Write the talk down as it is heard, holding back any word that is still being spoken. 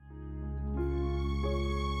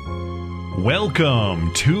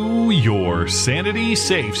Welcome to your Sanity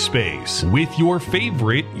Safe Space with your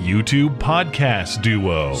favorite YouTube podcast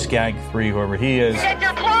duo. Skag 3, whoever he is. Get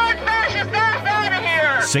your clone fascist ass out of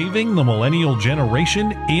here! Saving the millennial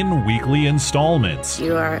generation in weekly installments.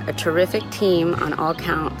 You are a terrific team on all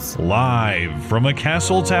counts. Live from a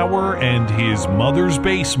castle tower and his mother's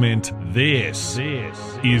basement, this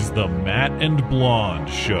is the Matt and Blonde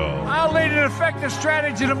Show. I'll lead an effective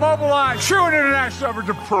strategy to mobilize true and international effort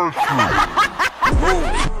to Move,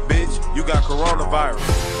 bitch, you got coronavirus.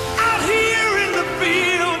 Out here in the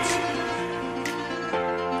fields,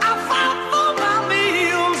 I fought for my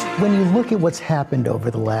meals. When you look at what's happened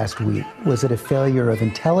over the last week, was it a failure of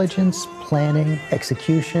intelligence, planning,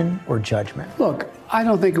 execution, or judgment? Look, I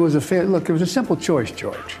don't think it was a fair. Look, it was a simple choice,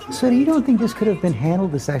 George. So you don't think this could have been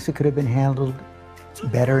handled, this actually could have been handled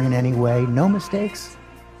better in any way? No mistakes?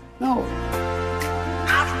 No.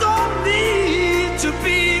 I don't need to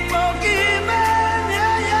be forgiven.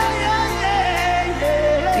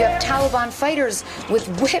 You have Taliban fighters with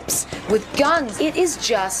whips, with guns. It is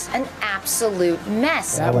just an absolute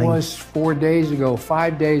mess. That was 4 days ago,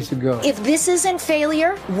 5 days ago. If this isn't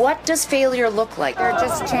failure, what does failure look like? They're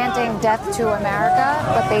just chanting death to America,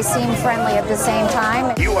 but they seem friendly at the same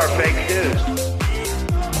time. You are fake news.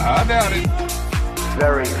 I doubt it.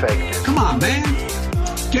 Very fake news. Come on, man.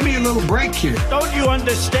 Give me a little break here. Don't you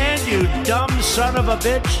understand, you dumb son of a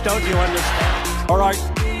bitch? Don't you understand? All right,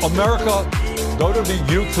 America, go to the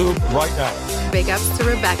YouTube right now. Big ups to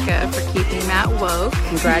Rebecca for keeping Matt woke.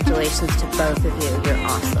 Congratulations to both of you. You're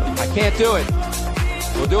awesome. I can't do it.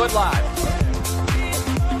 We'll do it live.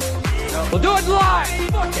 We'll do it live.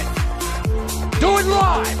 Fuck it. Do it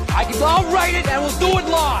live. I'll write it and we'll do it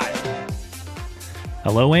live.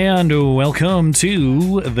 Hello and welcome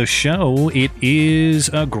to the show. It is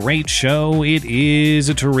a great show. It is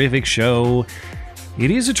a terrific show. It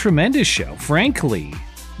is a tremendous show. Frankly,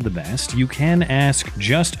 the best. You can ask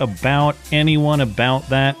just about anyone about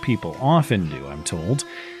that. People often do, I'm told.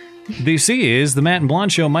 This is the Matt and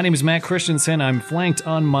Blonde Show. My name is Matt Christensen. I'm flanked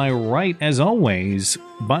on my right, as always,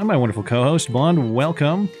 by my wonderful co-host, Blonde.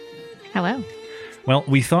 Welcome. Hello. Well,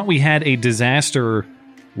 we thought we had a disaster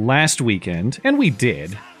last weekend, and we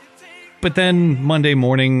did. But then Monday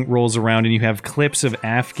morning rolls around and you have clips of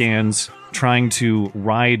Afghans trying to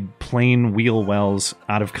ride plane wheel wells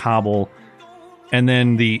out of Kabul, and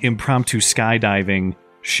then the impromptu skydiving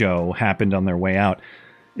show happened on their way out.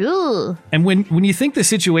 Ooh. And when you think the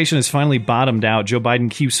situation has finally bottomed out, Joe Biden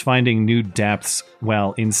keeps finding new depths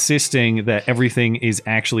while insisting that everything is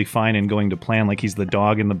actually fine and going to plan, like he's the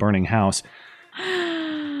dog in the burning house.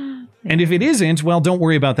 And if it isn't, well, don't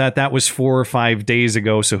worry about that. That was 4 or 5 days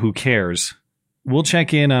ago, so who cares? We'll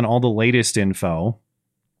check in on all the latest info,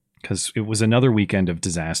 because it was another weekend of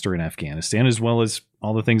disaster in Afghanistan, as well as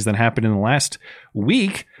all the things that happened in the last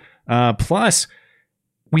week. Plus,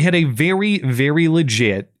 we had a very, very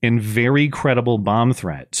legit and very credible bomb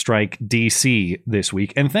threat strike D.C. this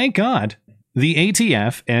week. And thank God, the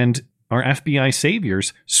ATF and our FBI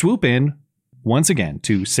saviors swoop in once again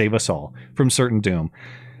to save us all from certain doom.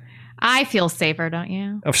 I feel safer, don't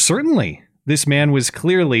you? Certainly. This man was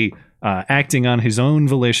clearly acting on his own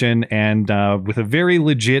volition and with a very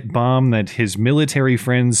legit bomb that his military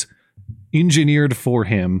friends engineered for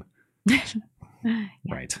him. Yeah.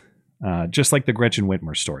 Right. Just like the Gretchen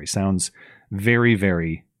Whitmer story. Sounds very,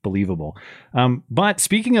 very believable. But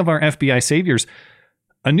speaking of our FBI saviors,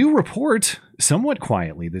 a new report, somewhat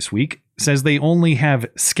quietly this week, says they only have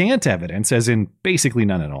scant evidence, as in basically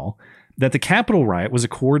none at all, that the Capitol riot was a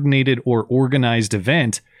coordinated or organized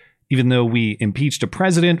event, even though we impeached a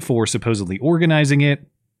president for supposedly organizing it,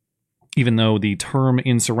 even though the term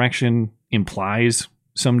insurrection implies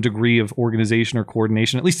some degree of organization or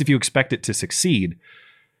coordination, at least if you expect it to succeed.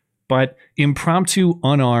 But impromptu,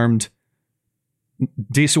 unarmed,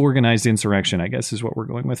 disorganized insurrection, I guess, is what we're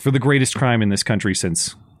going with, for the greatest crime in this country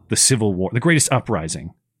since the Civil War, the greatest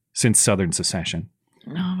uprising since Southern secession.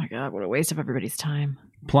 Oh my God, what a waste of everybody's time.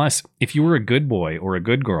 Plus, if you were a good boy or a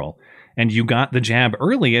good girl and you got the jab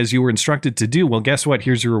early as you were instructed to do, well, guess what?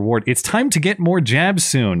 Here's your reward. It's time to get more jabs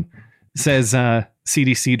soon, says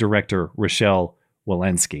CDC Director Rochelle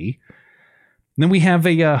Walensky. And then we have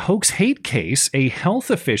a hoax hate case. A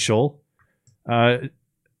health official,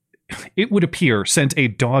 it would appear, sent a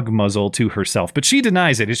dog muzzle to herself, but she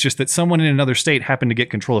denies it. It's just that someone in another state happened to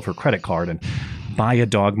get control of her credit card and buy a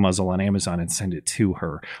dog muzzle on Amazon and send it to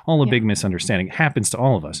her. All a big misunderstanding. It happens to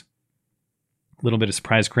all of us. A little bit of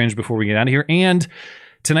surprise cringe before we get out of here. And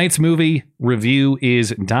tonight's movie review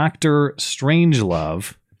is Dr.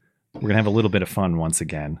 Strangelove. We're going to have a little bit of fun once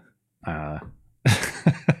again.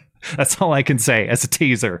 That's all I can say as a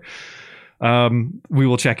teaser. We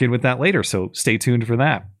will check in with that later, so stay tuned for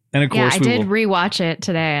that. And of course, I did rewatch it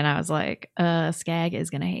today, and I was like, Skag is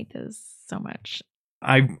going to hate this so much.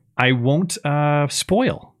 I won't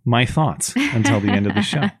spoil my thoughts until the end of the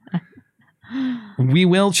show. We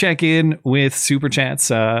will check in with Super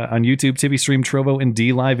Chats on YouTube, TV Stream, Trovo, and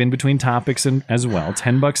D Live in between topics and as well.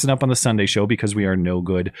 $10 and up on the Sunday show because we are no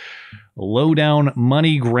good low-down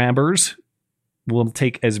money grabbers. We'll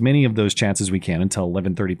take as many of those chats as we can until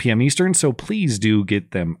 11:30 p.m. Eastern, so please do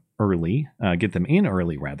get them early. Get them in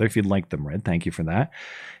early, rather, if you'd like them read. Thank you for that.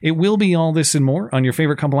 It will be all this and more on your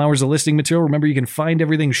favorite couple hours of listening material. Remember, you can find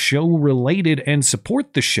everything show-related and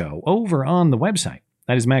support the show over on the website.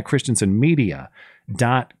 That is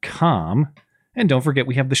mattchristiansenmedia.com. And don't forget,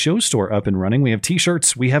 we have the show store up and running. We have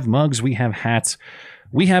t-shirts, we have mugs, we have hats.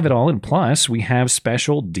 We have it all. And plus, we have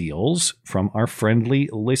special deals from our friendly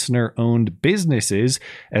listener-owned businesses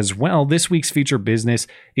as well. This week's featured business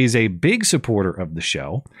is a big supporter of the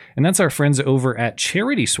show, and that's our friends over at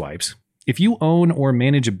Charity Swipes. If you own or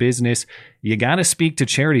manage a business, you got to speak to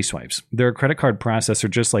Charity Swipes. They're a credit card processor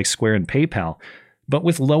just like Square and PayPal, but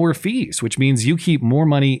with lower fees, which means you keep more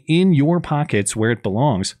money in your pockets where it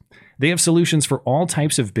belongs. They have solutions for all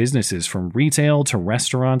types of businesses, from retail to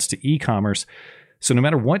restaurants to e-commerce. So no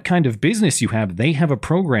matter what kind of business you have, they have a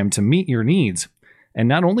program to meet your needs. And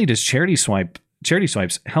not only does Charity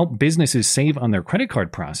Swipes help businesses save on their credit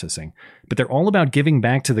card processing, but they're all about giving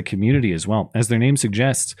back to the community as well. As their name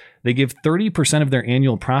suggests, they give 30% of their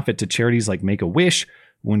annual profit to charities like Make-A-Wish,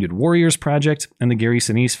 Wounded Warriors Project, and the Gary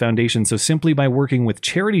Sinise Foundation. So simply by working with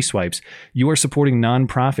Charity Swipes, you are supporting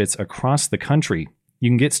nonprofits across the country.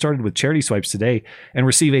 You can get started with Charity Swipes today and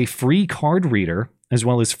receive a free card reader, as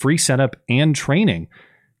well as free setup and training.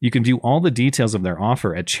 You can view all the details of their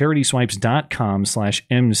offer at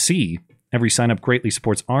CharitySwipes.com/MC. Every sign up greatly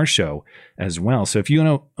supports our show as well. So if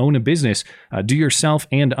you own a business, do yourself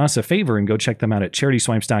and us a favor and go check them out at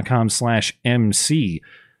CharitySwipes.com/MC.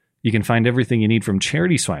 You can find everything you need from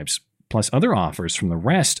Charity Swipes, plus other offers from the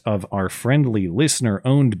rest of our friendly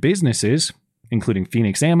listener-owned businesses, including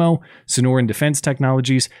Phoenix Ammo, Sonoran Defense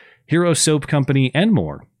Technologies, Hero Soap Company, and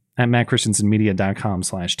more at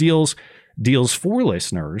mattchristiansenmedia.com/deals. Deals for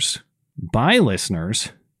listeners, by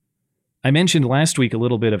listeners. I mentioned last week a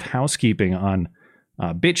little bit of housekeeping on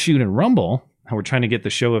BitChute and Rumble, how we're trying to get the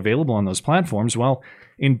show available on those platforms. Well,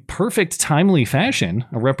 in perfect timely fashion,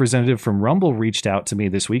 a representative from Rumble reached out to me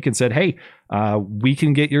this week and said, hey, we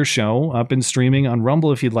can get your show up and streaming on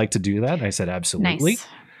Rumble if you'd like to do that. I said, absolutely. Nice.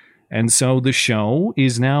 And so the show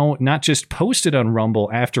is now not just posted on Rumble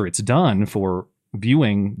after it's done for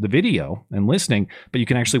viewing the video and listening, but you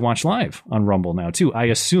can actually watch live on Rumble now too. I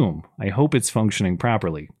hope it's functioning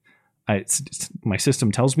properly. My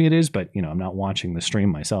system tells me it is, but I'm not watching the stream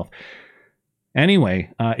myself. Anyway,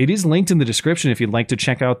 it is linked in the description if you'd like to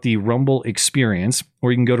check out the Rumble experience,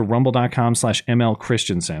 or you can go to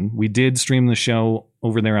rumble.com/MLChristiansen. We did stream the show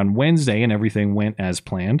over there on Wednesday and everything went as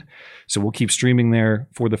planned. So we'll keep streaming there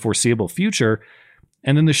for the foreseeable future.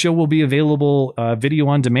 And then the show will be available video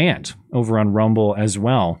on demand over on Rumble as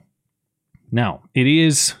well. Now, it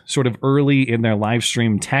is sort of early in their live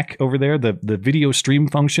stream tech over there. The video stream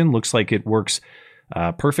function looks like it works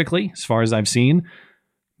perfectly as far as I've seen.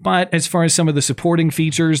 But as far as some of the supporting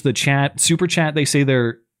features, the chat, super chat, they say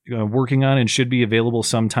they're working on and should be available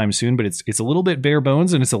sometime soon. But it's a little bit bare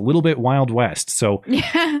bones and it's a little bit Wild West. So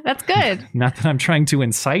yeah, that's good. Not that I'm trying to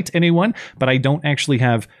incite anyone, but I don't actually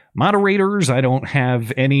have moderators. I don't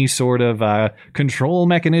have any sort of control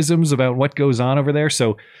mechanisms about what goes on over there.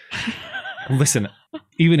 So listen,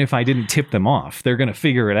 even if I didn't tip them off, they're going to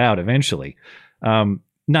figure it out eventually.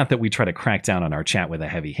 Not that we try to crack down on our chat with a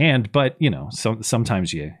heavy hand, but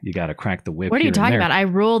sometimes you got to crack the whip. What are you talking there. about? I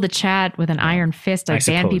rule the chat with an iron fist. I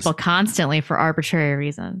ban people constantly for arbitrary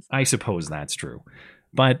reasons. I suppose that's true.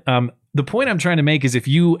 But the point I'm trying to make is if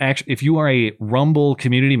you are a Rumble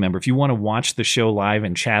community member, if you want to watch the show live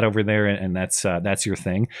and chat over there, and that's your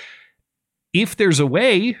thing, if there's a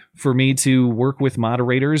way for me to work with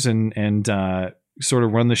moderators and sort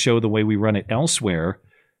of run the show the way we run it elsewhere,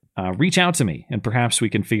 reach out to me and perhaps we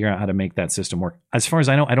can figure out how to make that system work. As far as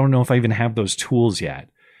I know, I don't know if I even have those tools yet.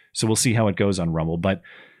 So we'll see how it goes on Rumble. But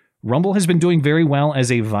Rumble has been doing very well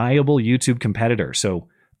as a viable YouTube competitor. So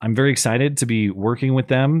I'm very excited to be working with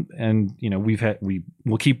them. And,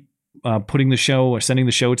 we'll keep putting the show or sending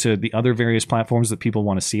the show to the other various platforms that people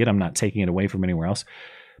want to see it. I'm not taking it away from anywhere else.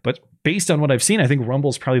 But based on what I've seen, I think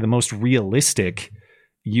Rumble's probably the most realistic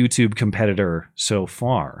YouTube competitor so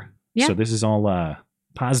far. Yeah. So this is all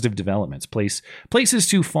positive developments, places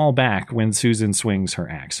to fall back when Susan swings her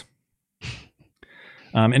axe.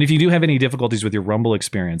 And if you do have any difficulties with your Rumble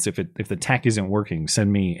experience, if the tech isn't working,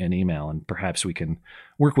 send me an email and perhaps we can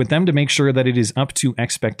work with them to make sure that it is up to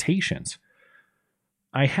expectations.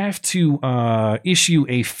 I have to issue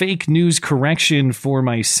a fake news correction for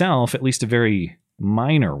myself, at least a very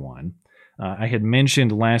minor one. I had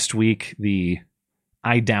mentioned last week the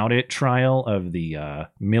I Doubt It trial of the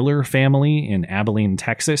Miller family in Abilene,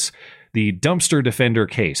 Texas, the dumpster defender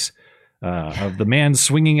case of the man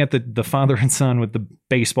swinging at the father and son with the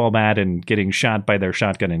baseball bat and getting shot by their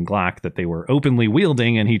shotgun and Glock that they were openly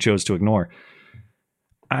wielding and he chose to ignore.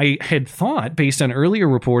 I had thought, based on earlier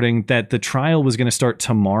reporting, that the trial was going to start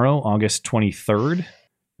tomorrow, August 23rd,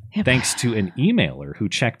 thanks to an emailer who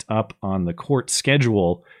checked up on the court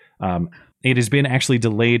schedule. It has been actually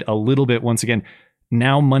delayed a little bit once again.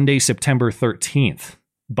 Now Monday, September 13th.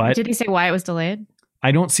 But did he say why it was delayed?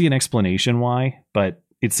 I don't see an explanation why, but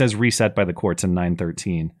it says reset by the courts in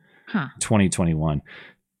 9/13/2021.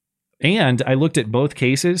 And I looked at both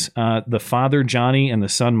cases. The father, Johnny, and the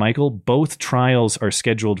son, Michael, both trials are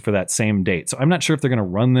scheduled for that same date. So I'm not sure if they're going to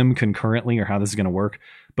run them concurrently or how this is going to work,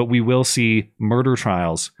 but we will see murder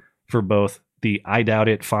trials for both the I Doubt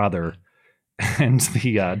It father and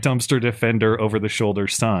the dumpster defender over the shoulder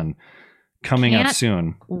son coming up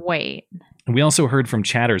soon. Wait. And we also heard from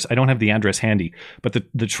chatters. I don't have the address handy, but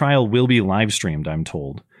the trial will be live streamed, I'm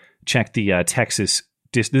told. Check the Texas.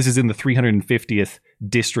 This is in the 350th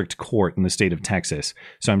District Court in the state of Texas.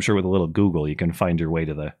 So I'm sure with a little Google, you can find your way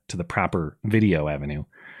to the proper video avenue.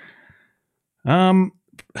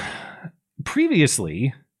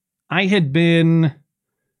 Previously, I had been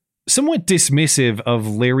somewhat dismissive of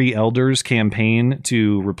Larry Elder's campaign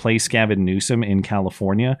to replace Gavin Newsom in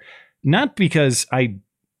California. Not because I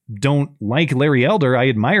don't like Larry Elder. I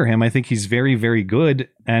admire him. I think he's very, very good.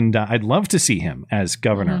 And I'd love to see him as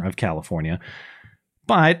governor of California.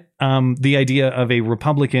 But the idea of a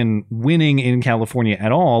Republican winning in California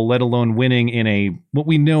at all, let alone winning in what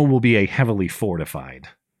we know will be a heavily fortified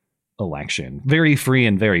election, very free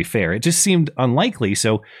and very fair, it just seemed unlikely.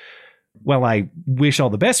 So while I wish all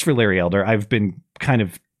the best for Larry Elder, I've been kind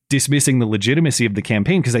of dismissing the legitimacy of the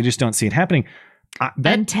campaign because I just don't see it happening.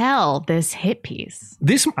 Until this hit piece.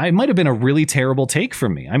 I might have been a really terrible take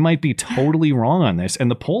from me. I might be totally wrong on this.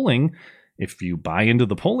 And the polling, if you buy into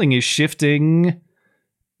the polling, is shifting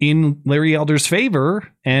in Larry Elder's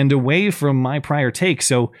favor and away from my prior take.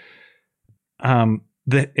 So,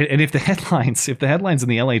 if the headlines in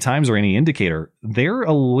the LA Times are any indicator, they're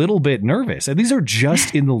a little bit nervous. And these are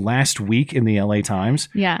just in the last week in the LA Times.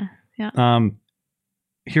 Yeah.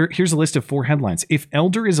 Here's a list of 4 headlines. If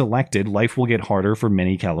Elder is elected, life will get harder for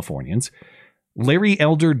many Californians. Larry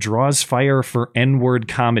Elder draws fire for N-word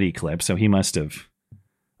comedy clip. So he must have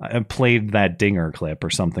played that dinger clip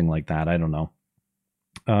or something like that. I don't know.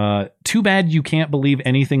 Too bad you can't believe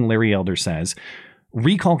anything Larry Elder says.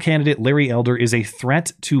 Recall candidate Larry Elder is a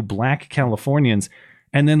threat to black Californians.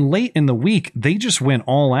 And then late in the week, they just went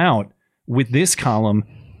all out with this column.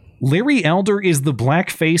 Larry Elder is the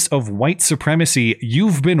black face of white supremacy.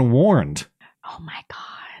 You've been warned. Oh my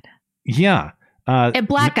God. Yeah. A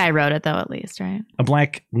black guy wrote it though, at least, right? A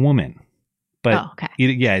black woman. But okay.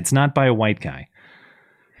 It's not by a white guy.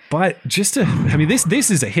 But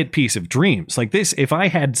this is a hit piece of dreams. Like this, if I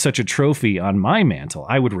had such a trophy on my mantle,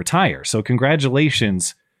 I would retire. So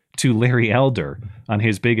congratulations to Larry Elder on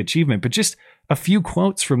his big achievement. But just a few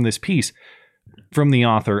quotes from this piece from the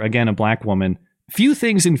author, again, a black woman. Few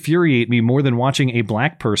things infuriate me more than watching a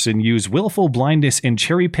black person use willful blindness and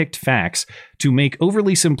cherry-picked facts to make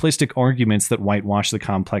overly simplistic arguments that whitewash the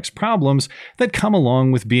complex problems that come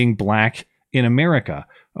along with being black in America.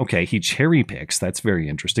 Okay, he cherry picks. That's very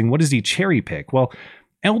interesting. What does he cherry pick? Well,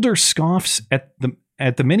 Elder scoffs at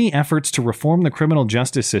the many efforts to reform the criminal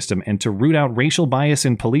justice system and to root out racial bias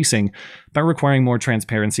in policing by requiring more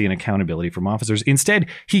transparency and accountability from officers. Instead,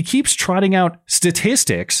 he keeps trotting out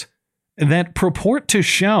statistics that purport to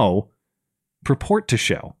show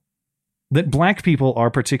that black people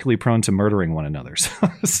are particularly prone to murdering one another.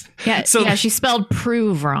 She spelled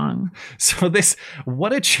prove wrong. So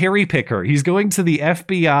what a cherry picker. He's going to the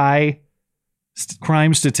FBI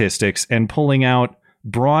crime statistics and pulling out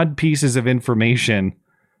broad pieces of information.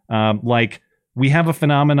 Like we have a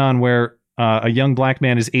phenomenon where a young black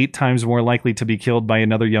man is 8 times more likely to be killed by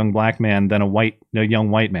another young black man than a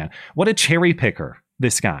young white man. What a cherry picker,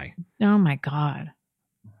 this guy. Oh my God.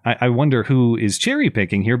 I wonder who is cherry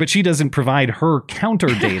picking here, but she doesn't provide her counter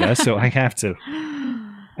data, so I have to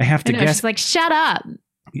guess. She's like, shut up.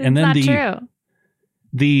 It's And then not true.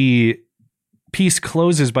 The piece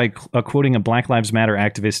closes by quoting a Black Lives Matter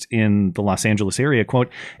activist in the Los Angeles area. Quote,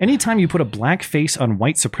 anytime you put a black face on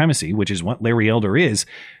white supremacy, which is what Larry Elder is,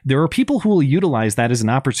 there are people who will utilize that as an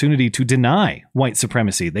opportunity to deny white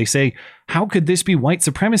supremacy. They say, how could this be white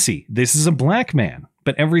supremacy? This is a black man.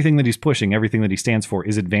 But everything that he's pushing, everything that he stands for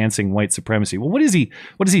is advancing white supremacy. Well, what is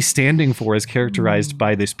he standing for as characterized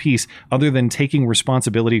by this piece other than taking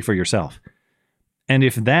responsibility for yourself? And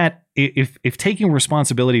if taking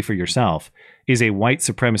responsibility for yourself is a white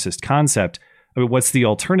supremacist concept, what's the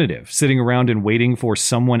alternative? Sitting around and waiting for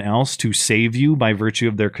someone else to save you by virtue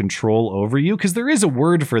of their control over you? Because there is a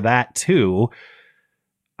word for that too.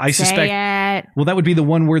 I suspect. Well, that would be the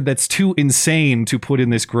one word that's too insane to put in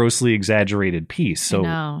this grossly exaggerated piece.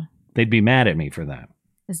 So they'd be mad at me for that.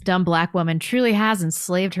 This dumb black woman truly has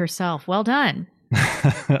enslaved herself. Well done.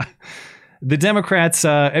 The Democrats,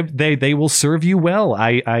 they will serve you well,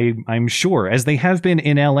 I'm sure, as they have been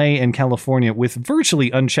in LA and California with virtually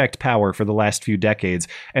unchecked power for the last few decades.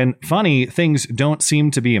 And funny, things don't seem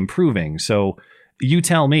to be improving. So you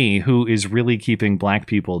tell me who is really keeping black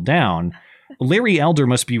people down. Larry Elder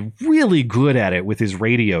must be really good at it with his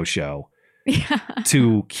radio show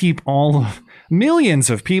to keep millions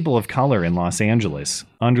of people of color in Los Angeles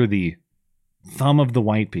under the thumb of the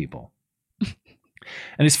white people.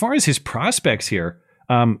 And as far as his prospects here,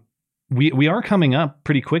 we are coming up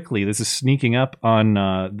pretty quickly. This is sneaking up on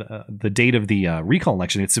the date of the recall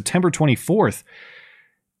election. It's September 24th.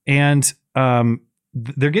 And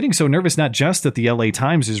they're getting so nervous, not just that the LA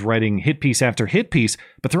Times is writing hit piece after hit piece,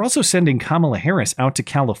 but they're also sending Kamala Harris out to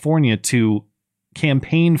California to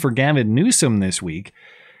campaign for Gavin Newsom this week.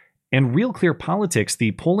 And Real Clear Politics,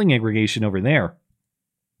 the polling aggregation over there,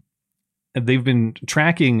 they've been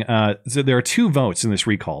tracking. So there are two votes in this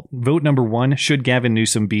recall. Vote number one, should Gavin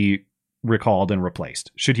Newsom be recalled and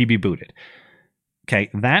replaced? Should he be booted? Okay,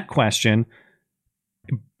 that question,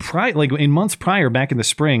 like in months prior, back in the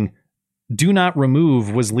spring, do not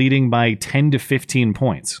remove was leading by 10 to 15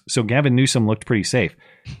 points. So Gavin Newsom looked pretty safe.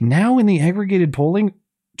 Now in the aggregated polling,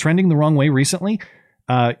 trending the wrong way recently,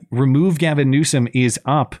 remove Gavin Newsom is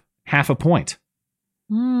up half a point.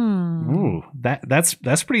 Ooh,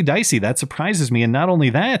 that's pretty dicey. That surprises me. And not only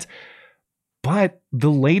that, but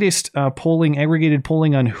the latest aggregated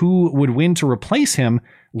polling on who would win to replace him,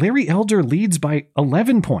 Larry Elder leads by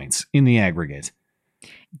 11 points in the aggregate.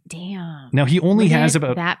 Damn. Now he only has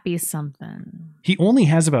about that be something. He only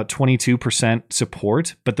has about 22%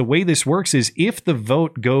 support, but the way this works is if the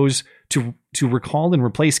vote goes to recall and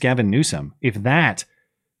replace Gavin Newsom, if that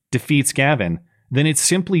defeats Gavin, then it's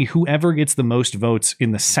simply whoever gets the most votes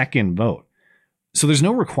in the second vote. So there's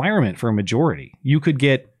no requirement for a majority. You could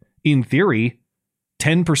get, in theory,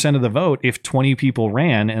 10% of the vote if 20 people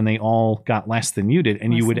ran and they all got less than you did,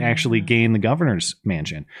 and you would actually gain the governor's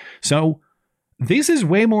mansion. So this is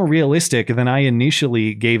way more realistic than I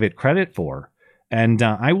initially gave it credit for. And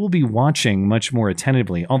I will be watching much more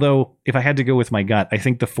attentively. Although, if I had to go with my gut, I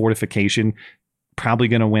think the fortification probably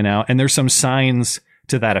going to win out. And there's some signs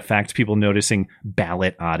to that effect. People noticing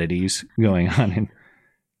ballot oddities going on in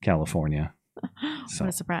California. So, what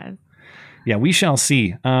a surprise. Yeah, we shall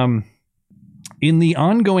see. In the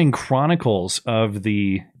ongoing chronicles of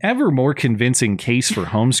the ever more convincing case for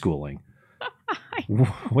homeschooling,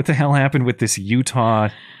 what the hell happened with this Utah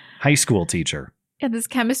high school teacher? Yeah, this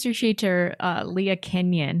chemistry teacher, Leah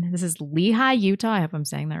Kenyon. This is Lehi, Utah. I hope I'm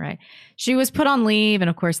saying that right. She was put on leave, and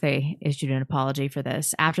of course they issued an apology for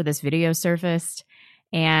this after this video surfaced,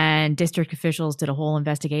 and district officials did a whole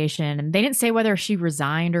investigation, and they didn't say whether she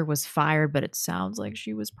resigned or was fired, but it sounds like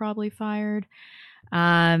she was probably fired.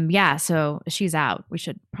 Yeah, so she's out. We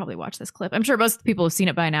should probably watch this clip. I'm sure most people have seen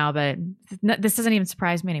it by now, but this doesn't even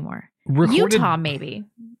surprise me anymore. Utah, maybe.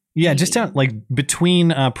 Yeah, maybe. Just out like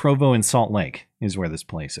between Provo and Salt Lake is where this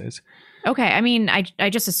place is. Okay, I mean, I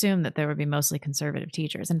just assumed that there would be mostly conservative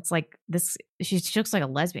teachers, and it's like this. She looks like a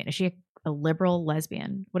lesbian. Is she a liberal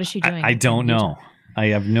lesbian? What is she doing? I don't know. I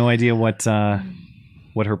have no idea what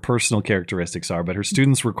her personal characteristics are, but her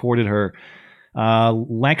students recorded her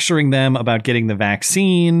lecturing them about getting the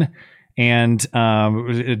vaccine and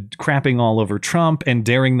crapping all over Trump and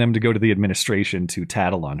daring them to go to the administration to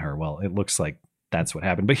tattle on her. Well, it looks like that's what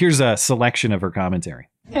happened. But here's a selection of her commentary.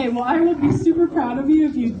 Okay, well, I would be super proud of you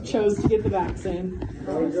if you chose to get the vaccine.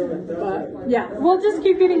 But yeah, we'll just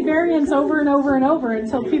keep getting variants over and over and over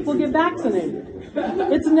until people get vaccinated.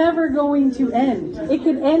 It's never going to end. It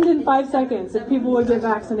could end in 5 seconds if people would get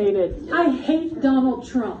vaccinated. I hate Donald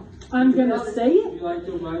Trump. I'm going to say it.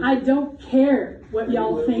 I don't care what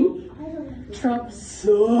y'all think. Trump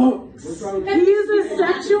sucks. He is a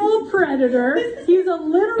sex sexual predator. He's a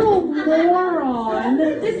literal moron.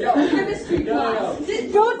 Chemistry class.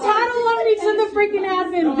 Go tattle on me to the freaking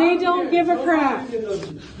admin. They don't give a crap.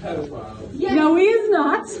 No, he is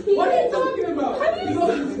not. What are you talking about?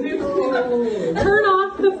 Turn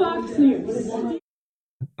off the Fox News.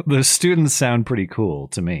 The students sound pretty cool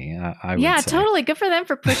to me. I would say. Totally. Good for them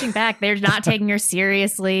for pushing back. They're not taking her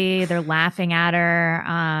seriously. They're laughing at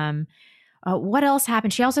her. What else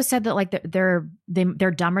happened? She also said that like they're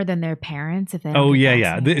dumber than their parents. If they don't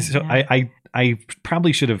get vaccinated. I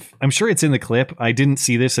probably should have. I'm sure it's in the clip. I didn't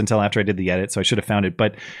see this until after I did the edit, so I should have found it.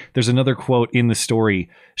 But there's another quote in the story.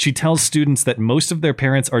 She tells students that most of their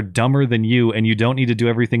parents are dumber than you, and you don't need to do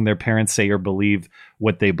everything their parents say or believe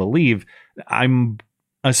what they believe. I'm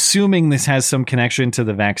assuming this has some connection to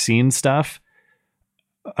the vaccine stuff.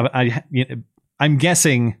 I'm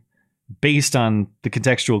guessing, based on the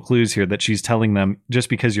contextual clues here, that she's telling them just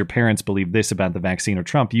because your parents believe this about the vaccine or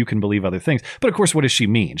Trump, you can believe other things. But of course, what does she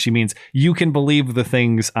mean? She means you can believe the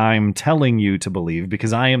things I'm telling you to believe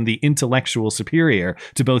because I am the intellectual superior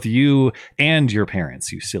to both you and your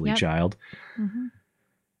parents, you silly child. Mm-hmm.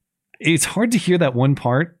 It's hard to hear that one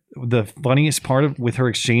part, the funniest part with her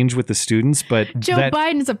exchange with the students, but Joe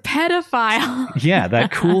Biden's a pedophile. Yeah,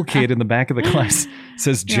 that cool kid in the back of the class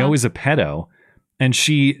says Joe is a pedo. And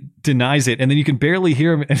she denies it. And then you can barely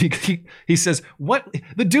hear him. And he says, what?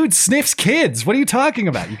 The dude sniffs kids. What are you talking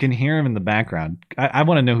about? You can hear him in the background. I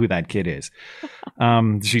want to know who that kid is.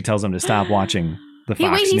 She tells him to stop watching the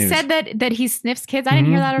Fox News. He said that he sniffs kids? I didn't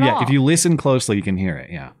hear that at all. Yeah, if you listen closely, you can hear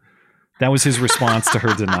it. Yeah. That was his response to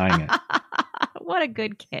her denying it. What a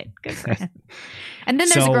good kid. Good for him. And then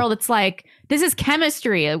there's a girl that's like, this is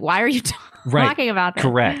chemistry. Why are you talking about that?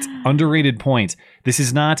 Correct. Underrated point. This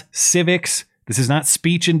is not civics. This is not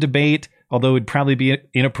speech and debate, although it'd probably be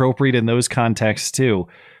inappropriate in those contexts too.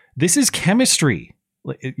 This is chemistry.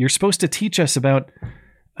 You're supposed to teach us about,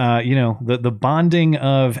 the bonding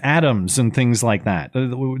of atoms and things like that.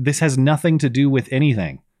 This has nothing to do with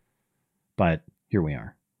anything. But here we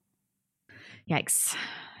are. Yikes.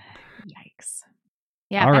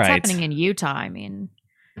 Yeah, that's happening in Utah. I mean,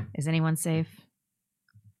 is anyone safe?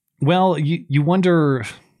 Well, you wonder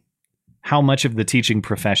how much of the teaching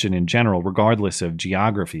profession in general, regardless of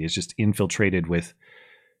geography, is just infiltrated with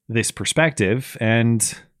this perspective.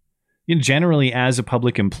 And generally, as a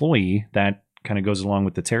public employee, that kind of goes along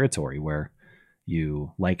with the territory where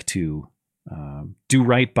you like to do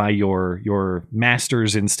right by your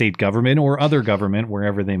masters in state government or other government,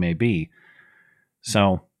 wherever they may be.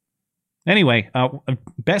 So anyway,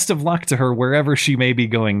 best of luck to her wherever she may be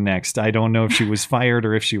going next. I don't know if she was fired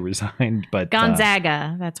or if she resigned, but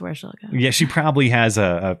Gonzaga, that's where she'll go. Yeah, she probably has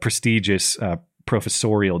a prestigious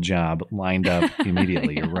professorial job lined up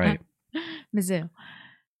immediately. You're right. Mizzou.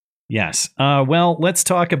 Yes. Well, let's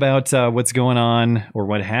talk about what's going on, or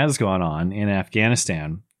what has gone on in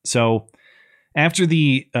Afghanistan. So after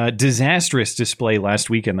the disastrous display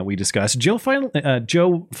last weekend that we discussed, Joe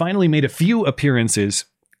finally made a few appearances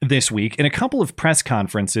this week in a couple of press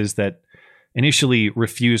conferences that initially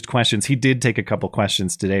refused questions. He did take a couple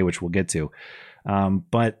questions today, which we'll get to.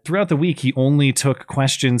 But throughout the week, he only took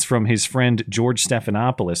questions from his friend George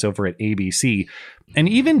Stephanopoulos over at ABC. And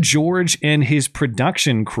even George and his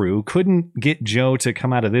production crew couldn't get Joe to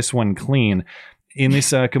come out of this one clean. In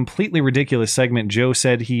this completely ridiculous segment, Joe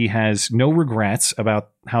said he has no regrets about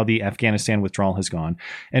how the Afghanistan withdrawal has gone.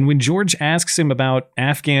 And when George asks him about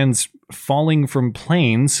Afghans falling from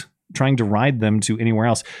planes, trying to ride them to anywhere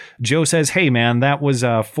else, Joe says, hey, man, that was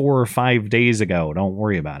 4 or 5 days ago. Don't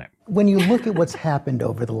worry about it. When you look at what's happened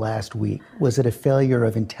over the last week, was it a failure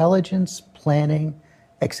of intelligence, planning,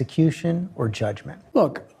 execution, or judgment?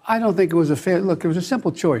 Look, I don't think it was a failure. Look, it was a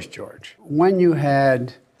simple choice, George. When you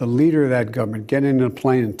had the leader of that government getting in a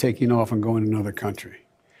plane and taking off and going to another country,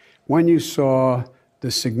 when you saw the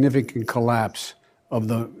significant collapse of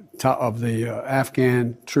the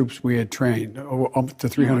Afghan troops we had trained, up to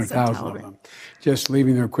 300,000 of them, just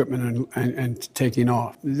leaving their equipment and taking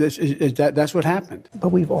off. That's what happened. But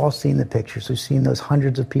we've all seen the pictures. We've seen those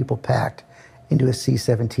hundreds of people packed into a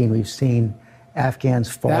C-17. We've seen Afghans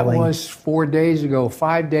falling. That was 4 days ago,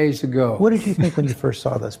 5 days ago. What did you think when you first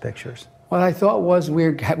saw those pictures? What I thought was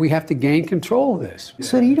we have to gain control of this.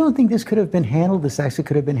 So you don't think this could have been handled, this actually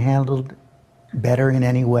could have been handled better in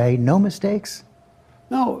any way? No mistakes?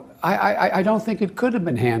 No, I don't think it could have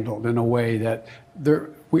been handled in a way that we're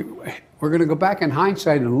going to go back in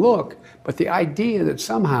hindsight and look, but the idea that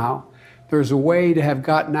somehow there's a way to have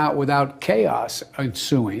gotten out without chaos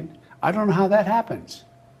ensuing, I don't know how that happens.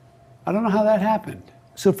 I don't know how that happened.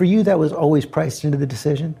 So for you, that was always priced into the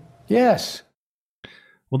decision? Yes.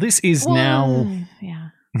 Well, this is now... Yeah.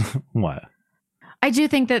 What? I do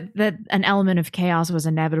think that an element of chaos was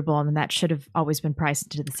inevitable, and that should have always been priced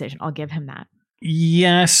into the decision. I'll give him that.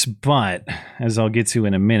 Yes, but as I'll get to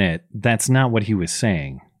in a minute, that's not what he was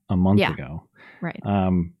saying a month ago. Right.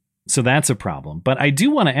 So that's a problem. But I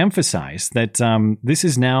do want to emphasize that this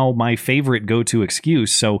is now my favorite go-to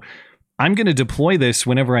excuse. So I'm going to deploy this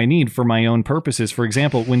whenever I need for my own purposes. For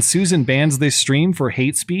example, when Susan bans this stream for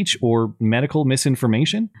hate speech or medical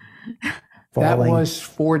misinformation. That was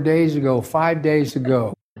 4 days ago, 5 days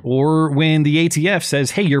ago. Or when the ATF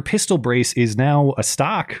says, hey, your pistol brace is now a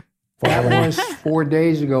stock. That was 4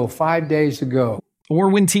 days ago, 5 days ago. Or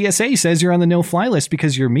when TSA says you're on the no-fly list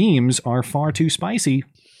because your memes are far too spicy.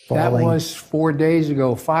 That was 4 days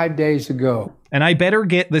ago, 5 days ago. And I better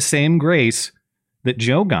get the same grace that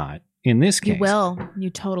Joe got in this case. You will. You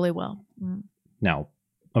totally will. Now,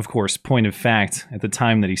 of course, point of fact, at the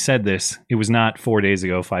time that he said this, it was not 4 days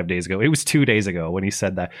ago, 5 days ago. It was 2 days ago when he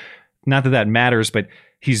said that. Not that that matters, but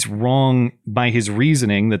he's wrong by his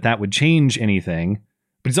reasoning that would change anything.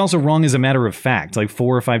 But he's also wrong as a matter of fact. Like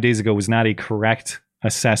 4 or 5 days ago was not a correct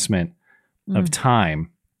assessment of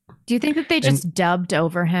time. Do you think that they just dubbed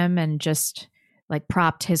over him and just like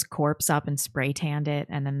propped his corpse up and spray tanned it,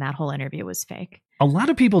 and then that whole interview was fake? A lot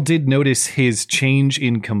of people did notice his change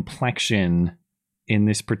in complexion in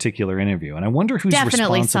this particular interview, and I wonder who's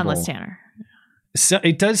definitely responsible. Sunless Tanner. So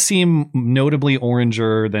it does seem notably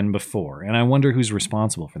oranger than before, and I wonder who's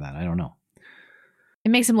responsible for that. I don't know. It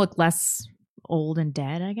makes him look less old and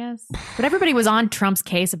dead, I guess. But everybody was on Trump's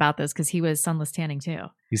case about this because he was sunless tanning too.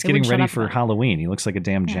 He's getting ready for Halloween. He looks like a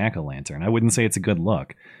damn jack-o'-lantern. I wouldn't say it's a good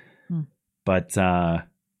look. But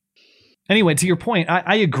anyway, to your point,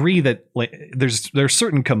 I agree that like there's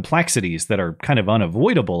certain complexities that are kind of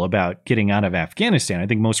unavoidable about getting out of Afghanistan. I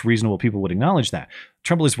think most reasonable people would acknowledge that.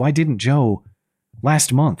 Trouble is, why didn't Joe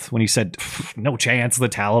last month when he said, no chance the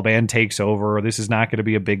Taliban takes over, or this is not going to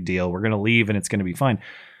be a big deal, we're going to leave and it's going to be fine.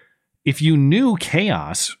 If you knew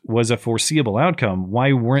chaos was a foreseeable outcome,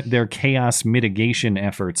 why weren't there chaos mitigation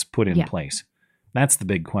efforts put in place? That's the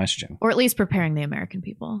big question. Or at least preparing the American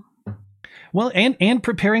people. Well, and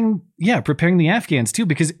preparing the Afghans too,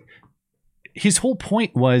 because his whole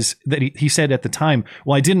point was that he said at the time,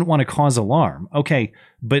 well, I didn't want to cause alarm. Okay,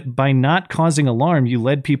 but by not causing alarm, you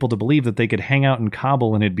led people to believe that they could hang out in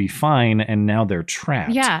Kabul and it'd be fine, and now they're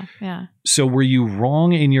trapped. Yeah. So were you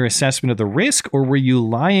wrong in your assessment of the risk, or were you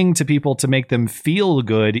lying to people to make them feel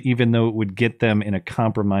good, even though it would get them in a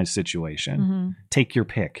compromised situation? Take your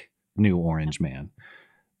pick, new orange man.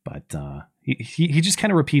 But he just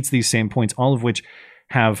kind of repeats these same points, all of which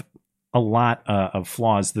have a lot of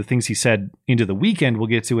flaws. The things he said into the weekend, we'll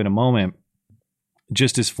get to in a moment,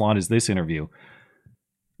 just as flawed as this interview.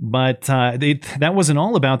 But that wasn't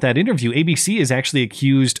all about that interview. ABC is actually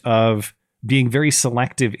accused of being very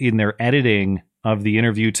selective in their editing of the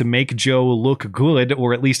interview to make Joe look good,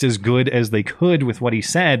 or at least as good as they could with what he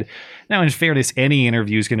said. Now, in fairness, any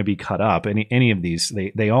interview is going to be cut up. Any of these,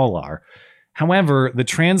 they all are. However, the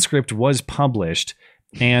transcript was published,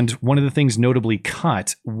 and one of the things notably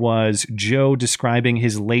cut was Joe describing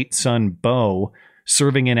his late son, Bo,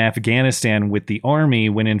 serving in Afghanistan with the Army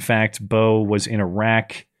when, in fact, Bo was in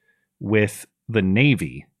Iraq with the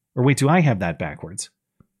Navy. Or wait, do I have that backwards?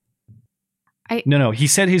 No. He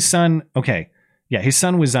said his son... Okay. Yeah, his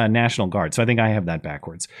son was National Guard, so I think I have that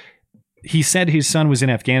backwards. He said his son was in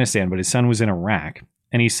Afghanistan, but his son was in Iraq.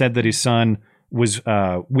 And he said that his son was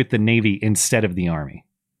with the Navy instead of the Army.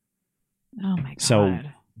 Oh my God. So,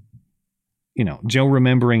 Joe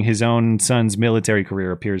remembering his own son's military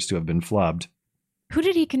career appears to have been flubbed. Who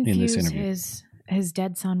did he confuse his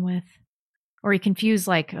dead son with? Or he confused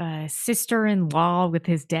like a sister-in-law with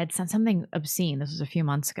his dead son. Something obscene. This was a few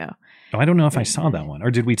months ago. Oh, I don't know if I saw that one.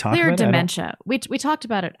 Or did we talk about it? Clear dementia. We talked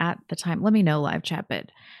about it at the time. Let me know, live chat.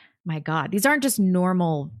 But my God, these aren't just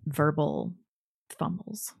normal verbal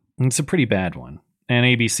fumbles. It's a pretty bad one. And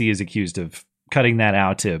ABC is accused of cutting that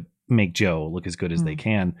out to make Joe look as good as they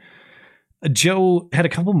can. Joe had a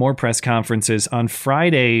couple more press conferences. On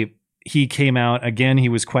Friday, he came out. Again, he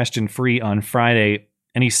was question free on Friday.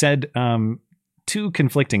 And he said two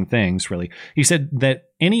conflicting things, really. He said that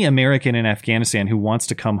any American in Afghanistan who wants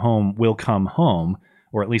to come home will come home,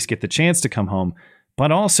 or at least get the chance to come home.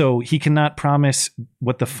 But also, he cannot promise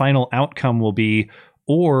what the final outcome will be,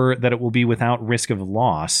 or that it will be without risk of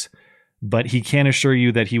loss. But he can assure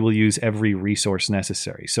you that he will use every resource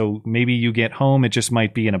necessary. So maybe you get home, it just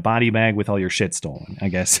might be in a body bag with all your shit stolen, I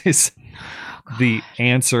guess, is the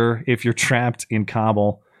answer if you're trapped in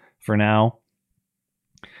Kabul for now.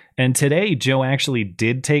 And today, Joe actually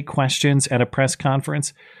did take questions at a press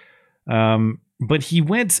conference. But he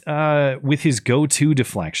went with his go-to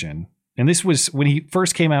deflection. And this was when he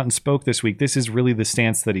first came out and spoke this week. This is really the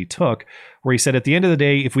stance that he took, where he said, at the end of the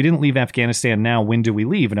day, if we didn't leave Afghanistan now, when do we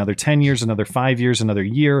leave? Another 10 years, another 5 years, another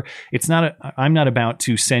year. I'm not about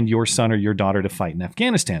to send your son or your daughter to fight in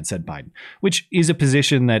Afghanistan, said Biden, which is a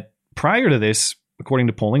position that prior to this, according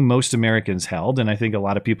to polling, most Americans held, and I think a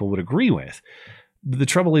lot of people would agree with. The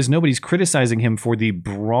trouble is nobody's criticizing him for the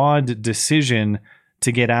broad decision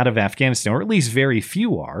to get out of Afghanistan, or at least very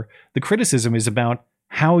few are. The criticism is about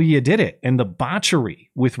how you did it and the botchery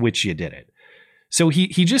with which you did it. So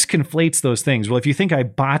he just conflates those things. Well, if you think I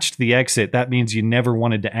botched the exit, that means you never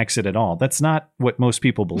wanted to exit at all. That's not what most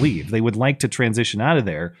people believe. They would like to transition out of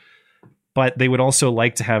there, but they would also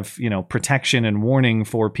like to have, protection and warning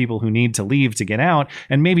for people who need to leave to get out.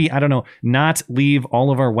 And maybe, I don't know, not leave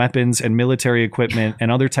all of our weapons and military equipment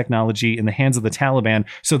and other technology in the hands of the Taliban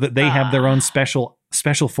so that they have their own special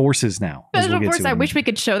forces now. Special forces. I wish we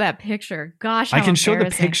could show that picture. Gosh, how I can show the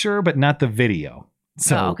embarrassing. picture, but not the video.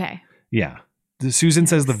 So, okay. Yeah. Susan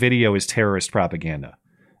says the video is terrorist propaganda.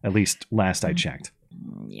 At least last I checked.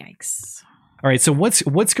 Yikes. All right. So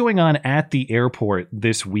what's going on at the airport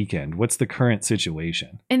this weekend? What's the current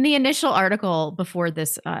situation? In the initial article before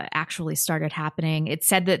this actually started happening, it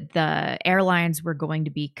said that the airlines were going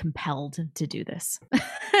to be compelled to do this.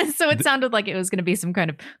 So it sounded like it was going to be some kind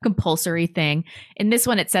of compulsory thing. In this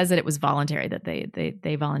one, it says that it was voluntary, that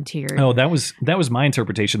they volunteered. Oh, that was my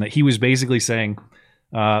interpretation, that he was basically saying,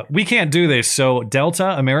 we can't do this. So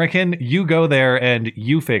Delta, American, you go there and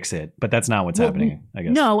you fix it. But that's not what's happening, I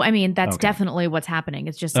guess. No, I mean, that's Okay. definitely what's happening.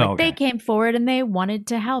 It's just like they came forward and they wanted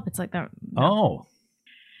to help. It's like that. Oh.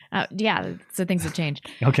 Yeah, so things have changed.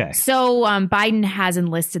 Okay. So Biden has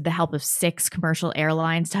enlisted the help of 6 commercial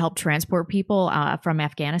airlines to help transport people from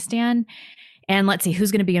Afghanistan. And let's see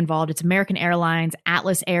who's going to be involved. It's American Airlines,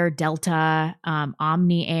 Atlas Air, Delta,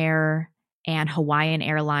 Omni Air, and Hawaiian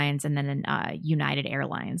Airlines, and then United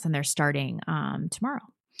Airlines. And they're starting tomorrow.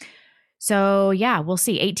 So yeah, we'll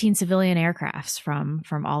see 18 civilian aircrafts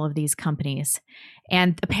from all of these companies.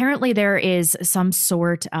 And apparently there is some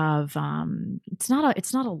sort of it's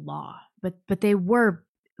not a law, but they were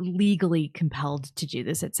legally compelled to do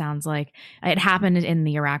this. It sounds like it happened in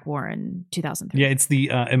the Iraq War in 2003. Yeah, it's the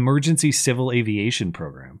Emergency Civil Aviation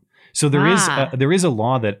Program. So there is a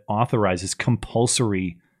law that authorizes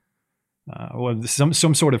compulsory some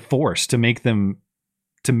sort of force to make them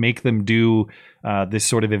do this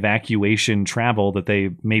sort of evacuation travel that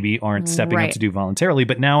they maybe aren't stepping up to do voluntarily.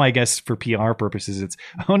 But now I guess for PR purposes, it's,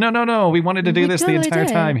 oh, no, we wanted to do this the entire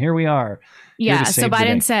time. Here we are. Yeah, so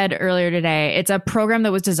Biden said earlier today, it's a program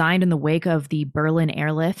that was designed in the wake of the Berlin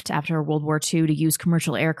airlift after World War II to use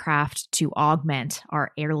commercial aircraft to augment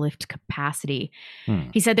our airlift capacity.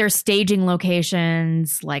 He said there are staging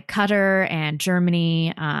locations like Qatar and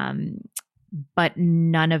Germany, but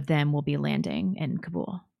none of them will be landing in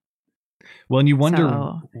Kabul. Well, and you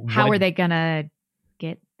wonder how are they gonna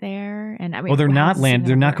get there? And I mean, they're not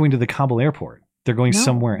going to the Kabul airport. They're going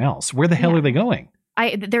somewhere else. Where the hell are they going?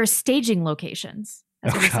 There are staging locations.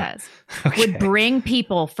 That's what it says. Would bring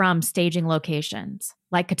people from staging locations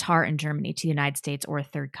like Qatar and Germany to the United States or a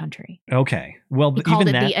third country. Okay. Well, he called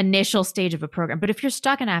it the initial stage of a program. But if you're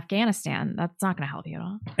stuck in Afghanistan, that's not going to help you at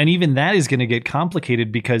all. And even that is going to get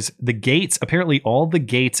complicated because the gates, apparently all the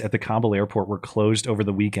gates at the Kabul airport were closed over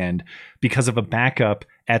the weekend because of a backup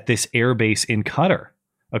at this airbase in Qatar,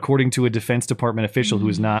 according to a Defense Department official who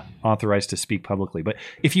is not authorized to speak publicly. But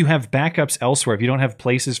if you have backups elsewhere, if you don't have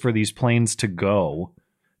places for these planes to go,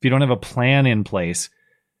 if you don't have a plan in place,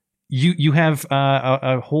 you have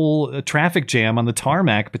a whole traffic jam on the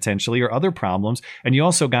tarmac potentially, or other problems. And you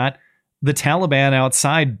also got the Taliban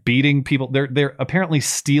outside beating people. They're apparently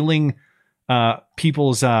stealing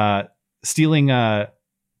American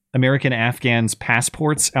Afghans'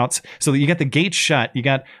 passports out. So that you got the gate shut. You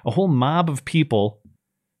got a whole mob of people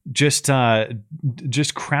just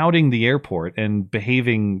crowding the airport and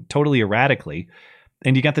behaving totally erratically.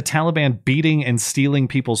 And you got the Taliban beating and stealing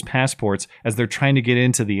people's passports as they're trying to get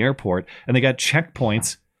into the airport. And they got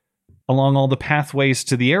checkpoints along all the pathways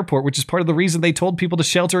to the airport, which is part of the reason they told people to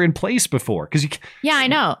shelter in place before. Yeah, I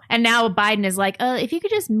know. And now Biden is like, if you could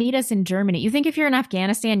just meet us in Germany. You think if you're in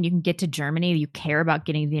Afghanistan, you can get to Germany, you care about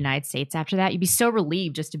getting to the United States after that? You'd be so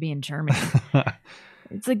relieved just to be in Germany.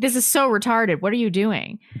 It's like, this is so retarded. What are you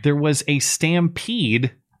doing? There was a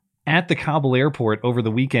stampede at the Kabul airport over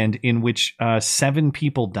the weekend in which 7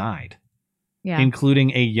 people died,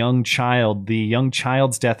 including a young child. The young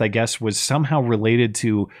child's death, I guess, was somehow related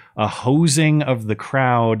to a hosing of the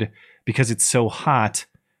crowd because it's so hot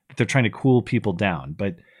that they're trying to cool people down.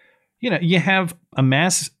 But, you have a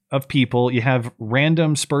mass of people. You have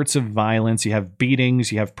random spurts of violence. You have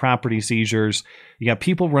beatings. You have property seizures. You got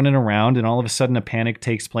people running around, and all of a sudden a panic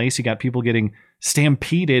takes place. You got people getting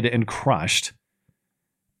stampeded and crushed.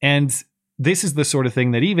 And this is the sort of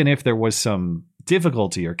thing that even if there was some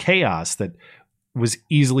difficulty or chaos that was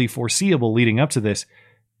easily foreseeable leading up to this,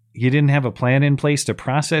 you didn't have a plan in place to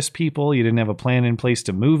process people. You didn't have a plan in place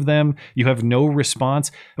to move them. You have no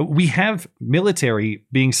response. We have military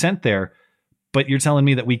being sent there, but you're telling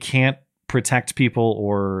me that we can't protect people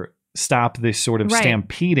or stop this sort of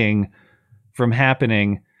stampeding from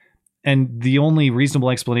happening. And the only reasonable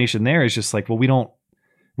explanation there is just like, well, we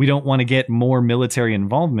don't want to get more military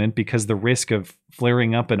involvement because the risk of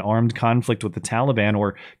flaring up an armed conflict with the Taliban,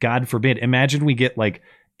 or God forbid, imagine we get like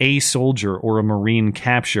a soldier or a Marine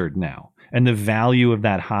captured now, and the value of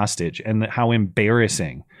that hostage and how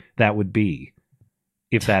embarrassing that would be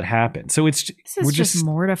if that happened. So this is just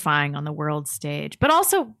mortifying on the world stage, but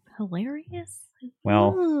also hilarious.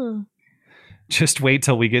 Well, just wait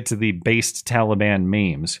till we get to the based Taliban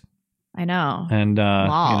memes. I know. And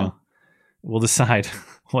we'll decide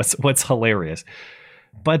what's hilarious.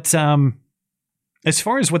 But as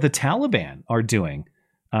far as what the Taliban are doing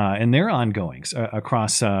and their ongoings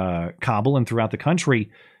across Kabul and throughout the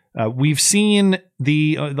country, we've seen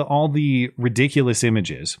all the ridiculous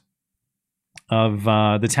images of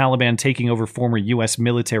the Taliban taking over former U.S.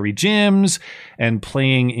 military gyms and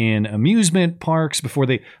playing in amusement parks before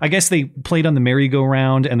I guess they played on the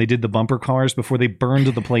merry-go-round and they did the bumper cars before they burned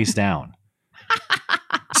the place down.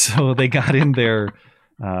 So they got in there.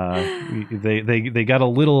 They got a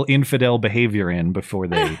little infidel behavior in before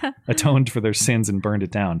they atoned for their sins and burned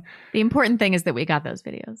it down. The important thing is that we got those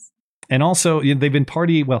videos. And also, they've been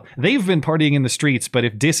partying in the streets, but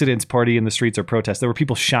if dissidents party in the streets or protest, there were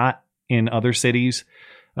people shot in other cities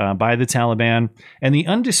by the Taliban. And the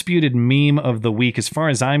undisputed meme of the week, as far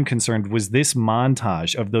as I'm concerned, was this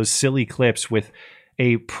montage of those silly clips with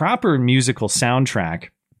a proper musical soundtrack.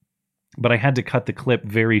 But I had to cut the clip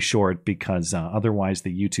very short because otherwise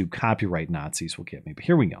the YouTube copyright Nazis will get me. But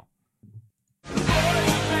here we go.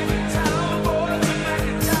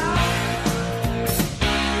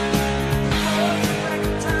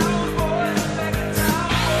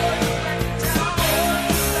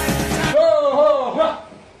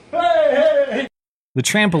 The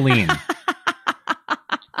trampoline.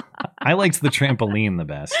 I liked the trampoline the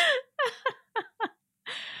best.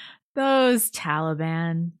 Those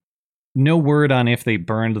Taliban. No word on if they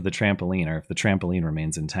burned the trampoline or if the trampoline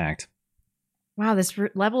remains intact. Wow, this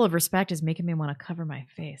level of respect is making me want to cover my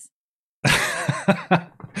face.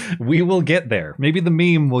 We will get there. Maybe the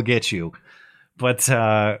meme will get you. But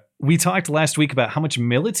we talked last week about how much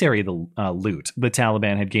military loot the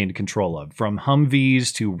Taliban had gained control of, from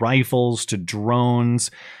Humvees to rifles to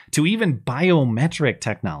drones to even biometric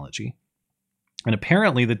technology. And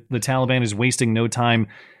apparently the Taliban is wasting no time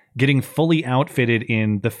getting fully outfitted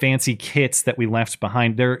in the fancy kits that we left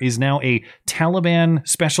behind. There is now a Taliban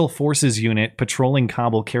Special Forces unit patrolling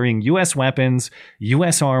Kabul carrying U.S. weapons,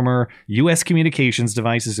 U.S. armor, U.S. communications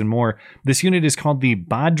devices, and more. This unit is called the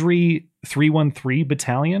Badri 313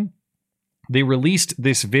 Battalion. They released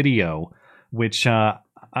this video, which I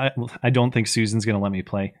don't think Susan's going to let me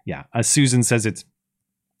play. Yeah, Susan says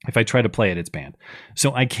if I try to play it, it's banned.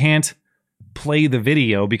 So I can't play the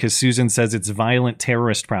video because Susan says it's violent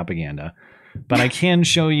terrorist propaganda. But I can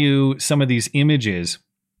show you some of these images.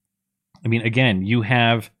 I mean, again, you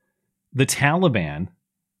have the Taliban.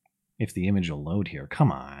 If the image will load here,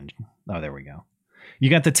 come on. Oh, there we go. You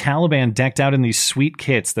got the Taliban decked out in these sweet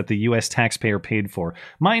kits that the U.S. taxpayer paid for.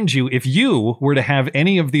 Mind you, if you were to have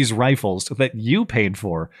any of these rifles that you paid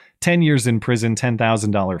for, 10 years in prison,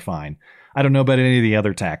 $10,000 fine. I don't know about any of the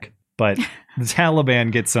other tech, but the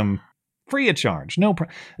Taliban gets some free of charge.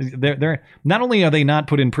 They're not only are they not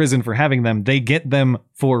put in prison for having them, they get them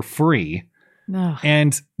for free. Ugh.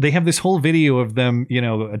 And they have this whole video of them,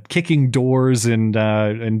 kicking doors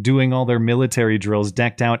and doing all their military drills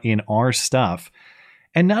decked out in our stuff.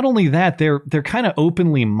 And not only that, they're kind of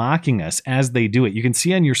openly mocking us as they do it. You can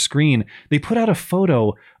see on your screen, they put out a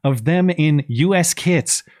photo of them in U.S.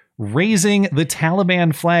 kits raising the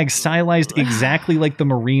Taliban flag, stylized exactly like the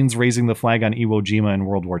Marines raising the flag on Iwo Jima in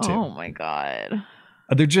World War II. Oh my God.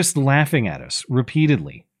 They're just laughing at us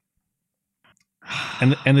repeatedly.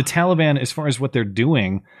 And the Taliban, as far as what they're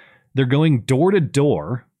doing, they're going door to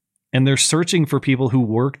door and they're searching for people who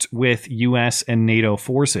worked with U.S. and NATO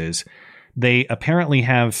forces. They apparently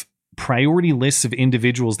have priority lists of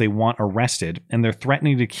individuals they want arrested, and they're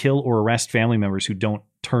threatening to kill or arrest family members who don't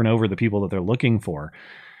turn over the people that they're looking for.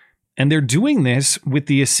 And they're doing this with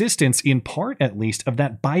the assistance, in part at least, of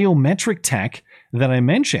that biometric tech that I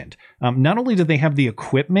mentioned. Not only do they have the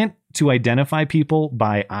equipment to identify people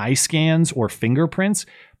by eye scans or fingerprints,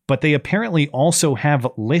 but they apparently also have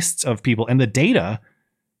lists of people and the data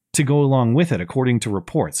to go along with it, according to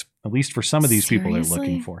reports, at least for some of these people they're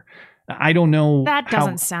looking for. I don't know. That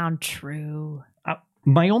doesn't sound true.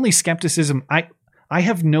 My only skepticism, I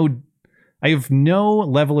have no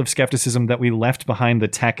level of skepticism that we left behind the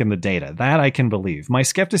tech and the data. That I can believe. My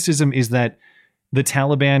skepticism is that the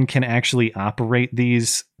Taliban can actually operate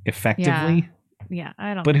these effectively. Yeah,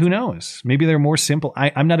 I don't. But who knows? Maybe they're more simple.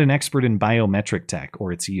 I'm not an expert in biometric tech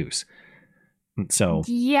or its use. So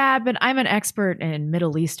yeah, but I'm an expert in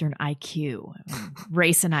Middle Eastern IQ,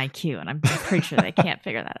 race and IQ, and I'm pretty sure they can't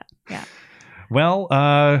figure that out. Yeah. Well,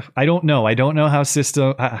 I don't know. I don't know how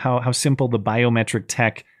simple the biometric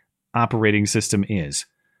tech operating system is,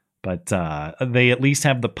 but they at least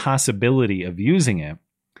have the possibility of using it.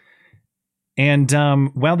 And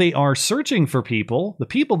while they are searching for the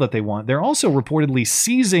people that they want, they're also reportedly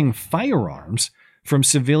seizing firearms from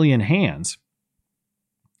civilian hands.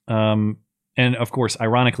 And of course,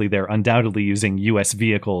 ironically, they're undoubtedly using U.S.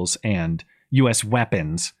 vehicles and U.S.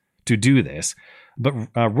 weapons to do this. But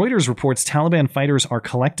Reuters reports Taliban fighters are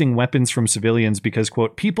collecting weapons from civilians because,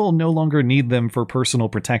 quote, people no longer need them for personal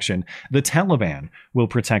protection. The Taliban will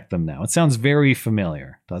protect them now. It sounds very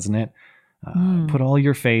familiar, doesn't it? Put all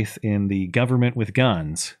your faith in the government with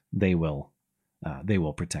guns. They will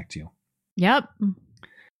protect you. Yep.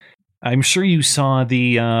 I'm sure you saw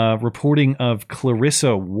the reporting of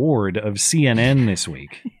Clarissa Ward of CNN this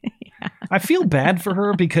week. Yeah. I feel bad for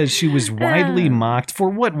her because she was widely mocked for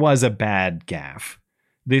what was a bad gaffe.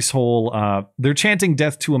 This whole, they're chanting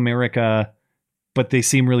death to America, but they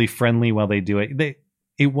seem really friendly while they do it.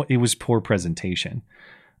 It was poor presentation.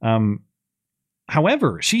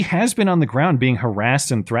 However, she has been on the ground being harassed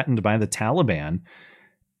and threatened by the Taliban.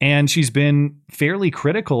 And she's been fairly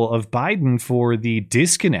critical of Biden for the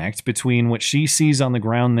disconnect between what she sees on the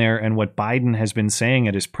ground there and what Biden has been saying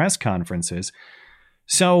at his press conferences.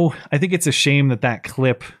 So I think it's a shame that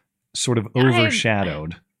clip sort of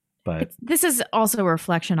overshadowed. But this is also a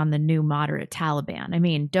reflection on the new moderate Taliban. I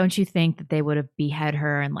mean, don't you think that they would have beheaded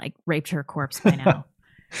her and like raped her corpse by now?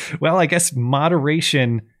 Well, I guess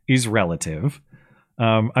moderation is relative.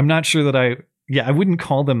 I'm not sure that I wouldn't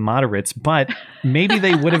call them moderates, but maybe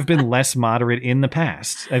they would have been less moderate in the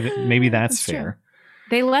past. Maybe that's fair.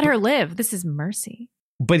 True. They let her live. This is mercy.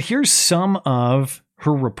 But here's some of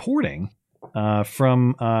her reporting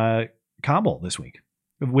from Kabul this week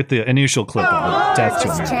with the initial clip of Death to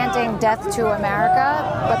America. Chanting death to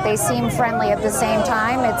America, but they seem friendly at the same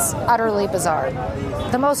time. It's utterly bizarre.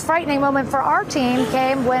 The most frightening moment for our team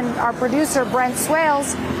came when our producer, Brent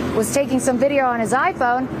Swales, was taking some video on his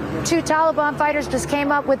iPhone. 2 Taliban fighters just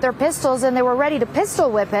came up with their pistols and they were ready to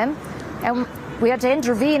pistol whip him. And we had to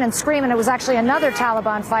intervene and scream, and it was actually another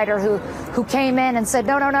Taliban fighter who came in and said,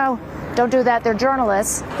 no, don't do that, they're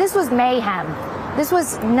journalists. This was mayhem. This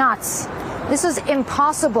was nuts. This is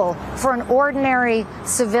impossible for an ordinary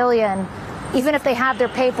civilian, even if they have their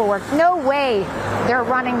paperwork. No way they're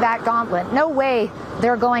running that gauntlet. No way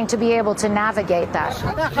they're going to be able to navigate that.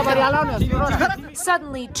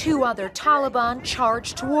 Suddenly, 2 other Taliban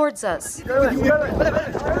charge towards us.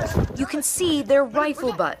 You can see their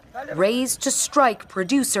rifle butt raised to strike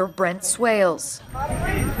producer Brent Swales.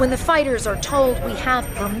 When the fighters are told we have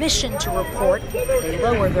permission to report, they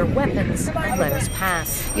lower their weapons and let us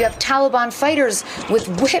pass. You have Taliban fighters with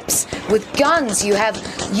whips, with guns. You have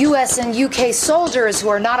U.S. and UK soldiers who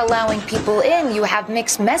are not allowing people in. You have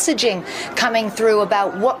mixed messaging coming through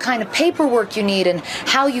about what kind of paperwork you need and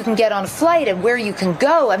how you can get on a flight and where you can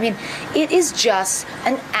go. I mean, it is just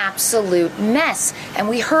an absolute mess. And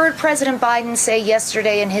we heard President Biden say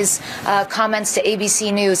yesterday in his comments to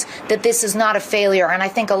ABC News that this is not a failure. And I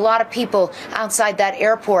think a lot of people outside that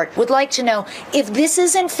airport would like to know, if this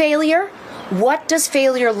isn't failure, what does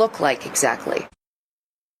failure look like exactly?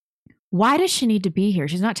 Why does she need to be here?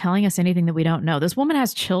 She's not telling us anything that we don't know. This woman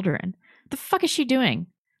has children. What the fuck is she doing?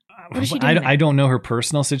 What is she doing? I don't know her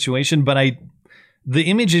personal situation, but the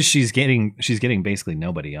images she's getting basically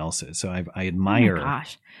nobody else's. So I admire. Oh my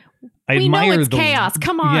gosh. We know it's chaos.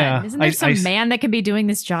 Come on. Yeah, Isn't there some man that can be doing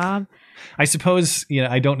this job? I suppose,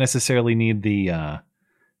 I don't necessarily need the,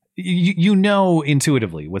 you know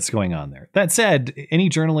intuitively what's going on there. That said, any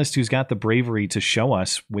journalist who's got the bravery to show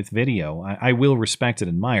us with video, I will respect and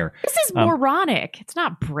admire. This is moronic. It's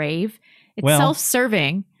not brave. It's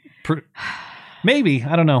self-serving. Maybe.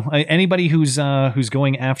 I don't know. Anybody who's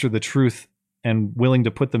going after the truth and willing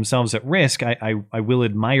to put themselves at risk, I will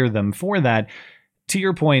admire them for that. To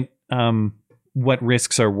your point, what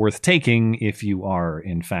risks are worth taking if you are,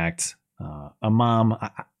 in fact, a mom.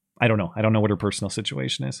 I don't know. I don't know what her personal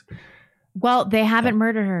situation is. Well, they haven't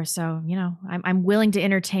murdered her, so I'm willing to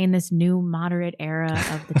entertain this new moderate era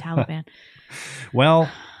of the Taliban. Well,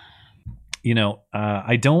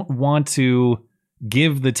 I don't want to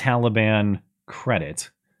give the Taliban credit,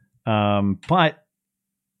 but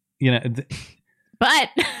but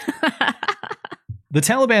the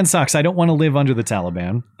Taliban sucks. I don't want to live under the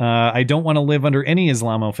Taliban. I don't want to live under any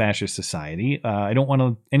Islamo-fascist society. I don't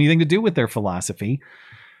want anything to do with their philosophy.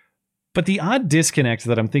 But the odd disconnect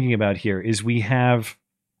that I'm thinking about here is we have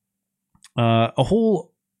a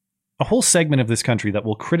whole segment of this country that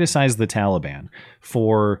will criticize the Taliban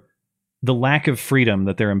for the lack of freedom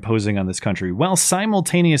that they're imposing on this country, while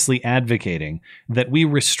simultaneously advocating that we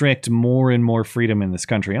restrict more and more freedom in this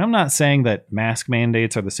country. And I'm not saying that mask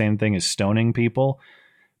mandates are the same thing as stoning people,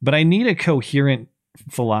 but I need a coherent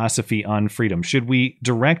philosophy on freedom. Should we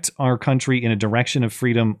direct our country in a direction of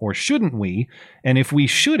freedom, or shouldn't we? And if we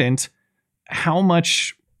shouldn't, how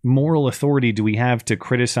much moral authority do we have to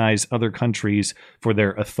criticize other countries for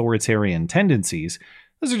their authoritarian tendencies?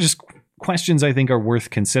 Those are just questions I think are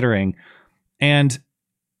worth considering. And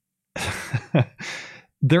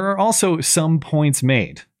there are also some points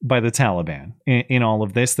made by the Taliban in all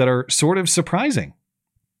of this that are sort of surprising,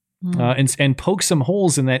 and poke some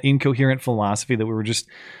holes in that incoherent philosophy that we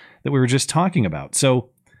were just talking about.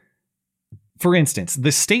 So, for instance,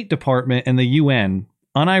 the State Department and the UN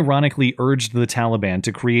unironically urged the Taliban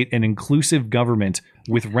to create an inclusive government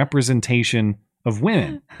with representation of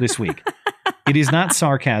women this week. It is not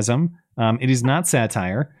sarcasm. It is not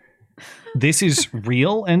satire. This is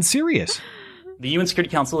real and serious. The UN Security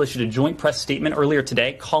Council issued a joint press statement earlier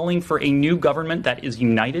today calling for a new government that is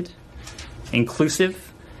united,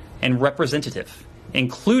 inclusive, and representative,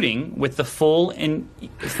 including with the full and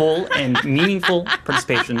meaningful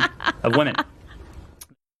participation of women.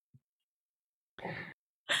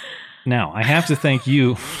 Now, I have to thank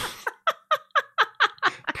you.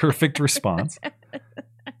 Perfect response.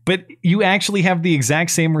 But you actually have the exact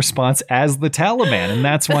same response as the Taliban, and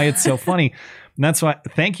that's why it's so funny. And that's why,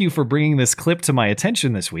 thank you for bringing this clip to my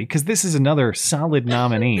attention this week, because this is another solid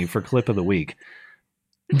nominee for Clip of the Week.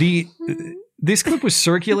 This clip was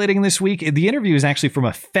circulating this week. The interview is actually from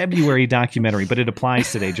a February documentary, but it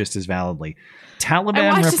applies today just as validly. Taliban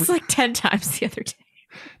I watched this like 10 times the other day.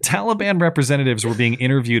 Taliban representatives were being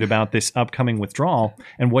interviewed about this upcoming withdrawal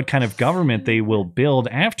and what kind of government they will build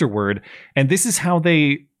afterward. And this is how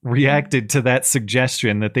they reacted to that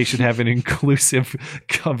suggestion that they should have an inclusive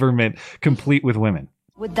government complete with women.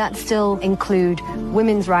 Would that still include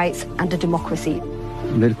women's rights and a democracy?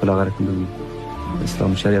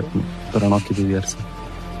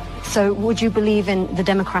 So would you believe in the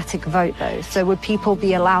democratic vote, though? So would people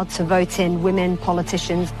be allowed to vote in women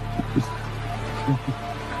politicians?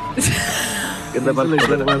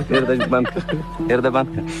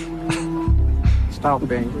 Stop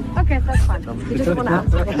being. Okay, that's fine. You just want to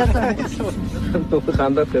answer it. That's all right.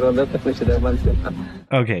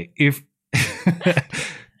 Okay,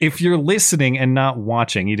 if you're listening and not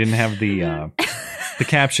watching, you didn't have the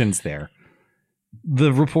captions there.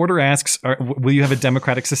 The reporter asks, will you have a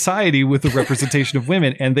democratic society with a representation of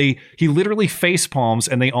women? And he literally face palms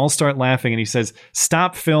and they all start laughing. And he says,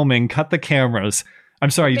 stop filming, cut the cameras. I'm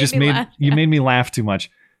sorry, you made me laugh too much.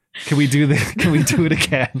 Can we do this? Can we do it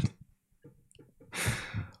again?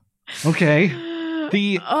 Okay.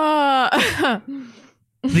 The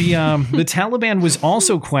Taliban was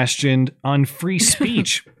also questioned on free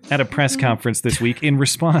speech at a press conference this week. In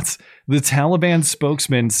response, the Taliban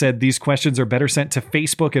spokesman said these questions are better sent to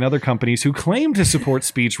Facebook and other companies who claim to support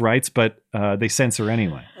speech rights, but they censor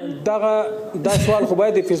anyway. This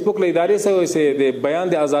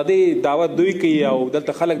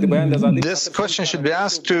question should be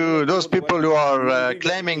asked to those people who are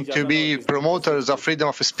claiming to be promoters of freedom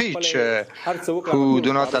of speech, who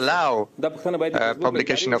do not allow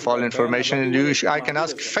publication of all information. I can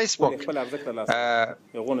ask Facebook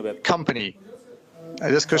company.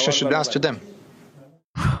 This question should be asked to them.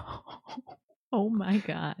 Oh my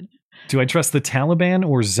God. Do I trust the Taliban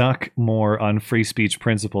or Zuck more on free speech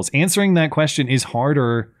principles? Answering that question is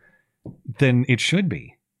harder than it should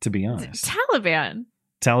be, to be honest.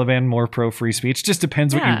 Taliban more pro free speech. Just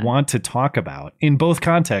depends what you want to talk about. In both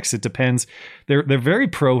contexts, it depends. They're very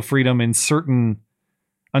pro freedom on certain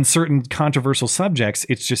controversial subjects.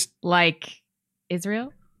 It's just like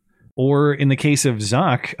Israel. Or in the case of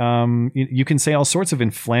Zuck, you can say all sorts of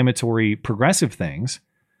inflammatory, progressive things.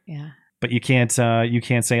 Yeah. But you can't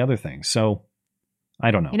say other things. So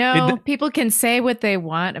I don't know. You know, people can say what they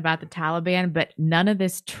want about the Taliban, but none of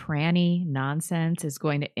this tranny nonsense is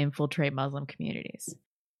going to infiltrate Muslim communities.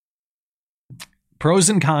 Pros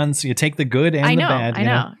and cons. You take the good and the bad. I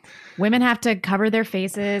know. Women have to cover their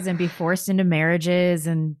faces and be forced into marriages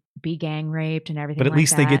and be gang raped and everything. But at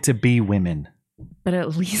least they get to be women. But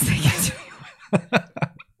at least they get to be women.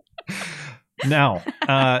 Now,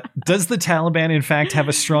 does the Taliban in fact have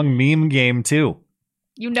a strong meme game too?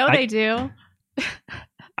 They do.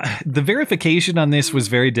 The verification on this was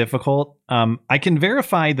very difficult. I can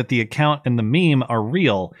verify that the account and the meme are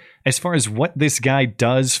real. As far as what this guy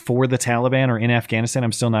does for the Taliban or in Afghanistan,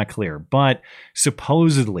 I'm still not clear. But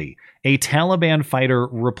supposedly, a Taliban fighter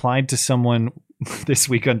replied to someone this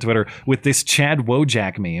week on Twitter with this Chad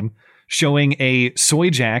Wojak meme showing a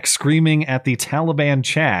soy jack screaming at the Taliban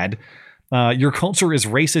Chad. Your culture is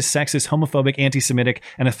racist, sexist, homophobic, anti-Semitic,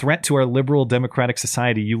 and a threat to our liberal democratic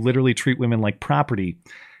society. You literally treat women like property.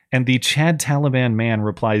 And the Chad Taliban man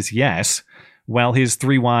replies, yes, while his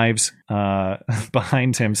 3 wives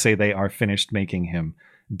behind him say they are finished making him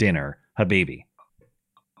dinner. Habibi.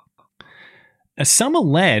 Some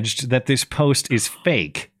alleged that this post is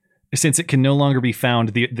fake, since it can no longer be found.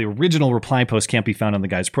 The original reply post can't be found on the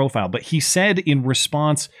guy's profile. But he said in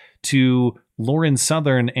response to Lauren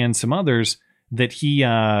Southern and some others that he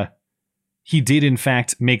did in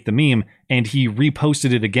fact make the meme, and he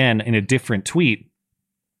reposted it again in a different tweet.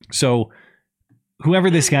 So whoever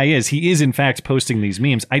this guy is, he is in fact posting these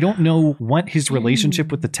memes. I don't know what his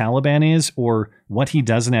relationship with the Taliban is or what he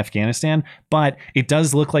does in Afghanistan, but it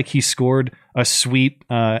does look like he scored a sweet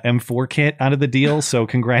M4 kit out of the deal. So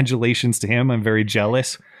congratulations to him. I'm very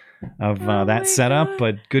jealous of that setup, God.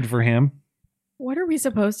 but good for him. What are we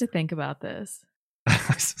supposed to think about this?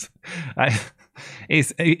 If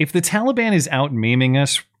the Taliban is out memeing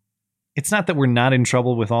us, it's not that we're not in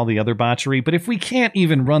trouble with all the other botchery, but if we can't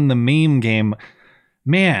even run the meme game,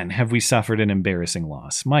 man, have we suffered an embarrassing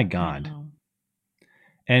loss. My God.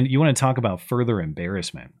 And you want to talk about further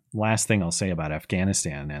embarrassment. Last thing I'll say about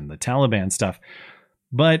Afghanistan and the Taliban stuff.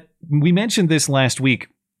 But we mentioned this last week.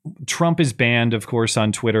 Trump is banned, of course,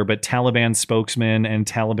 on Twitter, but Taliban spokesman and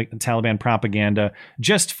Taliban propaganda,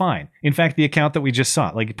 just fine. In fact, the account that we just saw,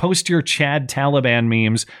 like, post your Chad Taliban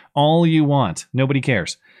memes all you want. Nobody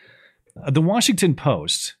cares. The Washington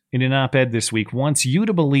Post, in an op-ed this week, wants you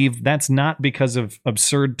to believe that's not because of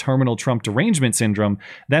absurd terminal Trump derangement syndrome.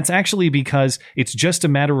 That's actually because it's just a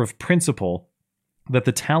matter of principle that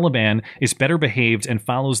the Taliban is better behaved and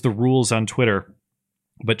follows the rules on Twitter,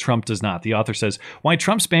 but Trump does not. The author says, why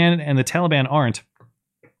Trump's banned and the Taliban aren't,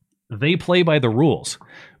 they play by the rules,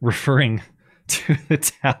 referring to the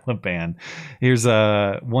Taliban. Here's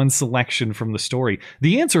one selection from the story.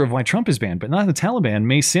 The answer of why Trump is banned, but not the Taliban,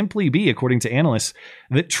 may simply be, according to analysts,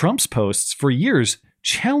 that Trump's posts for years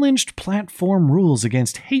challenged platform rules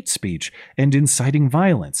against hate speech and inciting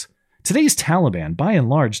violence. Today's Taliban, by and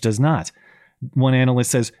large, does not. One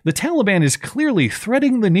analyst says, the Taliban is clearly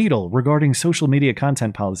threading the needle regarding social media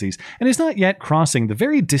content policies and is not yet crossing the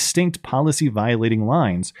very distinct policy violating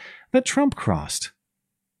lines that Trump crossed.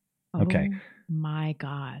 Okay. Oh my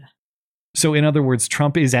God. So in other words,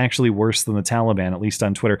 Trump is actually worse than the Taliban, at least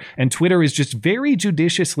on Twitter. And Twitter is just very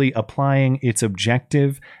judiciously applying its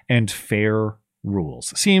objective and fair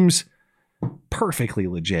rules. Seems perfectly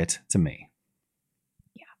legit to me.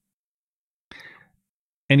 Yeah.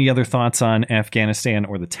 Any other thoughts on Afghanistan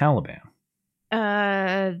or the Taliban?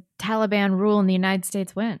 Taliban rule and the United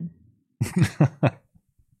States win.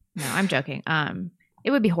 No, I'm joking.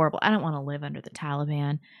 It would be horrible. I don't want to live under the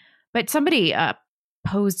Taliban. But somebody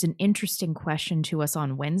posed an interesting question to us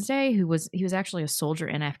on Wednesday. He was actually a soldier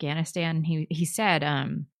in Afghanistan. He said,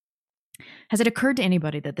 has it occurred to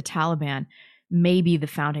anybody that the Taliban may be the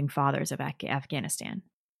founding fathers of Afghanistan?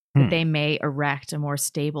 That they may erect a more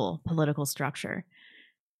stable political structure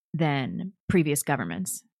than previous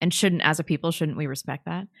governments? And as a people, shouldn't we respect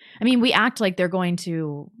that? I mean, we act like they're going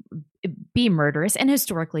to be murderous, and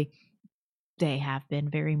historically they have been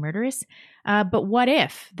very murderous. But what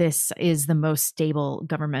if this is the most stable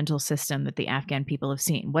governmental system that the Afghan people have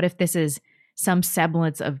seen? What if this is some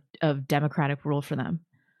semblance of democratic rule for them?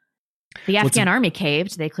 The Afghan army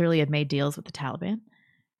caved. They clearly had made deals with the Taliban.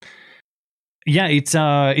 Yeah, it's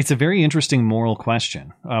a very interesting moral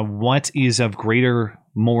question. What is of greater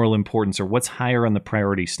moral importance, or what's higher on the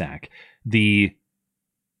priority stack? The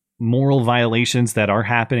moral violations that are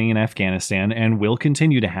happening in Afghanistan and will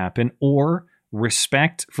continue to happen, or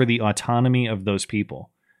respect for the autonomy of those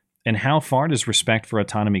people? And how far does respect for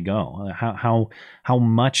autonomy go? How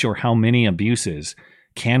much or how many abuses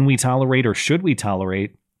can we tolerate, or should we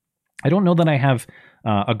tolerate? I don't know that I have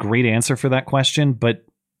a great answer for that question, but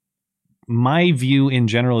my view in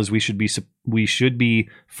general is we should be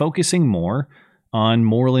focusing more on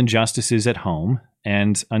moral injustices at home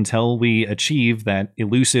And until we achieve that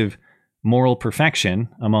elusive moral perfection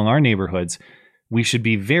among our neighborhoods, we should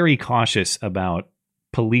be very cautious about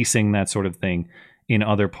policing that sort of thing in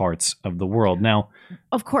other parts of the world. Now,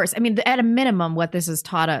 of course, I mean, at a minimum, what this has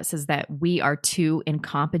taught us is that we are too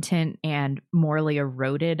incompetent and morally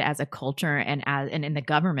eroded as a culture and in the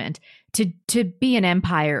government to be an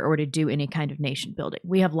empire or to do any kind of nation building.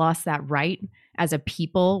 We have lost that right as a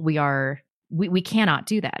people. We cannot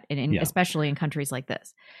do that, especially in countries like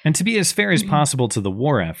this. And to be as fair as possible to the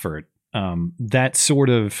war effort, that sort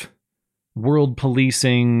of world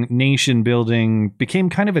policing, nation building became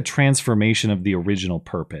kind of a transformation of the original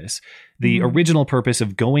purpose. The original purpose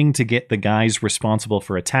of going to get the guys responsible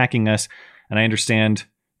for attacking us. And I understand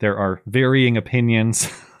there are varying opinions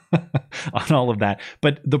on all of that.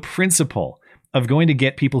 But the principle of going to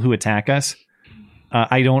get people who attack us,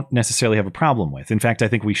 I don't necessarily have a problem with. In fact, I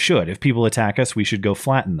think we should. If people attack us, we should go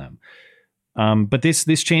flatten them. But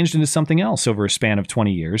this changed into something else over a span of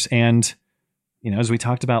 20 years. And as we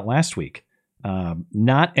talked about last week,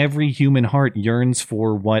 not every human heart yearns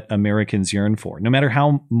for what Americans yearn for. No matter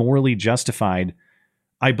how morally justified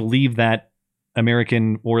I believe that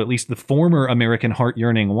American, or at least the former American heart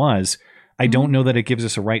yearning was, I don't know that it gives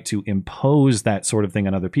us a right to impose that sort of thing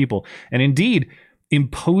on other people. And indeed,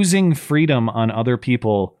 imposing freedom on other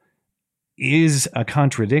people is a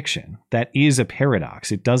contradiction. That is a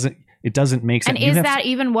paradox. It doesn't make sense. And is that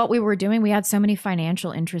even what we were doing? We had so many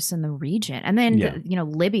financial interests in the region. And then,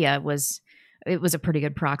 Libya was a pretty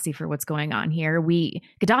good proxy for what's going on here.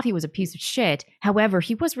 Gaddafi was a piece of shit. However,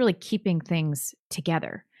 he was really keeping things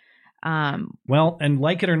together. Well, and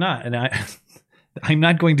like it or not, and I'm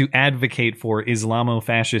not going to advocate for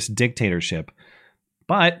Islamo-fascist dictatorship,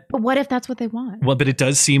 but what if that's what they want? Well, but it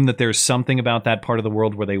does seem that there's something about that part of the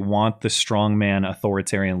world where they want the strongman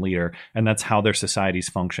authoritarian leader, and that's how their societies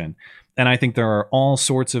function. And I think there are all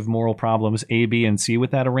sorts of moral problems, A, B, and C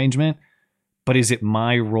with that arrangement. But is it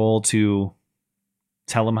my role to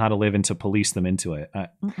tell them how to live and to police them into it?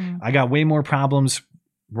 I got way more problems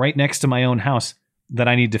right next to my own house that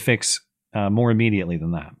I need to fix more immediately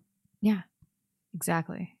than that. Yeah,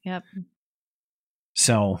 exactly. Yep.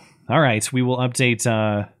 So, all right, we will update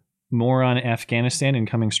more on Afghanistan in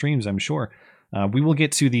coming streams, I'm sure. We will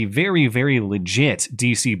get to the very, very legit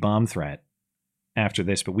DC bomb threat after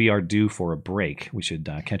this, but we are due for a break. We should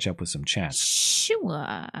catch up with some chats.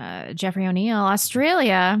 Sure. Jeffrey O'Neill,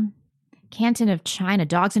 Australia. Canton of China.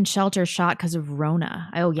 Dogs in shelter shot because of Rona.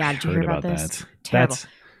 Oh, yeah. Did you hear about this? That. Terrible.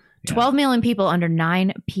 12 million people under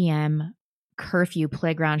 9 p.m. curfew.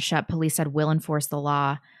 Playground shut. Police said will enforce the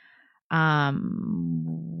law.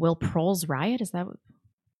 Will Proles riot? Is that what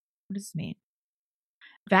does this mean?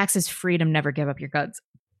 Vax is freedom, never give up your guns.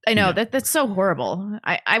 I know that's so horrible.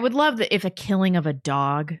 I would love that if a killing of a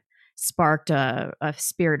dog sparked a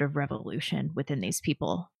spirit of revolution within these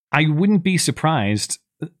people. I wouldn't be surprised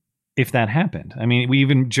if that happened. I mean, we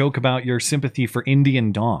even joke about your sympathy for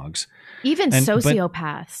Indian dogs. Even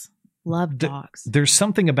sociopaths love dogs. There's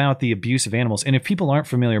something about the abuse of animals. And if people aren't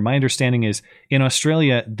familiar, my understanding is in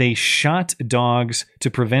Australia, they shot dogs to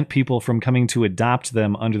prevent people from coming to adopt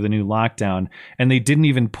them under the new lockdown. And they didn't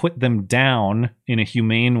even put them down in a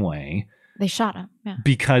humane way. They shot them, yeah.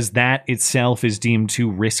 Because that itself is deemed too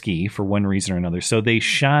risky for one reason or another. So they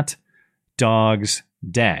shot dogs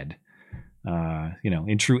dead.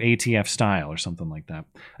 In true ATF style or something like that.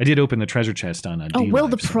 I did open the treasure chest on will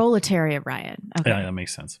the proletariat riot? Okay. Yeah, that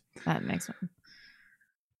makes sense. That makes sense.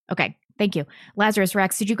 Okay, thank you. Lazarus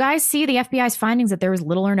Rex, did you guys see the FBI's findings that there was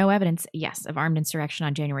little or no evidence, yes, of armed insurrection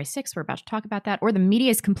on January 6th? We're about to talk about that. Or the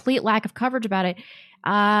media's complete lack of coverage about it?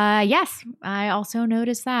 Yes, I also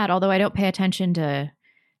noticed that, although I don't pay attention to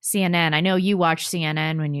CNN. I know you watch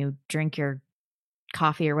CNN when you drink your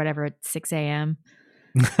coffee or whatever at 6 a.m.,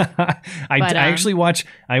 I actually watch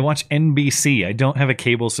NBC. I don't have a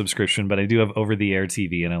cable subscription, but I do have over-the-air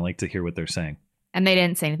TV, and I like to hear what they're saying. And they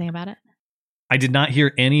didn't say anything about it? I did not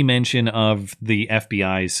hear any mention of the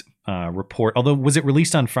FBI's report, although was it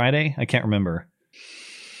released on Friday? I can't remember.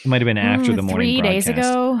 It might have been after the morning 3 days broadcast.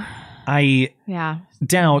 ago. I Yeah.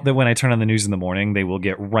 doubt that when I turn on the news in the morning, they will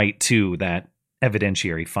get right to that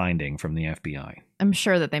evidentiary finding from the FBI. I'm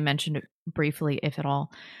sure that they mentioned it briefly, if at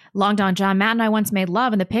all. Long Don John, Matt and I once made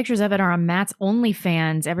love, and the pictures of it are on Matt's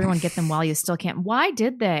OnlyFans. Everyone get them while you still can. Why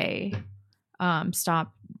did they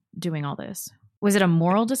stop doing all this? Was it a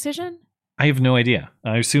moral decision? I have no idea.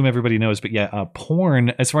 I assume everybody knows, but yeah, porn,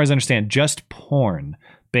 as far as I understand, just porn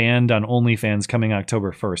banned on OnlyFans coming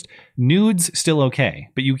October 1st. Nudes still okay,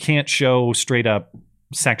 but you can't show straight up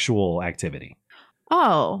sexual activity.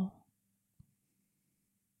 Oh.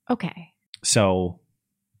 Okay. So,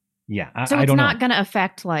 Yeah, So I it's don't not know. going to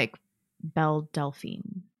affect like Belle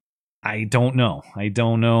Delphine. I don't know. I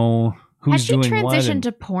don't know who's Has she doing what. transitioned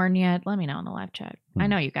to porn yet? Let me know in the live chat. I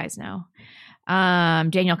know you guys know.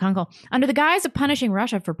 Daniel Kunkel. Under the guise of punishing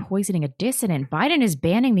Russia for poisoning a dissident, Biden is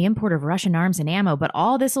banning the import of Russian arms and ammo, but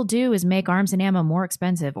all this will do is make arms and ammo more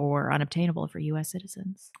expensive or unobtainable for U.S.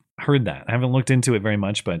 citizens. Heard that. I haven't looked into it very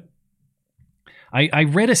much, but I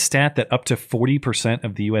read a stat that up to 40%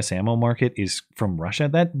 of the U.S. ammo market is from Russia.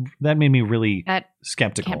 That made me really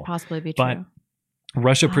skeptical. Can't possibly be but true.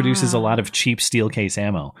 Russia produces a lot of cheap steel case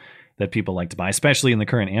ammo that people like to buy, especially in the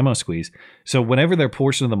current ammo squeeze. So whatever their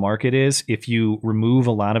portion of the market is, if you remove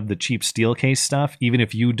a lot of the cheap steel case stuff, even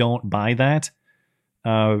if you don't buy that,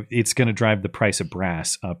 it's going to drive the price of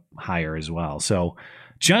brass up higher as well. So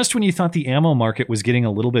just when you thought the ammo market was getting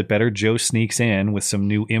a little bit better, Joe sneaks in with some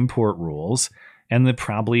new import rules, and they'll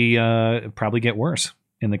probably get worse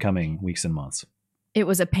in the coming weeks and months. It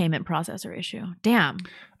was a payment processor issue. Damn.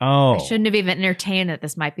 Oh, I shouldn't have even entertained that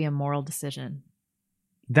this might be a moral decision.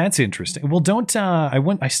 That's interesting. Well, don't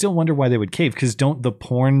I still wonder why they would cave, because don't the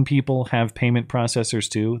porn people have payment processors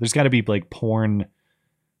too? There's got to be like porn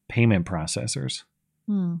payment processors.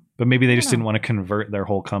 But maybe they just didn't want to convert their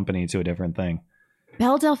whole company to a different thing.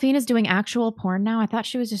 Belle Delphine is doing actual porn now. I thought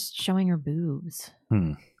she was just showing her boobs.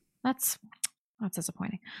 That's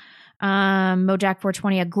disappointing. Mojack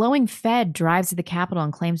 420, a glowing Fed drives to the Capitol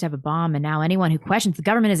and claims to have a bomb, and now anyone who questions the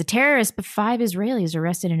government is a terrorist. But 5 Israelis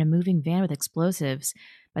arrested in a moving van with explosives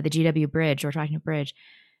by the GW Bridge, George Washington Bridge,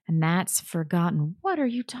 and that's forgotten. What are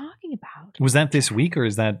you talking about? Was that this week, or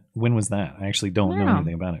when was that? I actually don't know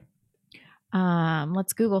anything about it.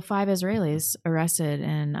 Let's Google 5 Israelis arrested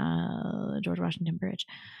in George Washington Bridge.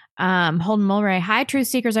 Holden Mulray, hi, truth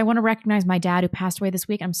seekers. I want to recognize my dad who passed away this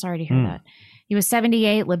week. I'm sorry to hear that. He was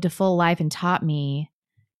 78, lived a full life, and taught me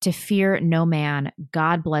to fear no man.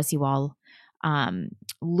 God bless you all.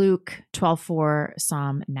 Luke 12:4,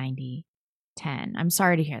 Psalm 90:10. I'm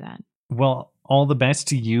sorry to hear that. Well, all the best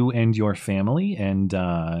to you and your family, and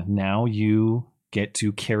now you get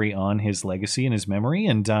to carry on his legacy and his memory,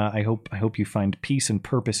 and I hope you find peace and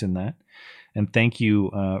purpose in that. And thank you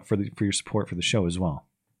for your support for the show as well.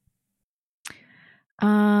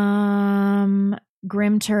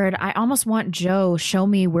 Grim Turd, I almost want Joe, show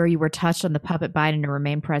me where you were touched on the puppet Biden to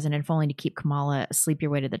remain president, if only to keep Kamala sleep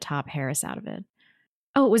your way to the top, Harris out of it.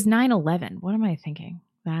 Oh, it was 9/11. What am I thinking?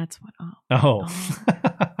 That's what.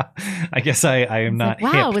 I guess I am not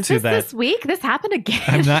like, wow, hip was to this that. This week? This happened again.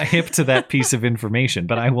 I'm not hip to that piece of information,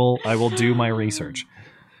 but I will do my research.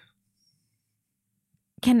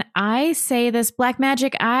 Can I say this? Black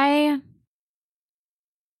Magic, I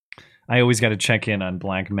always got to check in on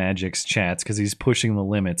Black Magic's chats because he's pushing the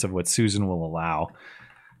limits of what Susan will allow.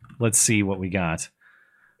 Let's see what we got.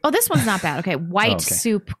 Oh, this one's not bad. Okay, white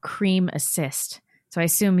soup cream assist. So I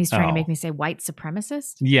assume he's trying to make me say white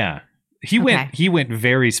supremacist. Yeah, he went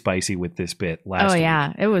very spicy with this bit last week. Oh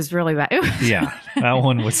yeah, it was really bad. Yeah, that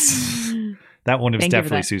one was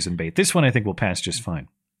definitely Susan bait. This one I think will pass just fine.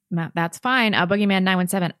 That's fine. Boogeyman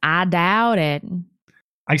 917. I doubt it.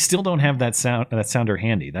 I still don't have that sounder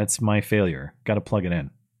handy. That's my failure. Got to plug it in.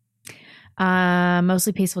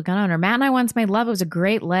 Mostly peaceful gun owner. Matt and I once made love. It was a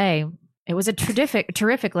great lay. It was a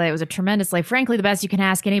terrific lay. It was a tremendous lay. Frankly, the best you can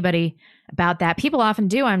ask anybody about that. People often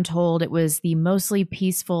do, I'm told. It was the mostly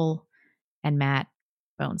peaceful and Matt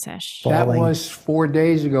bone sesh. That was 4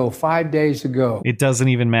 days ago, 5 days ago. It doesn't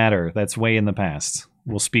even matter. That's way in the past.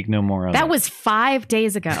 We'll speak no more of it. That was 5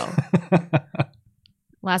 days ago.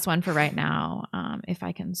 Last one for right now. If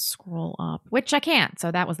I can scroll up, which I can't.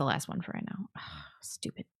 So that was the last one for right now.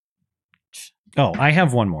 Stupid. Oh, I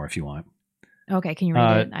have one more if you want. Okay, can you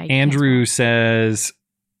read it? Andrew says,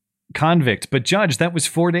 convict, but Judge, that was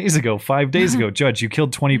 4 days ago, 5 days ago. Judge, you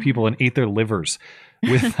killed 20 people and ate their livers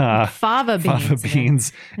with fava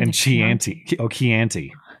beans and Chianti. Oh,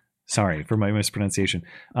 Chianti. Sorry for my mispronunciation.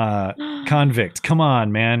 Convict, come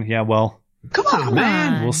on, man. Yeah, well, come on,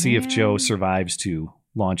 man. We'll see if Joe survives to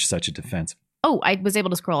launch such a defense. Oh, I was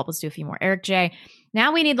able to scroll up. Let's do a few more. Eric J.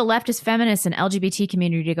 Now we need the leftist feminists and LGBT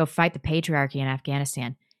community to go fight the patriarchy in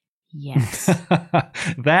Afghanistan. Yes.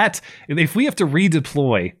 That, if we have to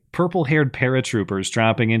redeploy purple-haired paratroopers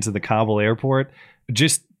dropping into the Kabul airport,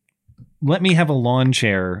 just let me have a lawn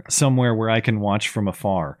chair somewhere where I can watch from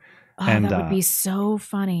afar. Oh, and that would be so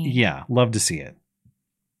funny. Yeah, love to see it.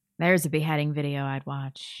 There's a beheading video I'd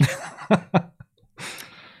watch.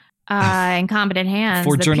 Incompetent hands.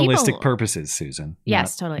 For journalistic purposes, Susan.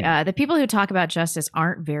 Yes, totally. Yeah. The people who talk about justice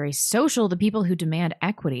aren't very social. The people who demand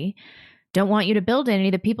equity don't want you to build any.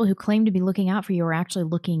 The people who claim to be looking out for you are actually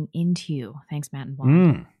looking into you. Thanks, Matt and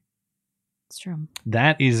Blonde. It's true.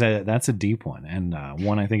 That's a deep one, and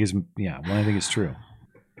one I think is true.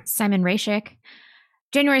 Simon Rashik.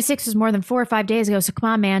 January 6th was more than 4 or 5 days ago, so come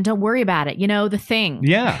on, man, don't worry about it. You know, the thing.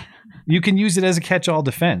 Yeah. You can use it as a catch-all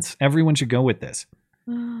defense. Everyone should go with this.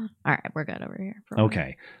 All right, we're good over here.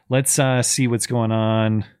 Okay. Let's see what's going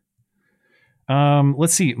on.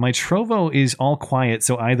 Let's see. My Trovo is all quiet,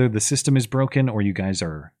 so either the system is broken or you guys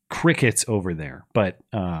are crickets over there. But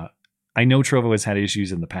I know Trovo has had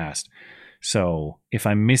issues in the past. So if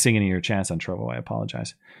I'm missing any of your chats on Trovo, I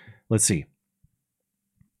apologize. Let's see.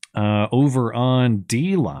 Over on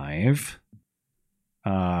D Live,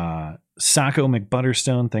 Sacco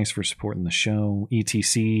McButterstone, thanks for supporting the show.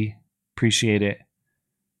 ETC, appreciate it.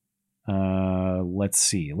 Let's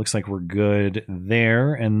see. It looks like we're good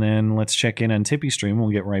there, and then let's check in on Tippy Stream. We'll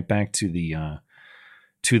get right back to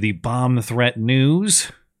the bomb threat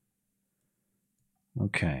news.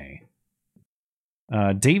 Okay.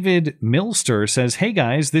 David Milster says, "Hey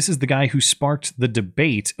guys, this is the guy who sparked the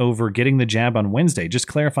debate over getting the jab on Wednesday. Just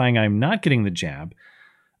clarifying, I'm not getting the jab,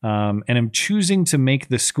 and I'm choosing to make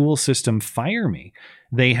the school system fire me.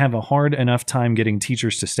 They have a hard enough time getting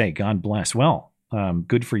teachers to stay. God bless." Well,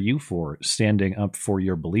 good for you for standing up for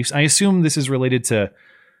your beliefs. I assume this is related to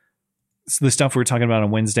the stuff we were talking about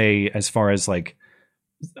on Wednesday, as far as like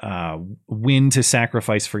when to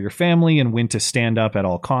sacrifice for your family and when to stand up at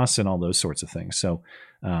all costs and all those sorts of things. So,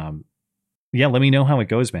 yeah, let me know how it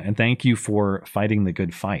goes, man. And thank you for fighting the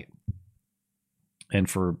good fight and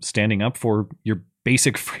for standing up for your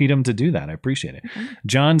basic freedom to do that. I appreciate it. Mm-hmm.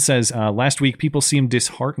 John says, last week people seemed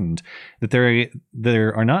disheartened that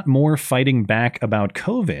there are not more fighting back about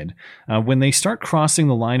COVID. When they start crossing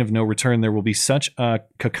the line of no return, there will be such a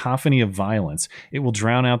cacophony of violence. It will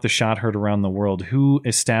drown out the shot heard around the world. Who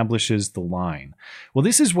establishes the line? Well,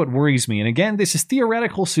 this is what worries me. And again, this is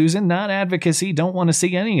theoretical, Susan, not advocacy. Don't want to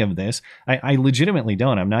see any of this. I legitimately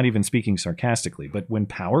don't. I'm not even speaking sarcastically. But when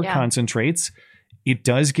power concentrates, it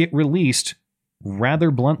does get released rather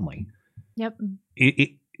bluntly. Yep.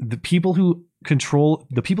 The people who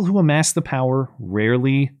amass the power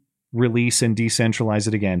rarely release and decentralize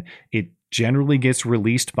it again. It generally gets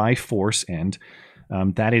released by force, and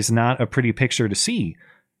that is not a pretty picture to see.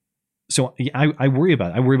 So I worry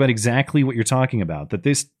about it. I worry about exactly what you're talking about, that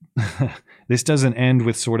this this doesn't end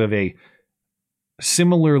with sort of a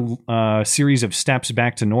similar series of steps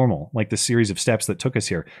back to normal, like the series of steps that took us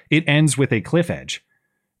here. It ends with a cliff edge.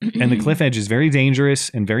 And the cliff edge is very dangerous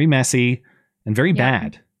and very messy and very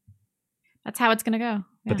bad. That's how it's going to go. Yeah.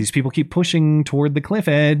 But these people keep pushing toward the cliff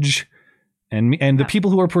edge. And the people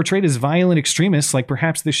who are portrayed as violent extremists, like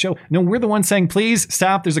perhaps this show. No, we're the ones saying, please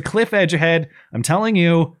stop. There's a cliff edge ahead. I'm telling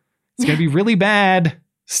you, it's going to be really bad.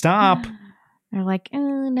 Stop. They're like,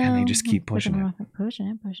 oh, no. And they just keep pushing it.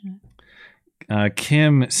 Pushing it.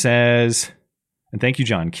 Kim says, and thank you,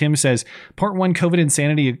 John. Kim says, part 1, COVID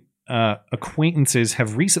insanity acquaintances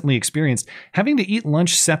have recently experienced having to eat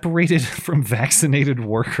lunch separated from vaccinated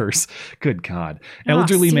workers. Good God.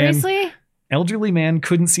 Elderly man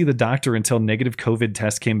couldn't see the doctor until negative COVID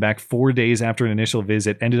test came back 4 days after an initial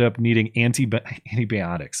visit, ended up needing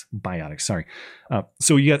antibiotics.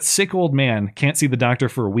 So you got sick old man, can't see the doctor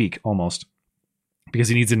for a week almost because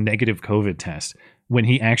he needs a negative COVID test when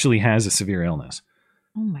he actually has a severe illness.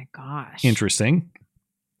 Oh my gosh. Interesting.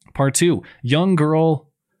 Part 2, young girl,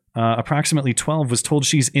 approximately 12, was told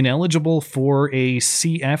she's ineligible for a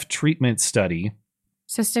CF treatment study.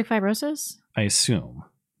 Cystic fibrosis? I assume,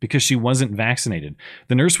 because she wasn't vaccinated.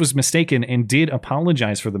 The nurse was mistaken and did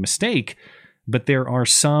apologize for the mistake, but there are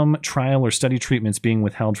some trial or study treatments being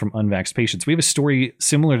withheld from unvaxxed patients. We have a story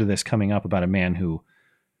similar to this coming up about a man who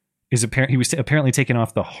is apparently taken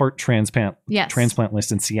off the heart transplant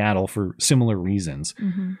list in Seattle for similar reasons.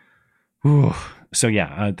 Mm-hmm. So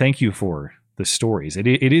yeah, thank you for the stories. It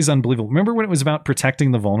is unbelievable. Remember when it was about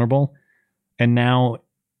protecting the vulnerable? And now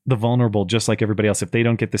the vulnerable, just like everybody else, if they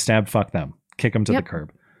don't get the stab, fuck them. Kick them to the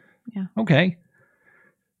curb. Yeah. Okay.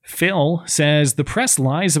 Phil says, the press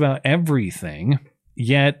lies about everything,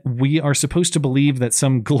 yet we are supposed to believe that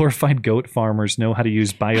some glorified goat farmers know how to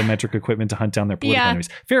use biometric equipment to hunt down their political enemies.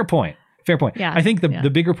 Fair point. Yeah. I think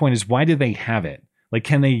the bigger point is, why do they have it? Like,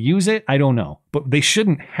 can they use it? I don't know. But they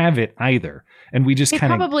shouldn't have it either. And we just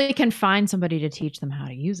kind of probably can find somebody to teach them how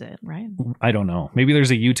to use it, right? I don't know. Maybe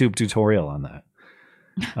there's a YouTube tutorial on that.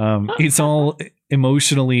 It's all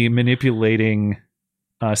emotionally manipulating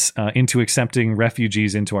us into accepting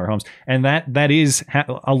refugees into our homes. And that is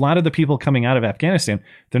a lot of the people coming out of Afghanistan.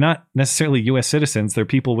 They're not necessarily U.S. citizens. They're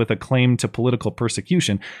people with a claim to political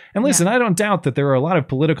persecution. And listen, I don't doubt that there are a lot of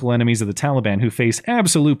political enemies of the Taliban who face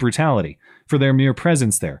absolute brutality for their mere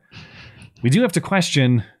presence there. We do have to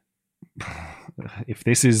question if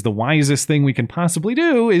this is the wisest thing we can possibly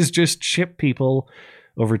do, is just ship people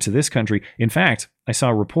over to this country. In fact, I saw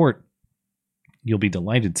a report, you'll be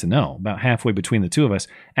delighted to know, about halfway between the two of us,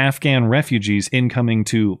 Afghan refugees incoming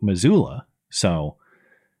to Missoula. So,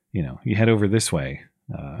 you head over this way.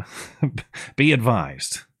 Be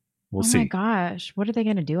advised. We'll see. Oh my gosh. What are they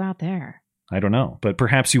going to do out there? I don't know. But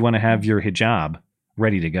perhaps you want to have your hijab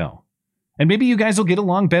ready to go. And maybe you guys will get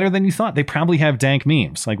along better than you thought. They probably have dank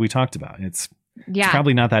memes like we talked about. It's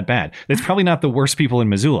probably not that bad. It's probably not the worst people in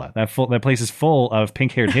Missoula. That place is full of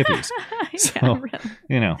pink-haired hippies. So,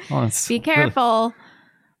 really. Be careful. Really,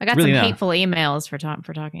 I got some not. hateful emails for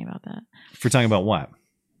talking about that. For talking about what?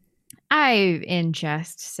 I, in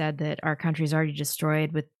jest, said that our country's already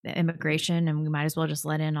destroyed with immigration, and we might as well just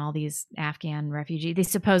let in all these Afghan refugees, these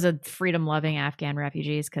supposed freedom-loving Afghan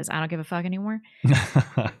refugees, because I don't give a fuck anymore.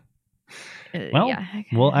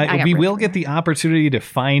 We will get the opportunity to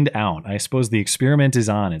find out. I suppose the experiment is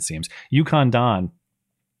on, it seems. Yukon Don,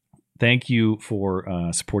 thank you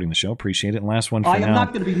for supporting the show. Appreciate it. And last one for now. I am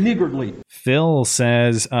not going to be niggardly. Phil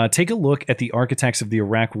says, take a look at the architects of the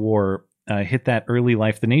Iraq War. Hit that early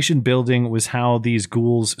life. The nation building was how these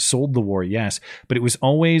ghouls sold the war, yes. But it was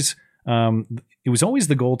always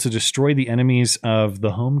the goal to destroy the enemies of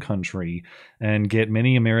the home country and get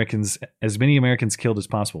as many Americans killed as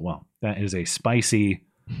possible. Well, that is a spicy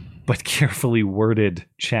but carefully worded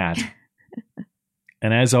chat.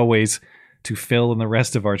 And as always, to Phil and the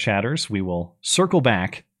rest of our chatters, we will circle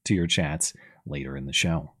back to your chats later in the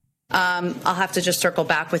show. I'll have to just circle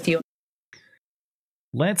back with you.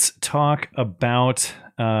 Let's talk about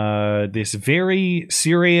this very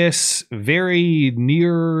serious, very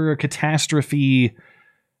near catastrophe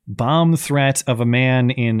bomb threat of a man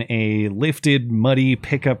in a lifted, muddy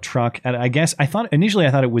pickup truck. And I thought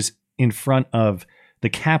it was in front of the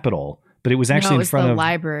Capitol, but it was actually in front of the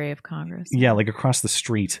Library of Congress. Yeah, like across the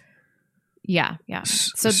street. Yeah.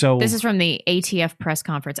 So this is from the ATF press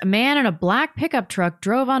conference. A man in a black pickup truck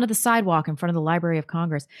drove onto the sidewalk in front of the Library of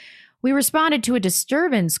Congress. We responded to a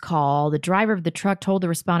disturbance call. The driver of the truck told the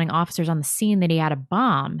responding officers on the scene that he had a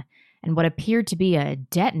bomb and what appeared to be a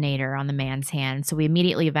detonator on the man's hand. So we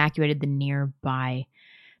immediately evacuated the nearby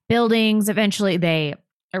buildings. Eventually, they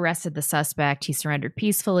arrested the suspect. He surrendered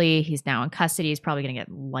peacefully. He's now in custody. He's probably going to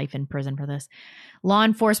get life in prison for this. Law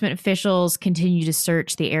enforcement officials continue to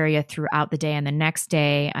search the area throughout the day and the next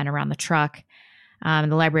day and around the truck. The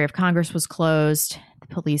Library of Congress was closed. The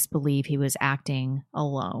police believe he was acting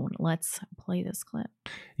alone. Let's play this clip.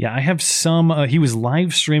 Yeah, I have some. He was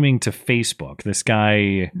live streaming to Facebook. This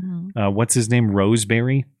guy, what's his name?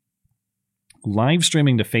 Roseberry. Live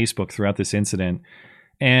streaming to Facebook throughout this incident.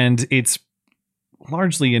 And it's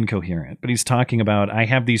largely incoherent. But he's talking about, I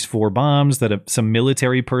have these 4 bombs that some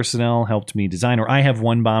military personnel helped me design. Or I have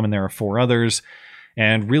 1 bomb and there are 4 others.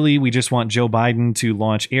 And really, we just want Joe Biden to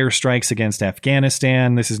launch airstrikes against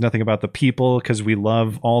Afghanistan. This is nothing about the people because we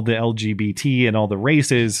love all the LGBT and all the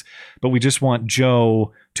races, but we just want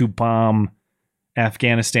Joe to bomb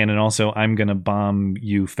Afghanistan. And also, I'm going to bomb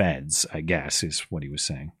you feds, I guess, is what he was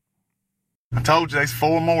saying. I told you there's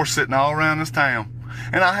 4 more sitting all around this town.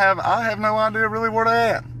 And I have no idea really where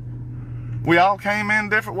they're at. We all came in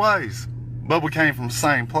different ways, but we came from the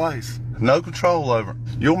same place. No control over it.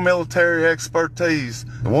 Your military expertise,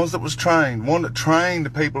 the ones that was trained, one that trained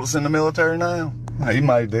the people that's in the military now. He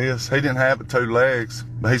made this. He didn't have but 2 legs,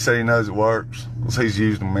 but he said he knows it works because he's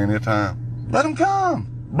used them many a time. Let them come.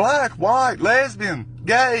 Black, white, lesbian,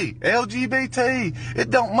 gay, LGBT.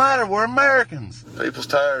 It don't matter. We're Americans. People's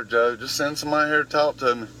tired, Joe. Just send somebody here to talk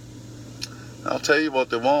to me. I'll tell you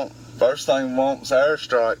what they want. First thing they want is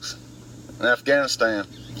airstrikes in Afghanistan.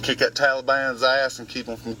 Kick that Taliban's ass and keep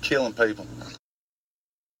them from killing people.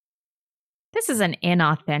 This is an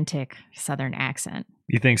inauthentic Southern accent.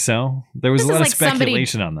 You think so? There was a lot of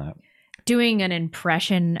speculation on that. Doing an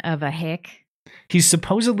impression of a hick. He's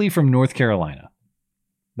supposedly from North Carolina.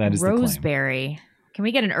 That is Roseberry. The claim. Can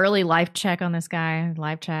we get an early life check on this guy?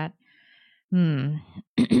 Live chat?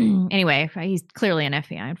 Anyway, he's clearly an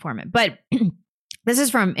FBI informant. But this is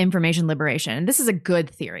from Information Liberation. And this is a good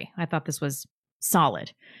theory. I thought this was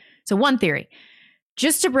solid. So one theory,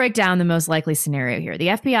 just to break down the most likely scenario here, the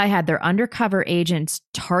FBI had their undercover agents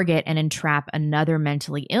target and entrap another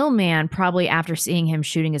mentally ill man, probably after seeing him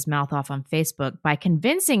shooting his mouth off on Facebook, by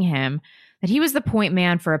convincing him that he was the point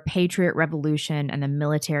man for a patriot revolution and the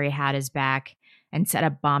military had his back and set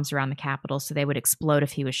up bombs around the Capitol so they would explode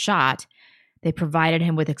if he was shot. They provided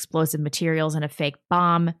him with explosive materials and a fake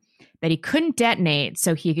bomb that he couldn't detonate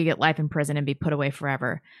so he could get life in prison and be put away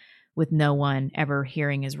forever. with no one ever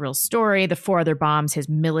hearing his real story. The 4 other bombs his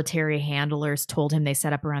military handlers told him they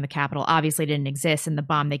set up around the Capitol obviously didn't exist, and the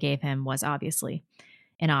bomb they gave him was obviously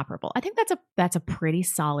inoperable. I think that's a pretty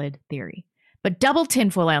solid theory. But double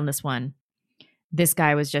tinfoil on this one. This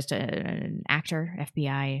guy was just an actor,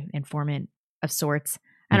 FBI informant of sorts.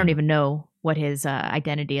 I don't even know what his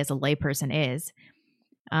identity as a layperson is.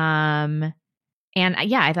 And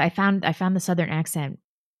yeah, I found the Southern accent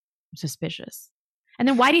suspicious. And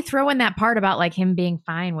then why'd he throw in that part about like him being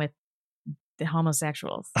fine with the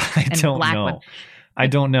homosexuals? I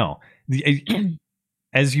don't know.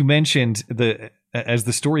 As you mentioned, as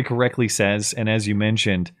the story correctly says, and as you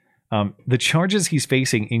mentioned, the charges he's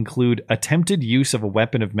facing include attempted use of a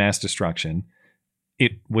weapon of mass destruction.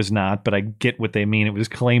 It was not, but I get what they mean. It was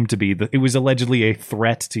claimed to be. It was allegedly a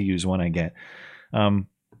threat to use one, I get.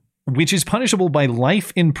 Which is punishable by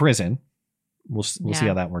life in prison. We'll see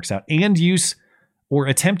how that works out. And use or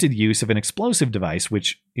attempted use of an explosive device,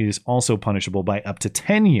 which is also punishable by up to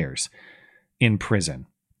 10 years in prison.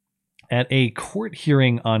 At a court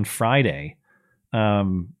hearing on Friday,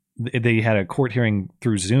 they had a court hearing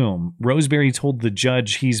through Zoom. Roseberry told the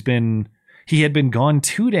judge he had been gone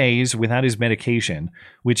 2 days without his medication,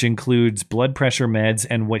 which includes blood pressure meds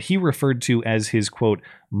and what he referred to as his, quote,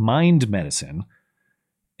 mind medicine.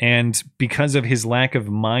 And because of his lack of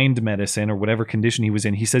mind medicine or whatever condition he was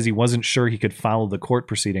in, he says he wasn't sure he could follow the court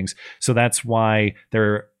proceedings. So that's why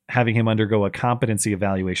they're having him undergo a competency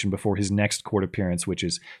evaluation before his next court appearance, which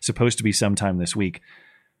is supposed to be sometime this week.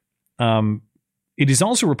 It is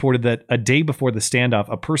also reported that a day before the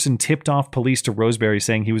standoff, a person tipped off police to Roseberry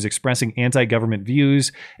saying he was expressing anti-government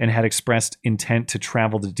views and had expressed intent to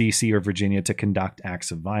travel to D.C. or Virginia to conduct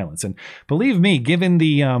acts of violence. And believe me, given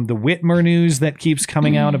the Whitmer news that keeps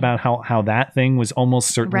coming out about how that thing was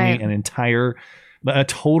almost certainly a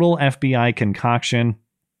total FBI concoction,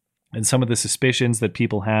 and some of the suspicions that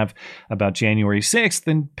people have about January 6th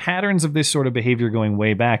and patterns of this sort of behavior going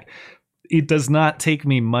way back, it does not take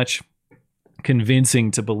me much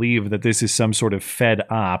convincing to believe that this is some sort of Fed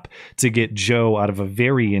op to get Joe out of a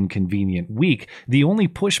very inconvenient week. The only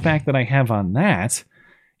pushback that I have on that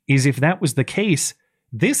is if that was the case,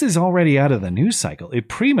 this is already out of the news cycle. It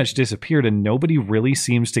pretty much disappeared and nobody really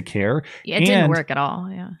seems to care. Yeah, it didn't work at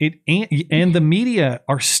all. Yeah. And the media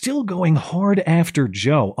are still going hard after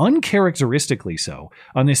Joe, uncharacteristically so,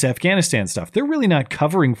 on this Afghanistan stuff. They're really not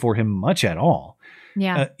covering for him much at all.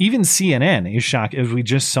 Yeah. Even CNN is shocked, as we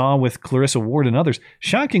just saw with Clarissa Ward and others,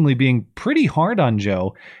 shockingly being pretty hard on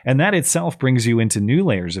Joe. And that itself brings you into new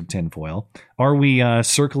layers of tinfoil. Are we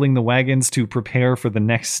circling the wagons to prepare for the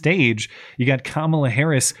next stage? You got Kamala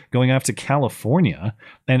Harris going off to California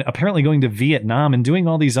and apparently going to Vietnam and doing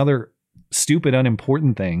all these other stupid,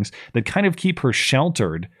 unimportant things that kind of keep her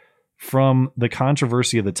sheltered from the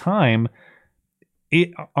controversy of the time.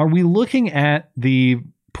 Are we looking at the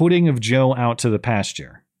putting of Joe out to the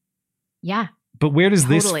pasture? Yeah. But where does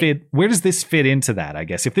this fit? Where does this fit into that? I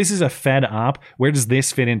guess if this is a Fed op, where does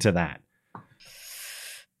this fit into that?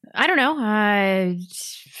 I don't know.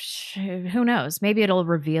 Who knows? Maybe it'll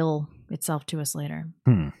reveal itself to us later.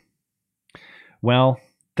 Well,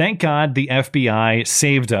 thank God the FBI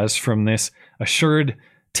saved us from this assured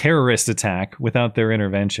terrorist attack without their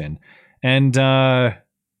intervention. And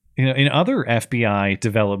in other FBI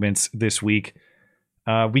developments this week,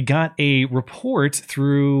 we got a report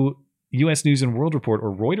through U.S. News and World Report,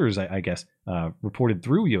 or Reuters, I guess, reported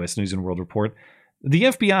through U.S. News and World Report. The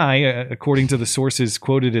FBI, according to the sources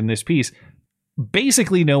quoted in this piece,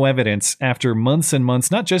 basically no evidence after months and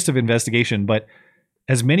months, not just of investigation, but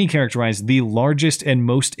as many characterize, the largest and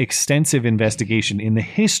most extensive investigation in the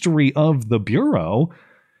history of the Bureau,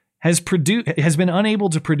 has been unable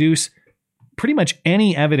to produce pretty much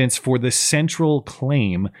any evidence for the central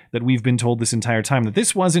claim that we've been told this entire time, that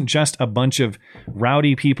this wasn't just a bunch of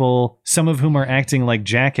rowdy people, some of whom are acting like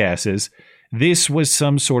jackasses. This was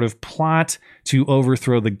some sort of plot to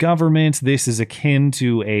overthrow the government. This is akin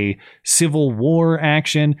to a civil war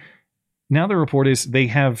action. Now the report is they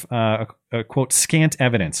have, a quote, scant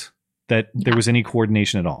evidence that there was any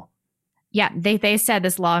coordination at all. Yeah, they said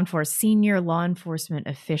this senior law enforcement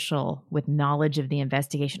official with knowledge of the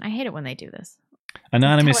investigation. I hate it when they do this.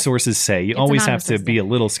 Anonymous sources say. You always have to be a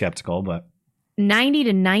little skeptical, but 90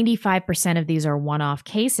 to 95% of these are one-off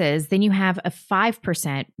cases. Then you have a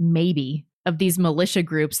 5% maybe of these militia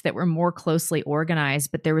groups that were more closely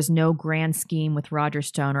organized, but there was no grand scheme with Roger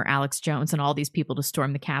Stone or Alex Jones and all these people to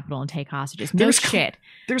storm the Capitol and take hostages. No shit.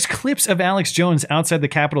 There's clips of Alex Jones outside the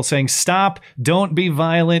Capitol saying, "Stop, don't be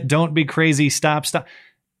violent, don't be crazy, stop."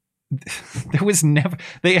 there was never,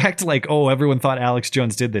 they act like, oh, everyone thought Alex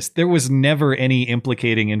Jones did this. There was never any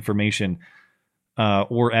implicating information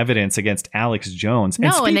or evidence against Alex Jones.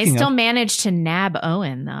 No, and they still managed to nab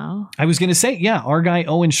Owen, though. I was going to say, yeah, our guy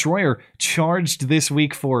Owen Schroyer charged this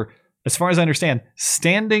week for, as far as I understand,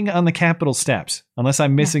 standing on the Capitol steps, unless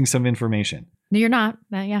I'm missing some information. No, you're not.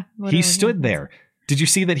 Yeah. He stood there. Did you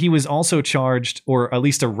see that he was also charged, or at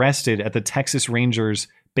least arrested, at the Texas Rangers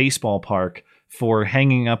baseball park for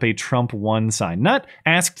hanging up a Trump won sign? Not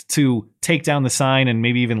asked to take down the sign and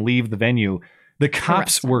maybe even leave the venue. The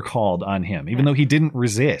cops were called on him, even though he didn't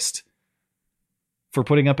resist, for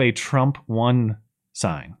putting up a Trump won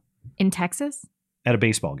sign. In Texas? At a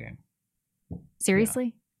baseball game.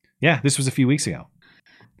 Seriously? Yeah, this was a few weeks ago.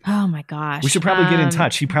 Oh my gosh. We should probably get in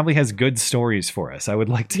touch. He probably has good stories for us. I would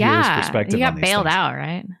like to hear his perspective on these things. He got bailed out,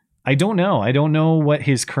 right? I don't know. I don't know what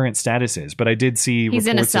his current status is, but I did see he's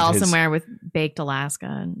in a cell somewhere with baked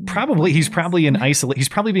Alaska. Probably. He's probably in isolation. He's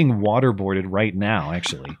probably being waterboarded right now,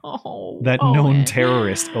 actually. Known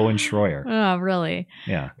terrorist, Owen Schroyer. Oh, really?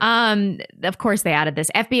 Yeah. Of course, they added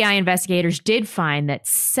this. FBI investigators did find that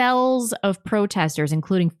cells of protesters,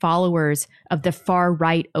 including followers of the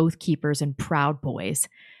far-right Oath Keepers and Proud Boys,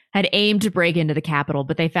 had aimed to break into the Capitol,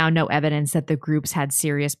 but they found no evidence that the groups had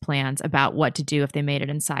serious plans about what to do if they made it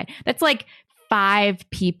inside. That's like 5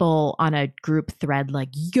 people on a group thread like,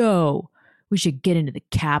 yo, we should get into the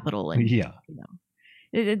Capitol. And,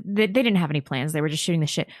 they didn't have any plans. They were just shooting the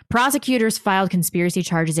shit. Prosecutors filed conspiracy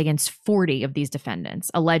charges against 40 of these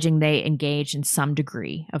defendants, alleging they engaged in some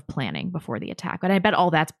degree of planning before the attack. But I bet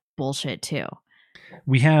all that's bullshit, too.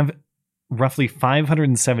 We have roughly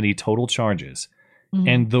 570 total charges. Mm-hmm.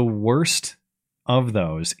 And the worst of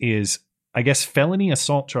those is, I guess, felony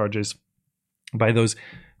assault charges by those,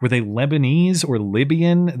 were they Lebanese or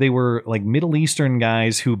Libyan? They were like Middle Eastern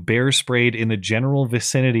guys who bear sprayed in the general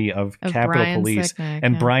vicinity of Capitol Brian Police. Sicknick,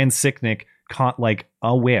 and Brian Sicknick caught like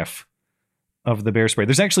a whiff of the bear spray.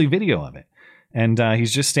 There's actually video of it. And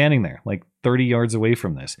he's just standing there like 30 yards away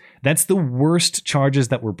from this. That's the worst charges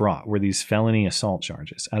that were brought, were these felony assault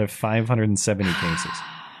charges out of 570 cases.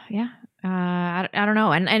 Yeah. I don't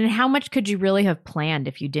know. And how much could you really have planned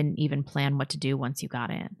if you didn't even plan what to do once you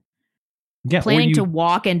got in? Yeah, planning to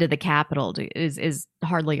walk into the Capitol is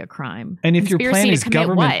hardly a crime. And if Conspiracy your plan is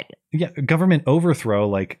government, government overthrow,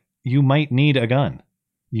 like you might need a gun.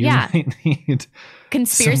 You might need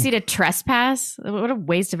conspiracy to trespass. What a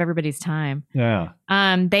waste of everybody's time. Yeah.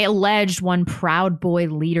 They alleged one Proud Boy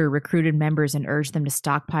leader recruited members and urged them to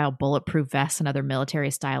stockpile bulletproof vests and other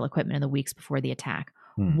military style equipment in the weeks before the attack.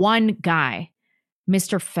 One guy,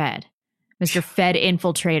 Mr. Fed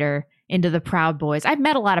infiltrator into the Proud Boys. I've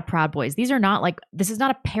met a lot of Proud Boys. These are not like, this is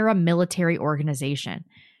not a paramilitary organization.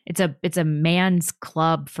 It's a man's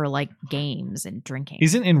club for like games and drinking.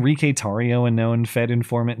 Isn't Enrique Tarrio a known Fed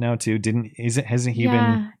informant now too? Hasn't he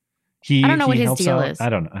been? I don't know what his deal is. I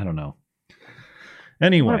don't know.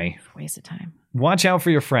 Anyway, what a waste of time. Watch out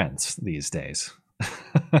for your friends these days.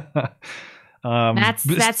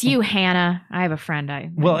 That's you, Hannah. I have a friend.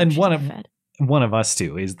 And one of us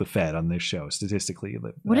two is the Fed on this show statistically.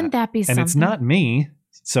 Wouldn't that be something? And it's not me,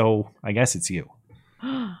 so I guess it's you.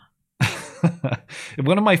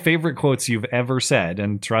 One of my favorite quotes you've ever said,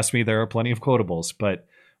 and trust me, there are plenty of quotables, but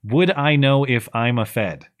 "Would I know if I'm a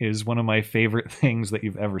Fed" is one of my favorite things that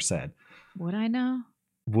you've ever said. Would I know?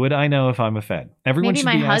 Would I know if I'm a Fed? Everyone Maybe should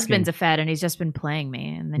my be husband's asking. a Fed and he's just been playing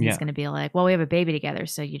me, and then he's going to be like, "Well, we have a baby together,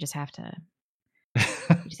 so you just have to."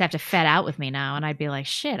 You just have to Fed out with me now. And I'd be like,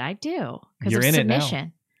 shit, I do. Because of submission. It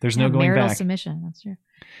now. There's no going marital back. Submission. That's true.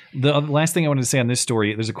 The last thing I wanted to say on this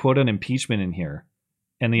story, there's a quote on impeachment in here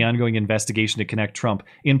and the ongoing investigation to connect Trump.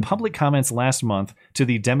 In public comments last month to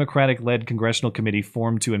the Democratic-led congressional committee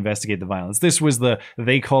formed to investigate the violence. This was the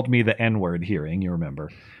 "they called me the N-word" hearing, you remember.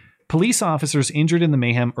 Police officers injured in the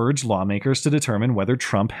mayhem urged lawmakers to determine whether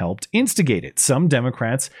Trump helped instigate it. Some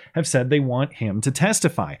Democrats have said they want him to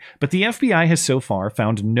testify, but the FBI has so far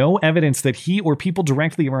found no evidence that he or people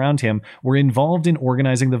directly around him were involved in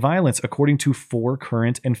organizing the violence, according to 4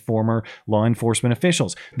 current and former law enforcement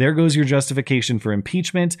officials. There goes your justification for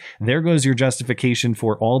impeachment. There goes your justification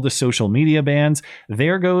for all the social media bans.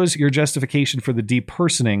 There goes your justification for the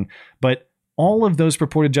depersoning, but all of those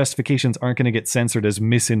purported justifications aren't going to get censored as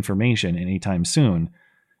misinformation anytime soon.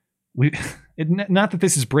 Not that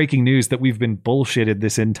this is breaking news that we've been bullshitted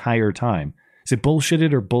this entire time. Is it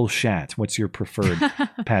bullshitted or bullshat? What's your preferred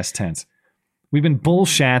past tense? We've been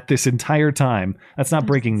bullshat this entire time. That's not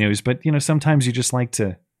breaking news, but sometimes you just like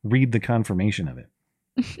to read the confirmation of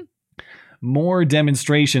it. more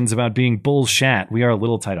demonstrations about being bullshat. We are a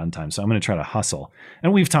little tight on time, so I'm going to try to hustle.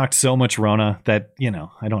 And we've talked so much Rona that,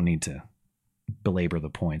 I don't need to belabor the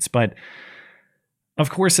points. But of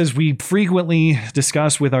course, as we frequently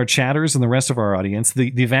discuss with our chatters and the rest of our audience,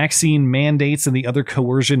 the vaccine mandates and the other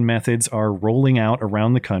coercion methods are rolling out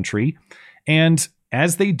around the country. And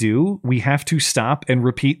as they do, we have to stop and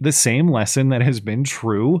repeat the same lesson that has been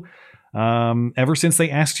true ever since they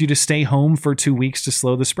asked you to stay home for 2 weeks to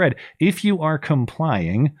slow the spread. If you are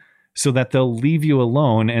complying so that they'll leave you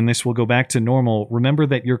alone and this will go back to normal, remember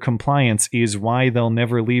that your compliance is why they'll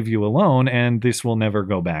never leave you alone and this will never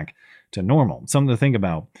go back to normal. Something to think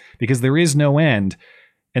about, because there is no end.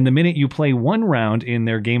 And the minute you play one round in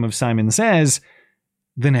their game of Simon Says,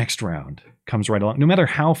 the next round comes right along, no matter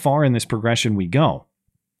how far in this progression we go.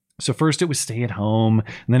 So first it was stay at home,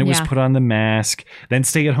 and then it was put on the mask, then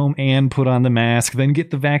stay at home and put on the mask, then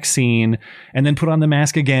get the vaccine, and then put on the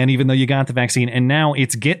mask again, even though you got the vaccine. And now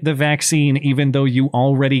it's get the vaccine, even though you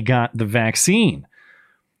already got the vaccine.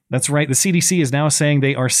 That's right. The CDC is now saying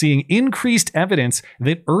they are seeing increased evidence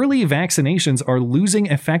that early vaccinations are losing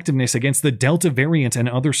effectiveness against the Delta variant and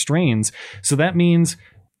other strains. So that means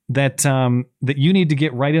that that you need to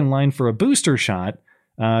get right in line for a booster shot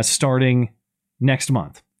starting next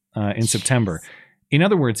month in September. In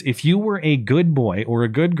other words, if you were a good boy or a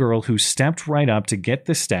good girl who stepped right up to get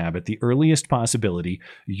the stab at the earliest possibility,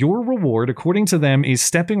 your reward, according to them, is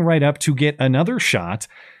stepping right up to get another shot.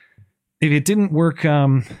 If it didn't work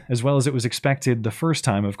as well as it was expected the first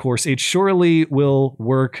time, of course, it surely will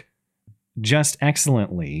work just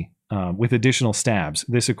excellently with additional stabs.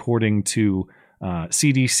 This according to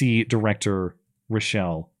CDC Director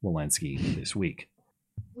Rochelle Walensky this week.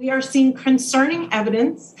 We are seeing concerning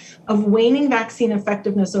evidence of waning vaccine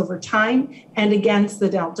effectiveness over time and against the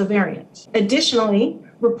Delta variant. Additionally,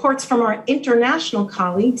 reports from our international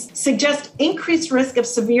colleagues suggest increased risk of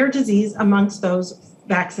severe disease amongst those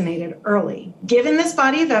vaccinated early. Given this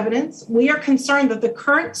body of evidence, we are concerned that the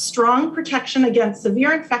current strong protection against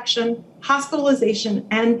severe infection, hospitalization,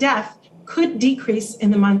 and death could decrease in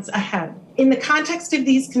the months ahead. In the context of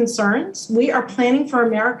these concerns, we are planning for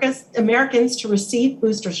Americans to receive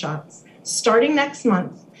booster shots starting next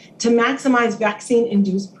month to maximize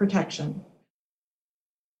vaccine-induced protection.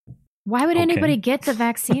 Why would anybody get the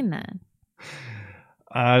vaccine then?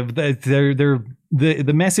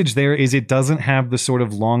 The message there is it doesn't have the sort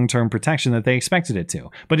of long-term protection that they expected it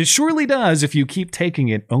to. But it surely does if you keep taking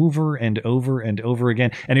it over and over and over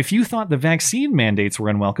again. And if you thought the vaccine mandates were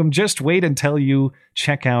unwelcome, just wait until you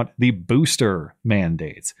check out the booster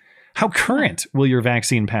mandates. How current will your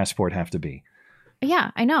vaccine passport have to be?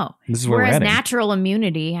 Yeah, I know. This is where Whereas we're heading. natural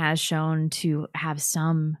immunity has shown to have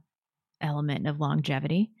some element of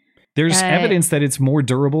longevity. There's evidence that it's more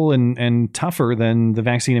durable and tougher than the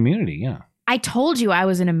vaccine immunity. Yeah. I told you I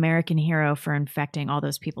was an American hero for infecting all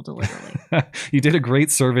those people deliberately. You did a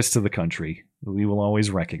great service to the country. We will always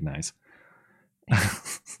recognize.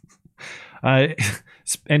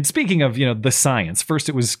 And speaking of, the science, first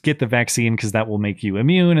it was get the vaccine because that will make you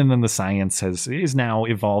immune. And then the science is now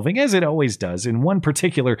evolving, as it always does, in one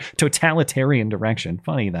particular totalitarian direction.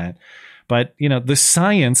 Funny that. But, the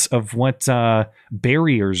science of what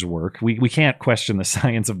barriers work, we can't question the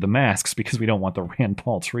science of the masks because we don't want the Rand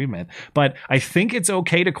Paul treatment. But I think it's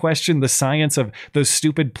okay to question the science of those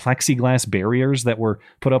stupid plexiglass barriers that were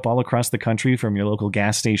put up all across the country, from your local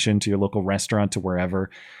gas station to your local restaurant to wherever.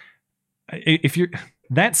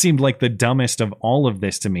 That seemed like the dumbest of all of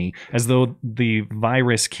this to me, as though the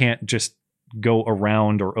virus can't just go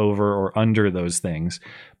around or over or under those things.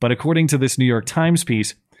 But according to this New York Times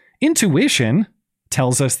piece, intuition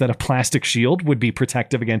tells us that a plastic shield would be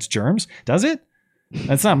protective against germs. Does it?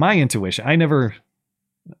 That's not my intuition.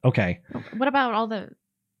 Okay. What about all the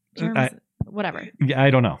germs? Whatever.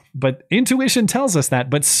 I don't know. But intuition tells us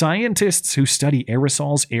that. But scientists who study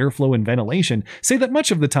aerosols, airflow, and ventilation say that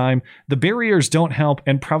much of the time, the barriers don't help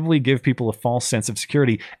and probably give people a false sense of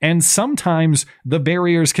security. And sometimes the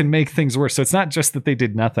barriers can make things worse. So it's not just that they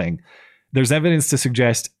did nothing. There's evidence to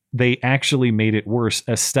suggest they actually made it worse.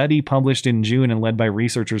 A study published in June and led by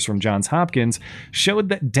researchers from Johns Hopkins showed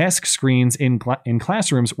that desk screens in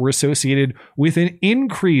classrooms were associated with an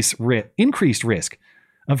increased risk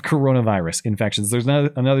of coronavirus infections. There's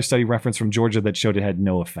another study reference from Georgia that showed it had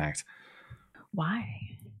no effect.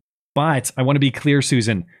 Why? But I want to be clear,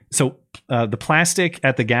 Susan. So the plastic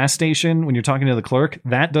at the gas station, when you're talking to the clerk,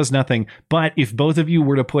 that does nothing. But if both of you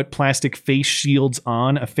were to put plastic face shields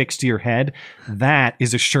on affixed to your head, that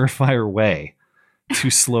is a surefire way to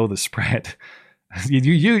slow the spread.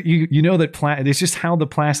 You know that it's just how the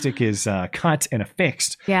plastic is cut and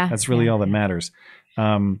affixed. Yeah, that's really all that matters.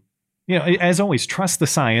 as always, trust the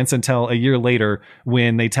science until a year later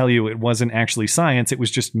when they tell you it wasn't actually science. It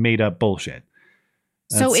was just made up bullshit.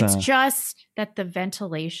 So it's just that the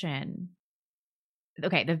ventilation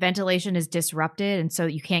is disrupted. And so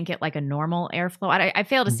you can't get like a normal airflow. I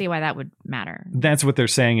fail to see why that would matter. That's what they're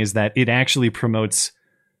saying, is that it actually promotes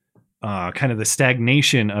kind of the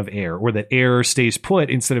stagnation of air, or that air stays put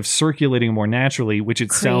instead of circulating more naturally, which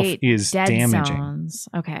itself is dead damaging. Zones.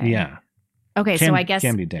 Okay. Yeah. Okay, so I guess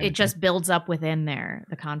it just builds up within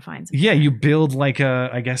the confines. Yeah, you build like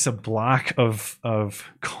a block of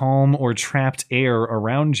calm or trapped air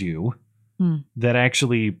around you that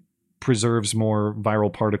actually preserves more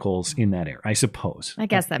viral particles in that air, I suppose. I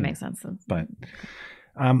guess that makes sense. But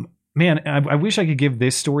man, I wish I could give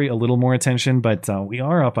this story a little more attention, but we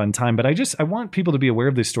are up on time. But I want people to be aware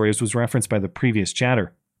of this story, as was referenced by the previous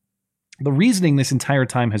chatter. The reasoning this entire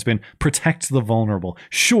time has been protect the vulnerable.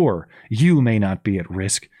 Sure, you may not be at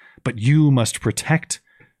risk, but you must protect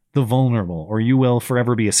the vulnerable, or you will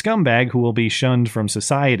forever be a scumbag who will be shunned from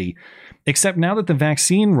society. Except now that the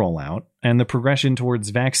vaccine rollout and the progression towards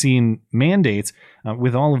vaccine mandates,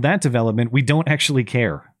 with all of that development, we don't actually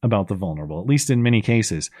care about the vulnerable, at least in many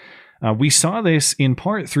cases. We saw this in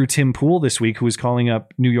part through Tim Pool this week, who was calling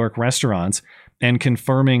up New York restaurants and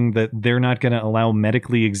confirming that they're not going to allow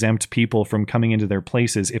medically exempt people from coming into their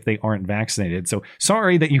places if they aren't vaccinated. So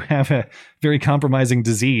sorry that you have a very compromising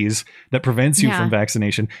disease that prevents you from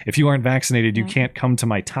vaccination. If you aren't vaccinated, you can't come to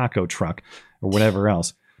my taco truck or whatever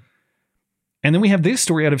else. And then we have this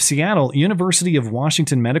story out of Seattle. University of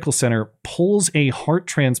Washington Medical Center pulls a heart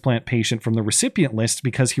transplant patient from the recipient list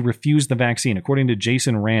because he refused the vaccine. According to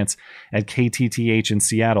Jason Rantz at KTTH in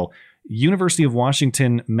Seattle, University of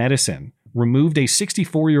Washington Medicine removed a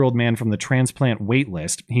 64-year-old man from the transplant wait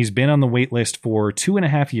list. He's been on the wait list for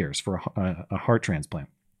 2.5 years for a heart transplant.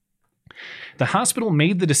 The hospital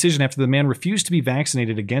made the decision after the man refused to be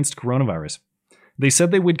vaccinated against coronavirus. They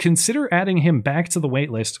said they would consider adding him back to the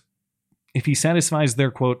wait list if he satisfies their,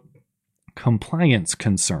 quote, compliance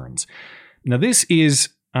concerns. Now, this is,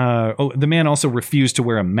 the man also refused to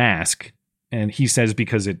wear a mask, and he says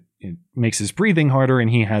because it makes his breathing harder, and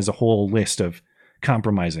he has a whole list of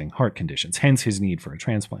compromising heart conditions, hence his need for a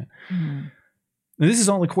transplant. Now, this is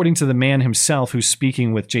all according to the man himself who's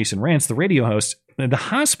speaking with Jason Rantz, the radio host. The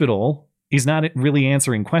hospital is not really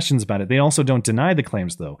answering questions about it. They also don't deny the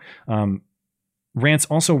claims, though. Rantz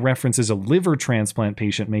also references a liver transplant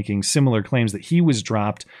patient making similar claims that he was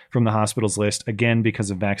dropped from the hospital's list, again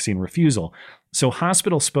because of vaccine refusal. So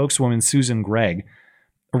hospital spokeswoman Susan Gregg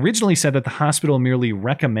originally said that the hospital merely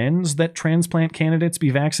recommends that transplant candidates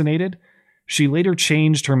be vaccinated. She later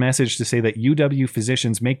changed her message to say that UW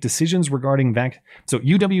physicians make decisions regarding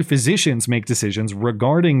UW physicians make decisions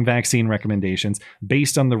regarding vaccine recommendations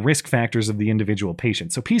based on the risk factors of the individual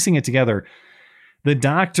patient. So piecing it together, the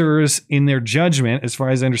doctors in their judgment, as far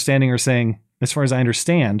as I understand,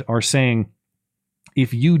 are saying,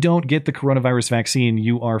 if you don't get the coronavirus vaccine,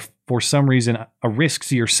 you are for some reason a risk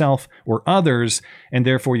to yourself or others, and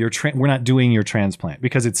therefore we're not doing your transplant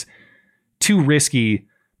because it's too risky.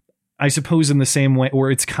 I suppose in the same way, or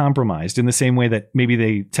it's compromised in the same way that maybe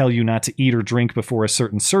they tell you not to eat or drink before a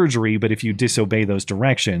certain surgery, but if you disobey those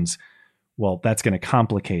directions, well, that's going to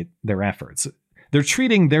complicate their efforts. They're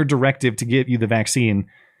treating their directive to get you the vaccine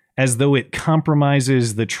as though it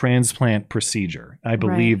compromises the transplant procedure, I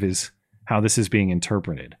believe is how this is being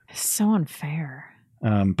interpreted. So unfair.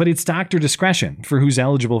 But it's doctor discretion for who's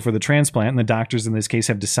eligible for the transplant, and the doctors in this case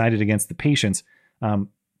have decided against the patients.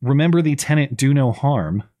 Remember the tenet, do no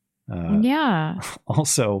harm.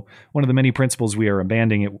 Also, one of the many principles we are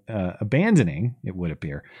abandoning, it would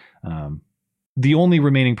appear. The only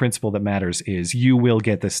remaining principle that matters is you will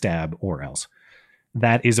get the stab or else.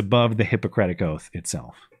 That is above the Hippocratic Oath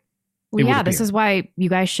itself. Well, yeah, this is why you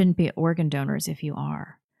guys shouldn't be organ donors if you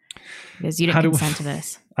are. Because you didn't consent to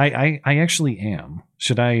this. I actually am.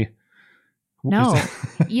 Should I? No.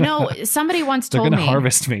 Somebody once told me. They're going to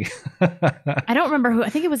harvest me. I don't remember who. I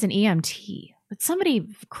think it was an EMT. But somebody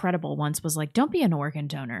credible once was like, don't be an organ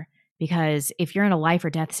donor because if you're in a life or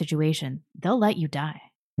death situation, they'll let you die.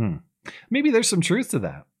 Maybe there's some truth to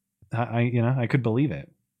that. I could believe it.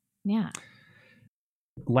 Yeah.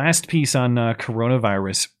 Last piece on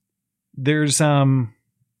coronavirus. There's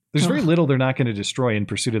very little they're not going to destroy in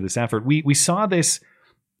pursuit of this effort. We saw this.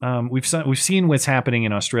 We've seen what's happening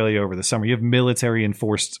in Australia over the summer. You have military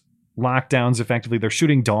enforced lockdowns. Effectively, they're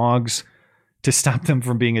shooting dogs to stop them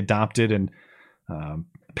from being adopted and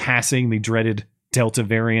passing the dreaded Delta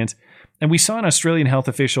variant. And we saw an Australian health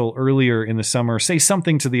official earlier in the summer say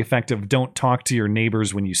something to the effect of don't talk to your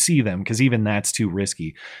neighbors when you see them, because even that's too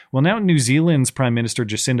risky. Well, now New Zealand's Prime Minister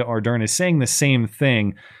Jacinda Ardern is saying the same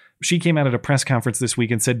thing. She came out at a press conference this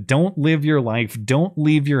week and said, don't live your life, don't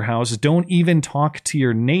leave your house, don't even talk to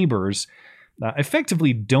your neighbors.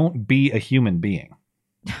 Effectively, don't be a human being.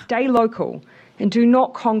 Stay local and do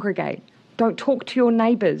not congregate. Don't talk to your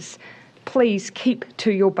neighbours. Please keep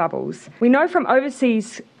to your bubbles. We know from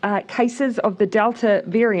overseas cases of the Delta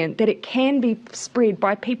variant that it can be spread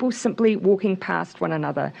by people simply walking past one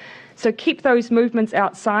another. So keep those movements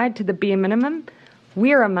outside to the bare minimum,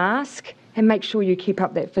 wear a mask, and make sure you keep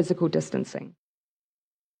up that physical distancing.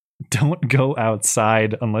 Don't go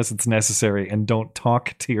outside unless it's necessary, and don't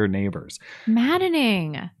talk to your neighbors.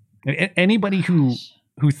 Maddening. Anybody who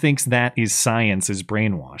thinks that is science is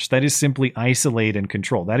brainwashed. That is simply isolate and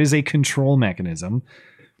control. That is a control mechanism.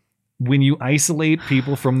 When you isolate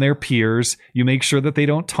people from their peers, you make sure that they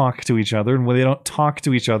don't talk to each other. And when they don't talk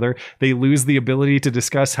to each other, they lose the ability to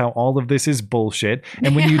discuss how all of this is bullshit.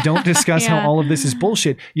 And when you don't discuss how all of this is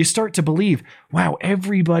bullshit, you start to believe, wow,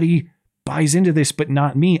 everybody buys into this, but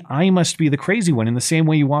not me. I must be the crazy one. In the same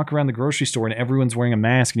way you walk around the grocery store and everyone's wearing a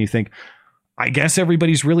mask and you think, I guess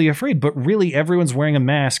everybody's really afraid, but really everyone's wearing a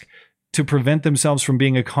mask to prevent themselves from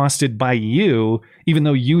being accosted by you, even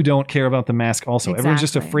though you don't care about the mask also. Exactly. Everyone's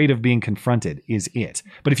just afraid of being confronted is it.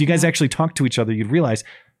 But if you guys actually talk to each other, you'd realize,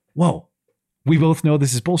 whoa, we both know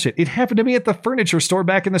this is bullshit. It happened to me at the furniture store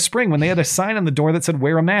back in the spring when they had a sign on the door that said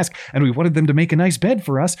wear a mask, and we wanted them to make a nice bed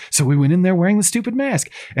for us. So we went in there wearing the stupid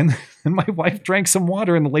mask. And my wife drank some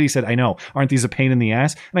water and the lady said, I know, aren't these a pain in the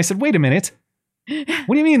ass? And I said, wait a minute.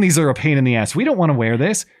 What do you mean these are a pain in the ass? We don't want to wear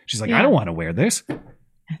this. She's like, I don't want to wear this.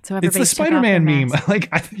 So it's the Spider-Man meme. Like,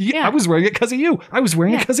 I was wearing it because of you. I was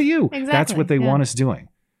wearing it because of you. Exactly. That's what they want us doing.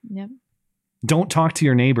 Yep. Don't talk to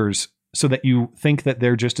your neighbors so that you think that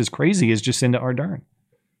they're just as crazy as Jacinda Ardern.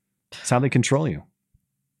 That's how they control you.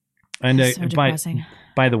 And so depressing.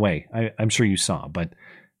 By the way, I'm sure you saw, but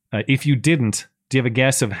if you didn't, do you have a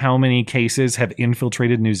guess of how many cases have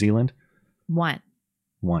infiltrated New Zealand? One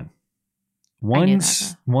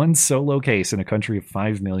solo case in a country of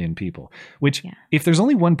 5 million people, which if there's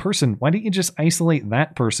only one person, why don't you just isolate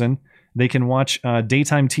that person? They can watch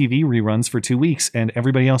daytime TV reruns for 2 weeks and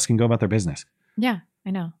everybody else can go about their business. Yeah,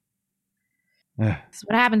 I know. That's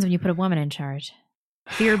what happens when you put a woman in charge.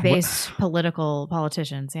 Fear-based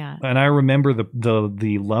politicians. Yeah. And I remember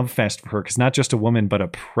the love fest for her, because not just a woman, but a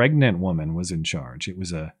pregnant woman was in charge. It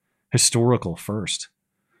was a historical first.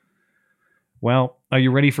 Well, are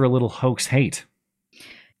you ready for a little hoax hate?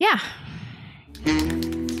 Yeah.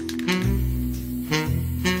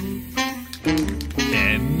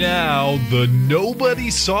 And now, the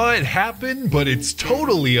nobody saw it happen, but it's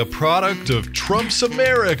totally a product of Trump's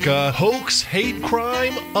America hoax hate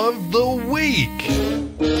crime of the week.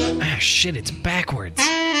 Ah, shit, it's backwards. You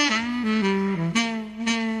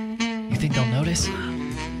think they'll notice?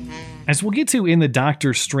 As we'll get to in the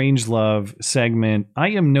Dr. Strangelove segment, I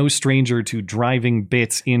am no stranger to driving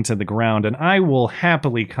bits into the ground, and I will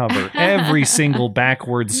happily cover every single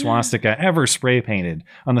backwards swastika ever spray painted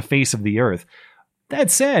on the face of the earth.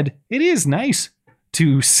 That said, it is nice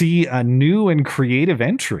to see a new and creative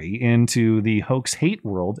entry into the hoax hate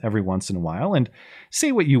world every once in a while, and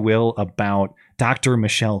say what you will about Dr.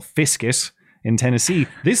 Michelle Fiscus in Tennessee.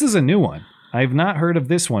 This is a new one. I've not heard of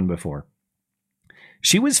this one before.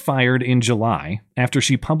 She was fired in July after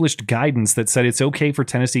she published guidance that said it's okay for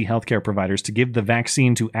Tennessee healthcare providers to give the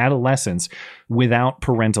vaccine to adolescents without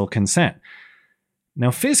parental consent. Now,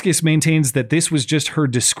 Fiscus maintains that this was just her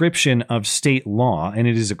description of state law, and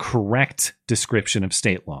it is a correct description of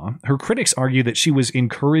state law. Her critics argue that she was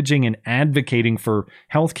encouraging and advocating for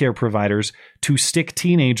healthcare providers to stick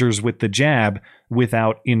teenagers with the jab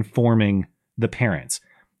without informing the parents.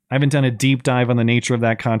 I haven't done a deep dive on the nature of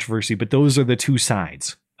that controversy, but those are the two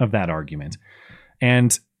sides of that argument.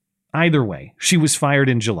 And either way, she was fired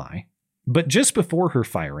in July. But just before her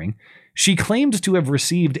firing, she claimed to have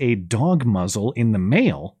received a dog muzzle in the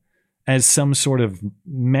mail as some sort of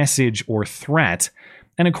message or threat.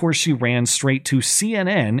 And of course, she ran straight to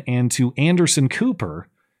CNN and to Anderson Cooper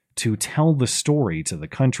to tell the story to the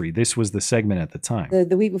country. This was the segment at the time.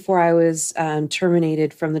 The week before I was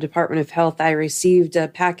terminated from the Department of Health, I received a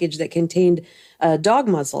package that contained a dog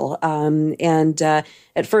muzzle. And at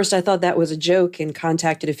first I thought that was a joke and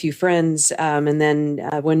contacted a few friends. And then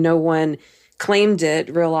when no one claimed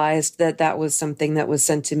it, realized that that was something that was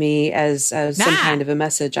sent to me as some kind of a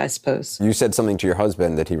message, I suppose. You said something to your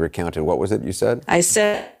husband that he recounted. What was it you said? I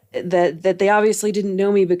said that they obviously didn't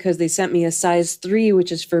know me because they sent me a size 3,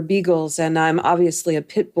 which is for beagles, and I'm obviously a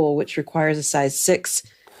pit bull, which requires a size 6.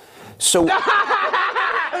 So...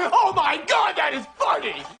 Oh my God, that is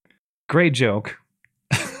funny! Great joke.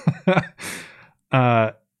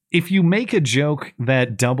 If you make a joke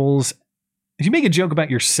that doubles... If you make a joke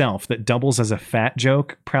about yourself that doubles as a fat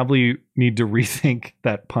joke, probably need to rethink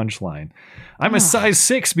that punchline. I'm a size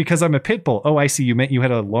 6 because I'm a pit bull. Oh, I see. You meant you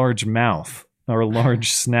had a large mouth or a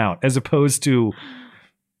large snout, as opposed to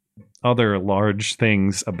other large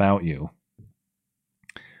things about you.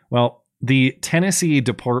 Well, the Tennessee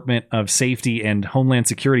Department of Safety and Homeland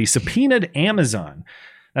Security subpoenaed Amazon.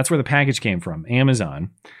 That's where the package came from,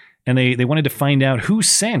 Amazon. And they wanted to find out who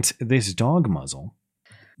sent this dog muzzle.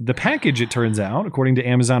 The package, it turns out, according to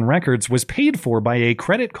Amazon records, was paid for by a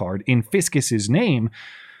credit card in Fiscus's name.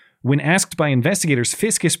 When asked by investigators,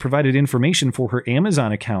 Fiscus provided information for her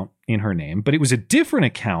Amazon account in her name, but it was a different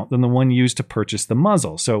account than the one used to purchase the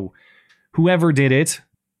muzzle. So whoever did it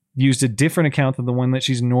used a different account than the one that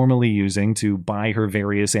she's normally using to buy her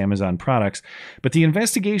various Amazon products. But the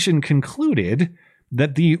investigation concluded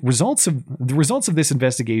that the results of this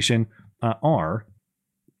investigation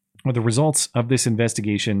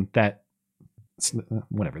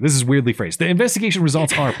whatever, this is weirdly phrased. The investigation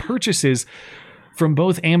results are purchases from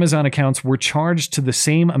both Amazon accounts were charged to the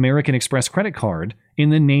same American Express credit card in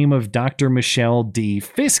the name of Dr. Michelle D.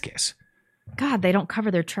 Fiscus. God, they don't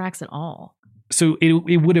cover their tracks at all. So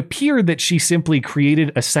it would appear that she simply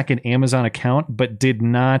created a second Amazon account, but did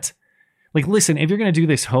not... Like, listen, if you're going to do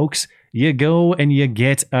this hoax, you go and you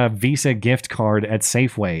get a Visa gift card at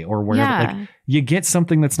Safeway or wherever. Yeah. Like, you get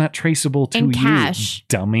something that's not traceable to In cash. you,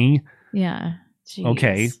 dummy. Yeah. Jeez.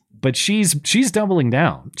 Okay. But she's doubling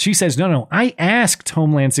down. She says, no, I asked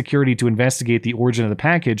Homeland Security to investigate the origin of the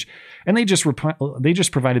package, and they just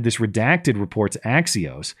provided this redacted report to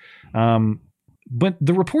Axios. But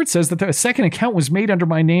the report says that a second account was made under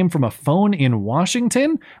my name from a phone in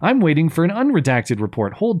Washington. I'm waiting for an unredacted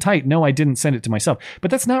report. Hold tight. No, I didn't send it to myself.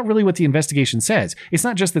 But that's not really what the investigation says. It's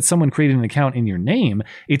not just that someone created an account in your name.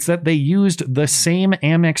 It's that they used the same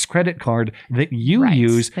Amex credit card that you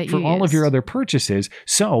use for all of your other purchases.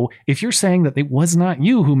 So if you're saying that it was not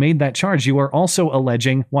you who made that charge, you are also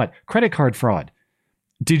alleging what? Credit card fraud.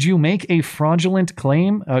 Did you make a fraudulent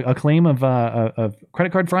claim, a claim of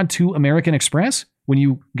credit card fraud to American Express when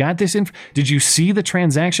you got this info? Did you see the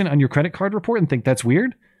transaction on your credit card report and think that's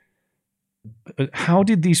weird? How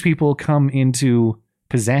did these people come into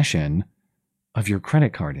possession of your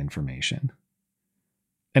credit card information?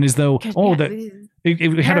 And as though,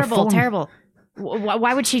 it had a phone. Terrible.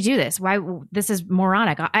 Why would she do this? This is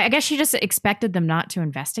moronic. I guess she just expected them not to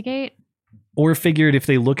investigate. Or figured if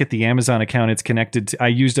they look at the Amazon account, it's connected to, I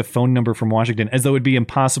used a phone number from Washington, as though it'd be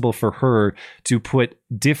impossible for her to put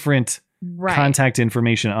different contact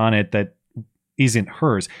information on it that isn't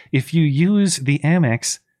hers. If you use the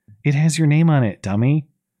Amex, it has your name on it, dummy.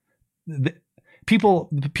 People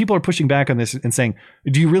are pushing back on this and saying,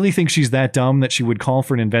 do you really think she's that dumb that she would call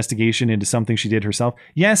for an investigation into something she did herself?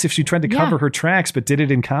 Yes, if she tried to cover her tracks, but did it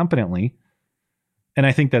incompetently. And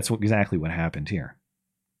I think that's exactly what happened here.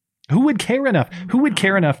 Who would care enough? Who would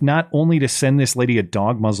care enough not only to send this lady a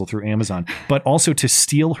dog muzzle through Amazon, but also to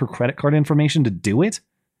steal her credit card information to do it?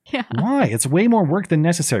 Yeah. Why? It's way more work than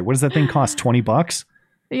necessary. What does that thing cost? $20?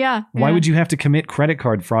 Yeah. Why would you have to commit credit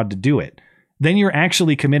card fraud to do it? Then you're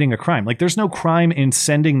actually committing a crime. Like, there's no crime in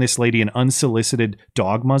sending this lady an unsolicited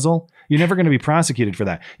dog muzzle. You're never going to be prosecuted for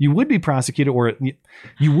that. You would be prosecuted, or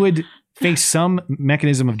you would face some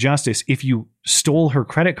mechanism of justice if you stole her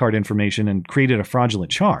credit card information and created a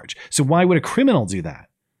fraudulent charge. So why would a criminal do that?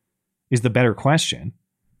 Is the better question.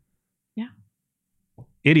 Yeah.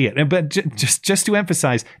 Idiot. But just to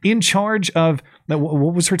emphasize, in charge of,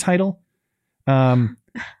 what was her title?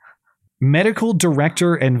 Medical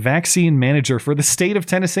Director and Vaccine Manager for the state of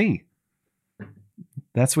Tennessee.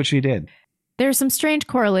 That's what she did. There's some strange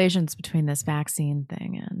correlations between this vaccine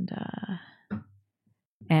thing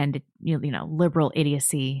and liberal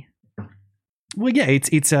idiocy. Well, yeah,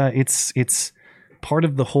 it's part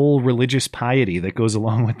of the whole religious piety that goes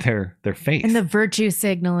along with their faith. And the virtue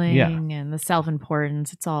signaling and the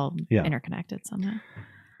self-importance. It's all interconnected somehow.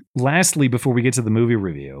 Lastly, before we get to the movie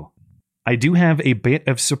review, I do have a bit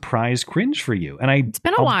of surprise cringe for you. And it's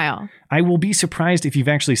been a while. I will be surprised if you've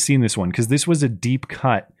actually seen this one, because this was a deep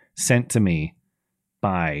cut sent to me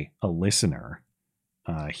by a listener.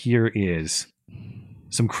 Here is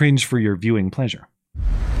some cringe for your viewing pleasure.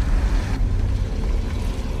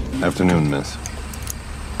 Afternoon, miss.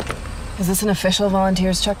 Is this an official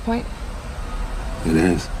volunteers checkpoint? It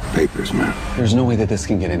is. Papers, man. There's no way that this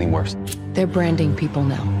can get any worse. They're branding people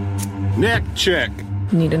now. Neck check.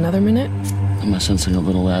 Need another minute? Am I sensing a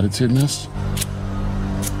little attitude, miss?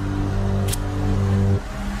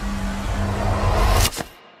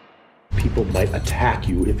 People might attack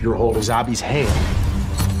you if you're holding Zabi's hand.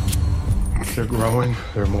 They're growing.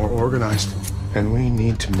 They're more organized. And we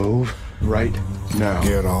need to move right now.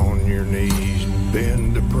 Get on your knees,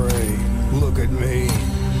 bend to pray. Look at me.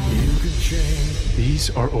 You can change. These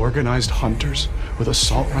are organized hunters with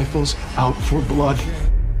assault rifles out for blood.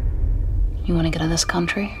 You want to get out of this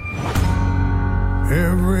country?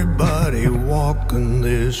 Everybody walking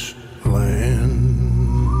this land.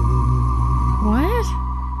 What?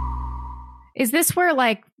 Is this where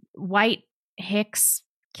like white Hicks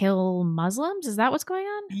kill Muslims? Is that what's going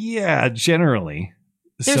on? Yeah, generally.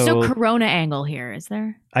 There's no Corona angle here, is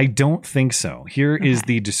there? I don't think so. Here is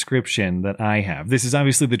the description that I have. This is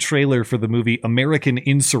obviously the trailer for the movie American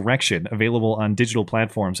Insurrection, available on digital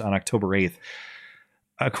platforms on October 8th.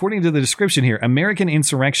 According to the description here, American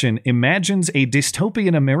Insurrection imagines a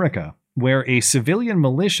dystopian America where a civilian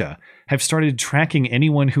militia have started tracking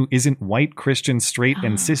anyone who isn't white, Christian, straight,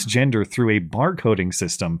 and cisgender through a barcoding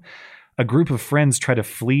system. A group of friends try to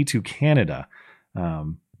flee to Canada.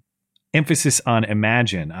 Emphasis on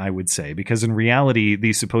imagine, I would say, because in reality,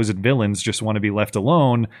 these supposed villains just want to be left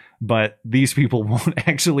alone, but these people won't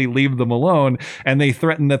actually leave them alone, and they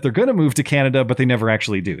threaten that they're going to move to Canada, but they never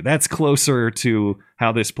actually do. That's closer to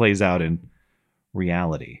how this plays out in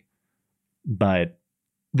reality. But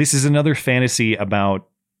this is another fantasy about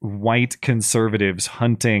white conservatives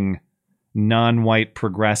hunting non-white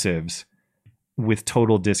progressives with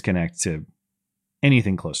total disconnect to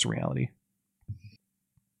anything close to reality.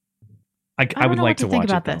 I would like to watch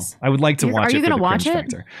it. This. I would like to watch it. Are you going to watch it?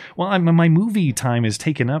 Factor. Well, my movie time is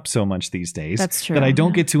taken up so much these days that I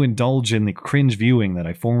don't get to indulge in the cringe viewing that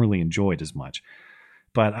I formerly enjoyed as much.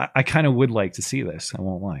 But I kind of would like to see this. I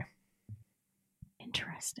won't lie.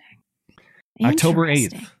 Interesting. October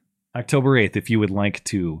 8th. October 8th, if you would like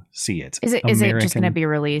to see it. Is it just going to be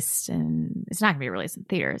released? And it's not going to be released in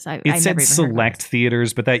theaters. It said select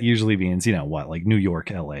theaters, but that usually means, like New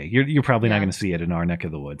York, LA. You're probably not going to see it in our neck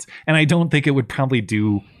of the woods. And I don't think it would probably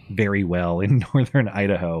do very well in northern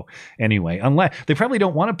Idaho anyway, unless they probably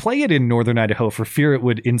don't want to play it in northern Idaho for fear it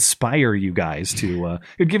would inspire you guys to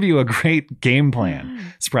it'd give you a great game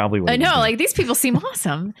plan. It's probably what I know, like these people seem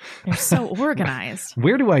awesome. They're so organized.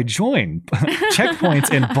 Where do I join?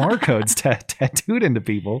 Checkpoints and barcodes tattooed into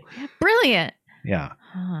people. Brilliant. Yeah.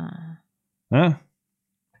 Huh?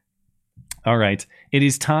 All right. It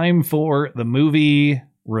is time for the movie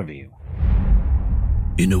review.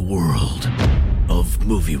 In a world of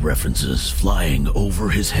movie references flying over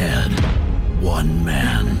his head, one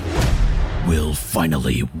man will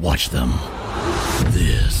finally watch them.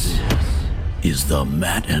 This is the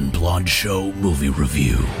Matt and Blonde Show movie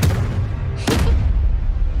review.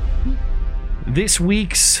 This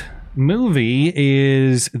week's movie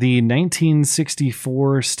is the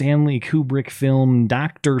 1964 Stanley Kubrick film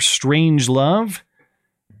Dr. Strangelove.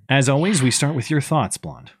 As always, we start with your thoughts,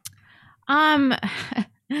 Blonde.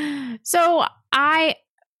 So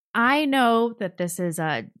I know that this is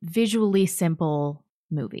a visually simple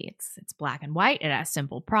movie. It's black and white. It has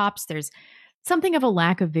simple props. There's something of a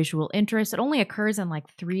lack of visual interest. It only occurs in like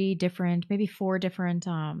 3 different, maybe 4 different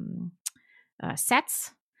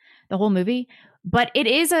sets, the whole movie. But it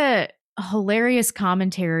is a hilarious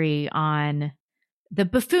commentary on the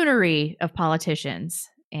buffoonery of politicians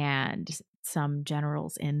and some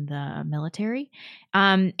generals in the military,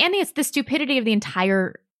 and it's the stupidity of the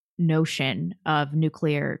entire notion of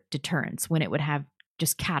nuclear deterrence when it would have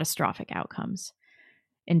just catastrophic outcomes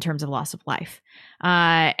in terms of loss of life.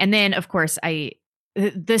 And then, of course,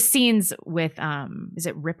 the scenes with is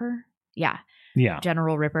it Ripper? Yeah.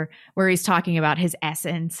 General Ripper, where he's talking about his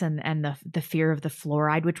essence and the fear of the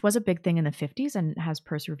fluoride, which was a big thing in the 50s and has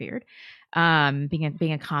persevered,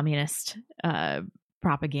 being a communist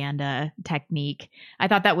propaganda technique. I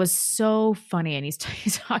thought that was so funny. And he's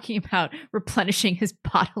talking about replenishing his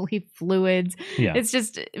bodily fluids. Yeah. It's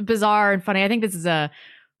just bizarre and funny. I think this is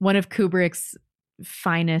one of Kubrick's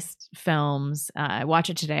finest films. I watched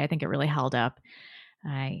it today. I think it really held up.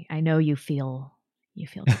 I know you feel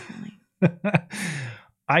differently.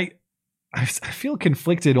 I feel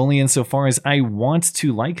conflicted only insofar as I want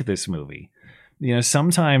to like this movie.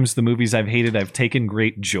 Sometimes the movies I've hated, I've taken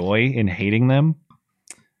great joy in hating them.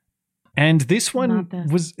 And this one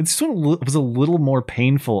was a little more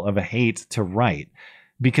painful of a hate to write,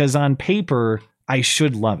 because on paper I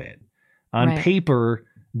should love it. On paper,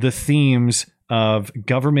 the themes of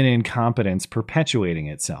government incompetence perpetuating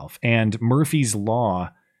itself, and Murphy's Law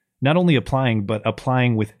not only applying, but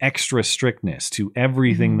applying with extra strictness to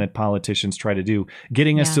everything that politicians try to do,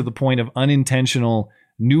 getting us to the point of unintentional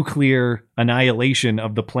nuclear annihilation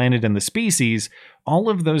of the planet and the species. All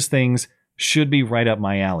of those things should be right up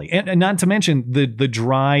my alley. And not to mention the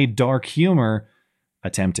dry, dark humor,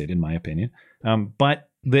 attempted in my opinion, but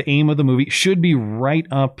the aim of the movie should be right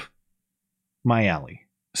up my alley.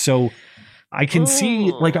 So I can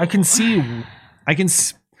see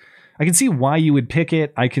why you would pick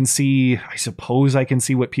it. I suppose I can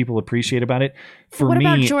see what people appreciate about it. What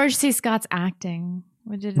about George C. Scott's acting?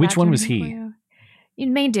 Which one was he?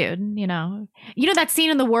 Main dude, you know that scene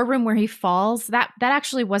in the war room where he falls, that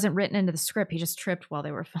actually wasn't written into the script. He just tripped while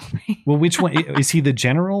they were filming. Well, which one is he, the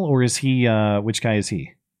general, or is he which guy is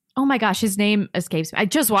he? Oh my gosh, his name escapes me. I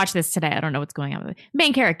just watched this today. I don't know what's going on with it.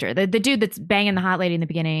 Main character, the dude that's banging the hot lady in the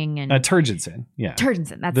beginning, and Turgidson. Yeah,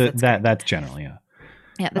 Turgidson. That's general. Yeah,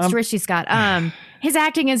 that's George C. Scott. His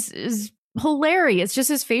acting is hilarious. Just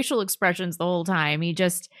his facial expressions the whole time.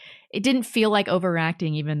 It didn't feel like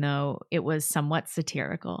overacting, even though it was somewhat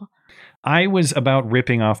satirical. I was about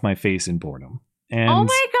ripping off my face in boredom. And oh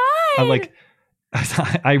my God.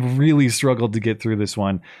 I really struggled to get through this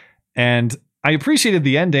one. And I appreciated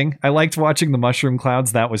the ending. I liked watching the mushroom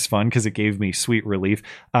clouds. That was fun because it gave me sweet relief.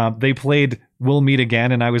 They played We'll Meet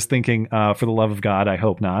Again, and I was thinking, for the love of God, I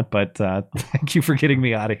hope not. But thank you for getting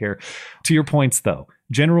me out of here. To your points, though,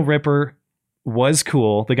 General Ripper was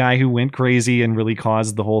cool. The guy who went crazy and really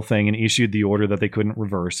caused the whole thing and issued the order that they couldn't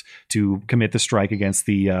reverse to commit the strike against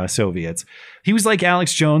the Soviets. He was like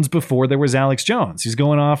Alex Jones before there was Alex Jones. He's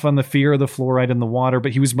going off on the fear of the fluoride in the water,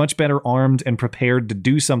 but he was much better armed and prepared to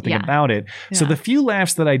do something about it. Yeah. So the few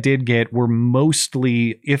laughs that I did get were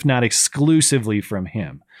mostly, if not exclusively, from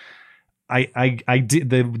him. I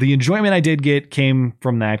did the enjoyment I did get came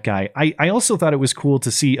from that guy. I also thought it was cool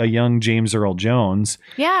to see a young James Earl Jones.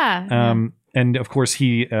 Yeah. And of course,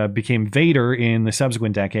 he became Vader in the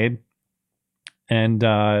subsequent decade. And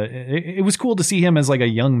it was cool to see him as like a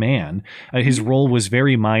young man. His role was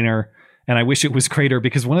very minor, and I wish it was greater,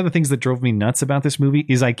 because one of the things that drove me nuts about this movie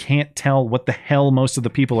is I can't tell what the hell most of the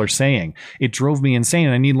people are saying. It drove me insane.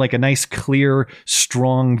 I need like a nice, clear,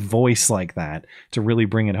 strong voice like that to really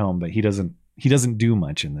bring it home. But he doesn't do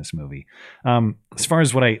much in this movie. As far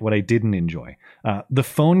as what I didn't enjoy, the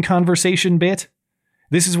phone conversation bit.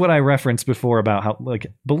 This is what I referenced before about how, like,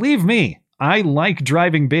 believe me, I like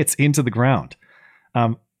driving bits into the ground.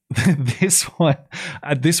 This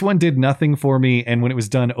one did nothing for me, and when it was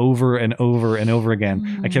done over and over and over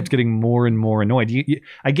again, I kept getting more and more annoyed.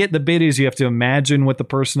 I get the bit is you have to imagine what the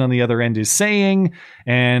person on the other end is saying,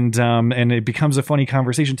 and it becomes a funny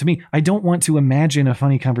conversation. To me, I don't want to imagine a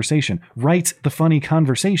funny conversation. Write the funny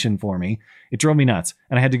conversation for me. It drove me nuts,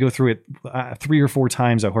 and I had to go through it 3 or 4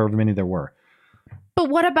 times, or however many there were. But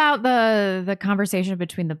what about the conversation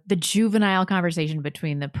between the juvenile conversation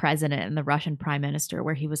between the president and the Russian prime minister,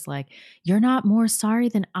 where he was like, "You're not more sorry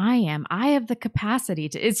than I am. I have the capacity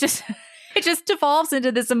to." It just devolves into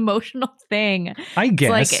this emotional thing. I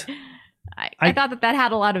guess. It's like, I thought that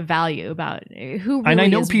had a lot of value about who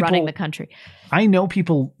really is running the country. I know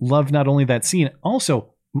people love not only that scene,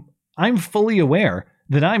 also I'm fully aware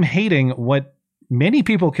that I'm hating what many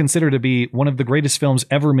people consider to be one of the greatest films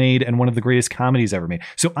ever made and one of the greatest comedies ever made.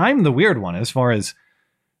 So I'm the weird one as far as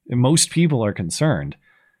most people are concerned.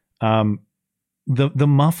 The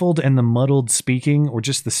muffled and the muddled speaking, or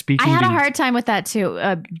just the speaking. I had a hard time with that too.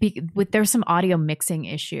 There's some audio mixing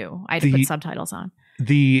issue. I had to put subtitles on.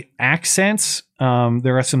 The accents,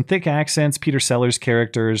 there are some thick accents. Peter Sellers'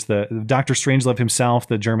 characters, the Dr. Strangelove himself,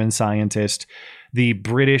 the German scientist, the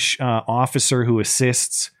British officer who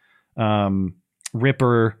assists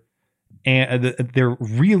Ripper, and they're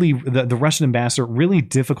really the Russian ambassador, really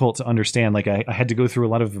difficult to understand. Like I had to go through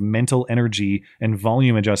a lot of mental energy and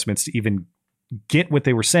volume adjustments to even get what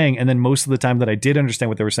they were saying. And then most of the time that I did understand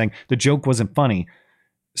what they were saying, the joke wasn't funny.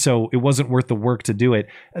 So it wasn't worth the work to do it.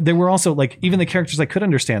 There were also, like, even the characters I could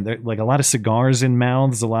understand, there, like a lot of cigars in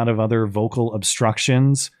mouths, a lot of other vocal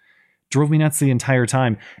obstructions, drove me nuts the entire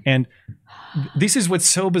time. And this is what's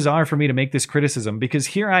so bizarre for me to make this criticism, because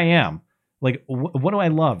here I am. Like, what do I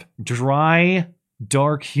love? Dry,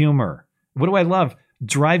 dark humor. What do I love?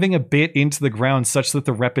 Driving a bit into the ground such that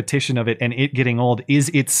the repetition of it and it getting old is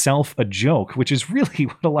itself a joke, which is really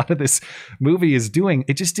what a lot of this movie is doing.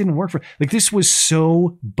 It just didn't work for, like, this was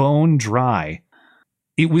so bone dry.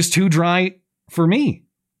 It was too dry for me.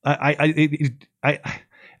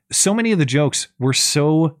 So many of the jokes were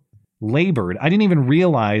so labored. I didn't even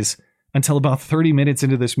realize until about 30 minutes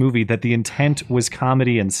into this movie that the intent was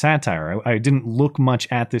comedy and satire. I didn't look much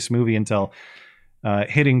at this movie until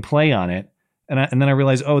hitting play on it. And then I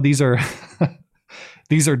realized, oh, these are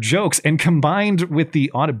these are jokes. And combined with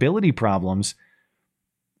the audibility problems,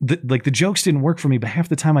 the jokes didn't work for me, but half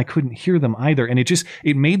the time I couldn't hear them either. And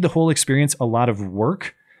it made the whole experience a lot of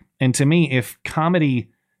work. And to me, if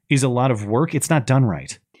comedy is a lot of work, it's not done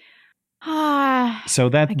right. So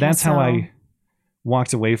that's how I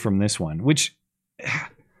walked away from this one, which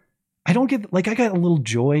I don't get. Like, I got a little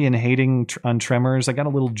joy in hating on Tremors. I got a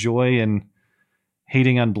little joy in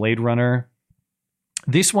hating on Blade Runner.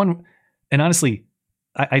 This one, and honestly,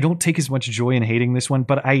 I don't take as much joy in hating this one,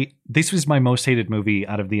 but this was my most hated movie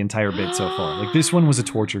out of the entire bit so far. Like, this one was a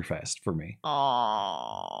torture fest for me.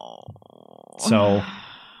 Oh. So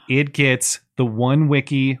it gets the 1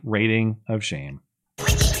 wiki rating of shame.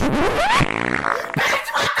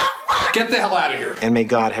 Get the hell out of here. And may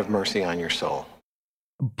God have mercy on your soul.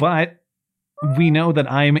 But we know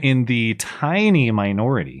that I'm in the tiny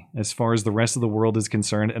minority as far as the rest of the world is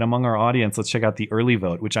concerned. And among our audience, let's check out the early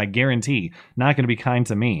vote, which I guarantee not going to be kind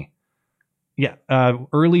to me. Yeah.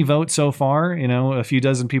 Early vote so far, a few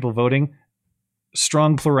dozen people voting.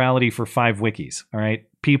 Strong plurality for 5 wikis. All right.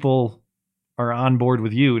 People are on board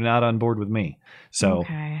with you, not on board with me. So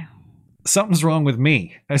something's wrong with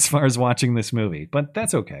me as far as watching this movie, but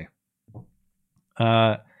that's okay.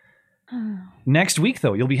 Next week,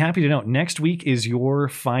 though, you'll be happy to know, next week is your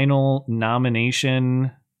final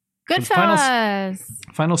nomination. Goodfellas.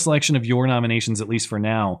 Final selection of your nominations, at least for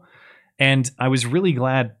now. And I was really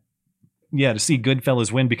glad, to see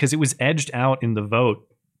Goodfellas win, because it was edged out in the vote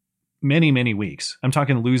many, many weeks. I'm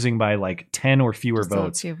talking losing by like 10 or fewer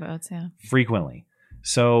votes. Few votes, yeah. Frequently.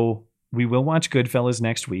 So we will watch Goodfellas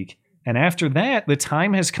next week. And after that, the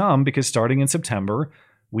time has come, because starting in September,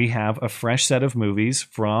 we have a fresh set of movies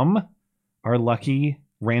from our lucky,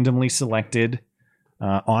 randomly selected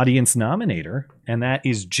audience nominator, and that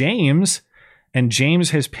is James. And James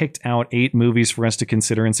has picked out 8 movies for us to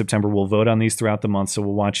consider in September. We'll vote on these throughout the month, so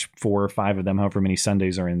we'll watch 4 or 5 of them, however many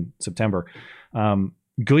Sundays are in September.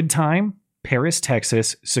 Good Time, Paris,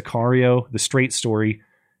 Texas, Sicario, The Straight Story,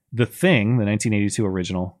 The Thing, the 1982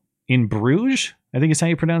 original, In Bruges, I think is how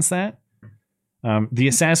you pronounce that. The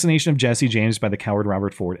Assassination of Jesse James by the coward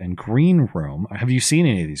Robert Ford, and Green Room. Have you seen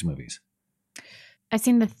any of these movies? I've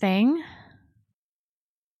seen The Thing,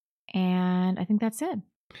 and I think that's it.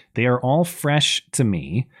 They are all fresh to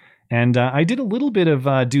me, and I did a little bit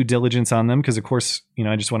of due diligence on them because, of course,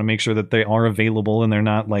 I just want to make sure that they are available and they're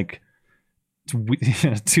not like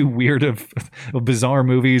too weird of bizarre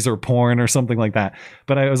movies or porn or something like that.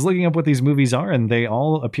 But I was looking up what these movies are, and they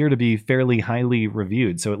all appear to be fairly highly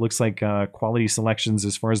reviewed. So it looks like quality selections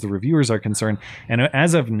as far as the reviewers are concerned. And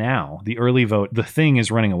as of now, the early vote, The Thing is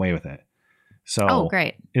running away with it. So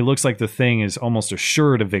great. It looks like The Thing is almost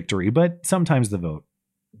assured a victory, but sometimes the vote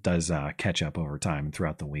does catch up over time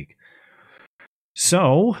throughout the week.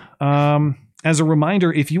 So, as a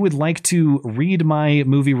reminder, if you would like to read my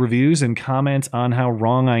movie reviews and comment on how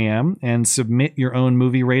wrong I am, and submit your own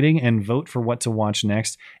movie rating and vote for what to watch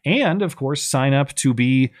next, and of course sign up to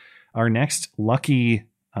be our next lucky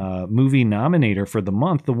movie nominator for the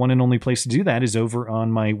month, the one and only place to do that is over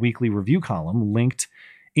on my weekly review column, linked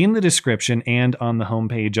in the description and on the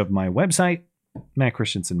homepage of my website,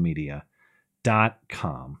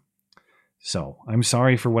 mattchristiansenmedia.com. So I'm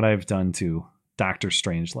sorry for what I've done to Dr.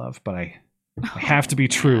 Strangelove, but I have to be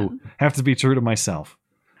true. Have to be true to myself.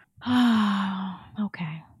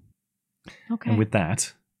 Okay. And with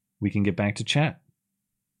that, we can get back to chat.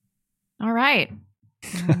 All right.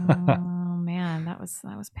 Oh man, that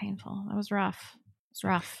was painful. That was rough. It's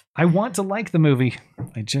rough. I want to like the movie.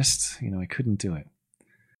 I just, I couldn't do it.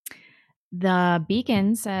 The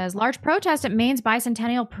Beacon says, large protest at Maine's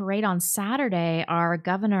bicentennial parade on Saturday. Our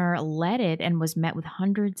governor led it and was met with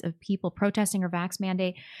hundreds of people protesting her vax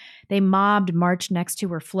mandate. They mobbed, marched next to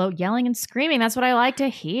her float, yelling and screaming. That's what I like to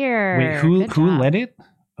hear. Wait, who led it?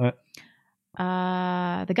 The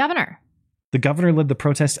governor. The governor led the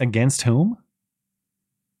protest against whom?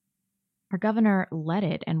 Our governor led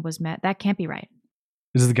it and was met. That can't be right.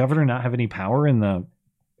 Does the governor not have any power in the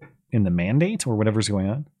mandate or whatever's going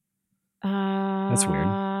on? That's weird.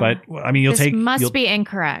 But I mean, this must be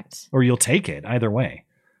incorrect. Or you'll take it either way.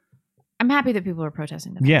 I'm happy that people are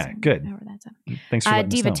protesting. Yeah, good. Thanks for letting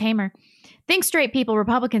us Diva know. Tamer. Think straight, people.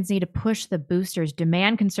 Republicans need to push the boosters.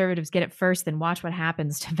 Demand conservatives get it first, then watch what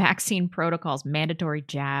happens to vaccine protocols. Mandatory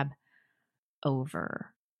jab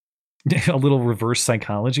over. A little reverse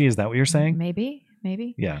psychology. Is that what you're saying? Maybe.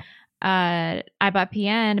 Yeah. I bought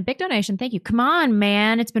PN. Big donation. Thank you. Come on,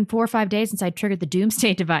 man. It's been 4 or 5 days since I triggered the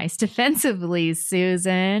doomsday device. Defensively,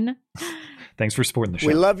 Susan. Thanks for supporting the show.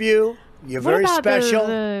 We love you. You're very special.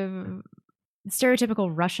 The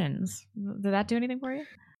stereotypical Russians. Did that do anything for you?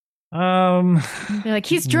 They're like,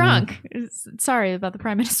 he's drunk. Sorry about the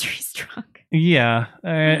prime minister. He's drunk. Yeah,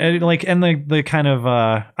 and the kind of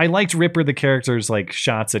I liked Ripper the character's like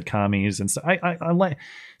shots at commies and stuff. I like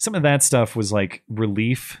some of that stuff was like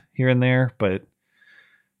relief here and there, but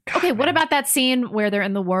God, okay, what about that scene where they're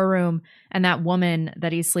in the war room and that woman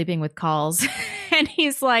that he's sleeping with calls, and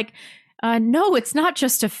he's like, "No, it's not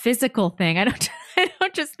just a physical thing. I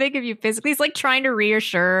don't just think of you physically." He's like trying to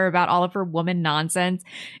reassure her about all of her woman nonsense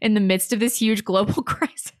in the midst of this huge global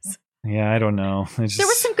crisis. Yeah, I don't know. There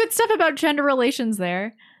was some good stuff about gender relations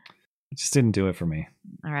there. It just didn't do it for me.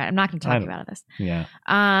 All right, I'm not going to talk about this. Yeah.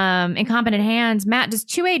 Incompetent hands. Matt, does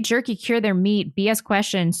 2A jerky cure their meat? BS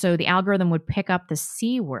question. So the algorithm would pick up the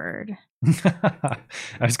C word. I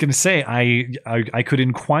was going to say I could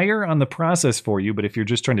inquire on the process for you, but if you're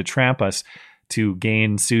just trying to trap us to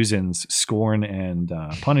gain Susan's scorn and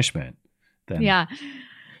punishment, then yeah.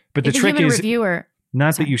 But the trick is reviewer.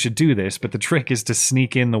 Not that you should do this, but the trick is to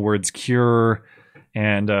sneak in the words cure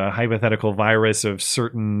and hypothetical virus of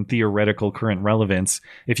certain theoretical current relevance.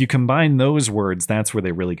 If you combine those words, that's where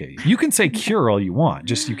they really get you. You can say cure all you want,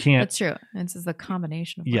 just you can't. That's true. This is the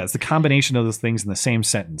combination of words. It's the combination of those things in the same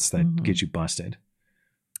sentence that gets you busted.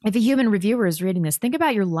 If a human reviewer is reading this, think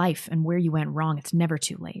about your life and where you went wrong. It's never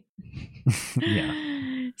too late. Yeah.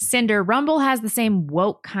 Cinder, Rumble has the same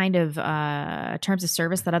woke kind of terms of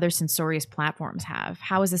service that other censorious platforms have.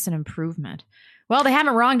 How is this an improvement? Well, they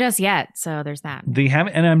haven't wronged us yet, so there's that. They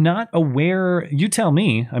haven't, and I'm not aware. You tell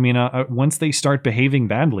me. I mean, once they start behaving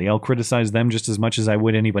badly, I'll criticize them just as much as I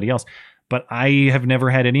would anybody else. But I have never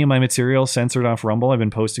had any of my material censored off Rumble. I've been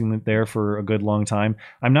posting it there for a good long time.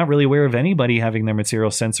 I'm not really aware of anybody having their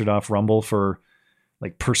material censored off Rumble for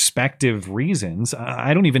like perspective reasons.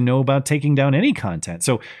 I don't even know about taking down any content.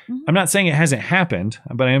 So I'm not saying it hasn't happened,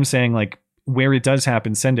 but I am saying like where it does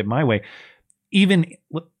happen, send it my way. Even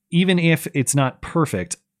if it's not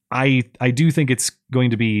perfect, I do think it's going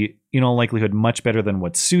to be in all likelihood much better than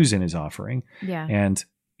what Susan is offering. Yeah. And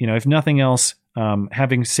if nothing else,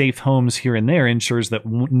 having safe homes here and there ensures that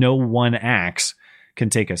no one axe can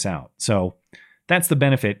take us out. So that's the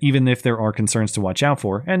benefit, even if there are concerns to watch out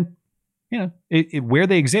for. And where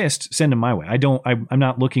they exist, send them my way. I'm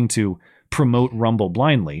not looking to promote Rumble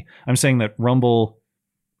blindly. I'm saying that Rumble,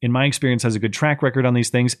 in my experience, has a good track record on these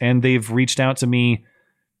things, and they've reached out to me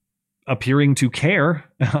appearing to care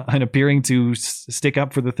and appearing to stick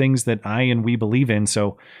up for the things that I and we believe in.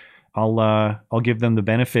 So I'll give them the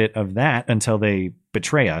benefit of that until they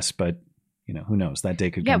betray us. But who knows? That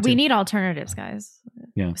day could come. Yeah, we need alternatives, guys.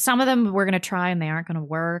 Yeah. Some of them we're going to try and they aren't going to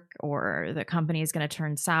work, or the company is going to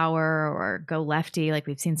turn sour or go lefty. Like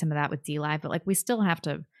we've seen some of that with DLive, but like we still have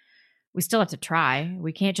to try.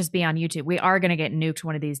 We can't just be on YouTube. We are going to get nuked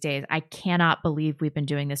one of these days. I cannot believe we've been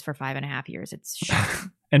doing this for 5.5 years. It's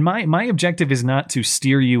shocking. And my objective is not to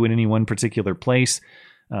steer you in any one particular place.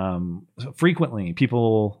 Frequently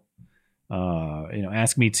people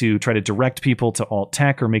ask me to try to direct people to alt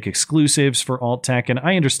tech or make exclusives for alt tech. And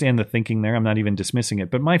I understand the thinking there. I'm not even dismissing it.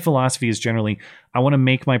 But my philosophy is generally, I want to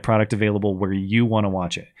make my product available where you want to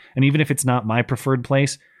watch it. And even if it's not my preferred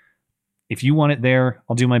place, if you want it there,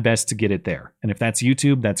 I'll do my best to get it there. And if that's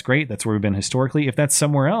YouTube, that's great. That's where we've been historically. If that's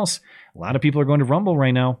somewhere else, a lot of people are going to Rumble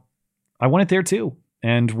right now. I want it there too.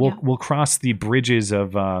 And we'll cross the bridges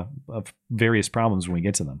of various problems when we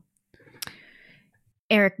get to them.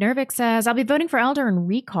 Eric Nervik says, I'll be voting for Elder and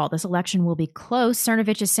recall. This election will be close.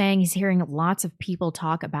 Cernovich is saying he's hearing lots of people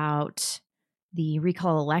talk about the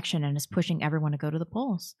recall election and is pushing everyone to go to the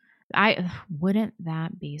polls. Wouldn't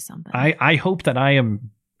that be something? I hope that I am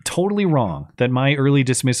totally wrong, that my early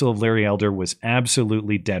dismissal of Larry Elder was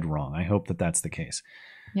absolutely dead wrong. I hope that that's the case.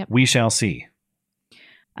 Yep. We shall see.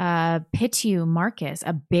 Pitu Marcus,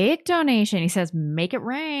 a big donation. He says, make it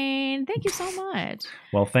rain. Thank you so much.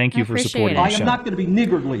 Well, thank you for supporting the show. I am not going to be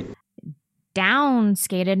niggardly.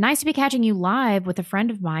 Downskated. Nice to be catching you live with a friend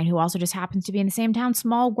of mine who also just happens to be in the same town.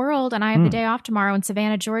 Small world. And I have the day off tomorrow in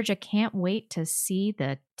Savannah, Georgia. Can't wait to see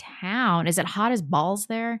the town. Is it hot as balls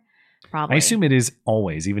there? Probably. I assume it is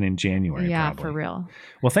always, even in January. Yeah, probably. for real.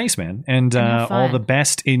 Well, thanks, man. And all the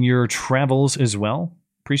best in your travels as well.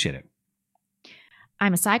 Appreciate it.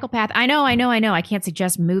 I'm a psychopath. I know. I can't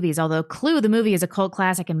suggest movies, although Clue, the movie, is a cult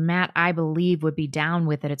classic, and Matt, I believe, would be down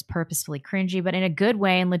with it. It's purposefully cringy, but in a good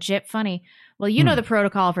way and legit funny. Well, you know the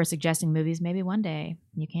protocol for suggesting movies. Maybe one day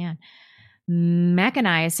you can.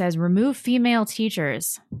 Mechanize says, remove female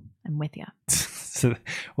teachers. I'm with you. So,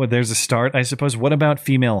 well, there's a start, I suppose. What about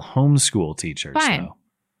female homeschool teachers? Fine. Though?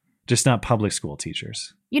 Just not public school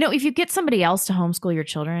teachers. If you get somebody else to homeschool your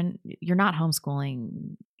children, you're not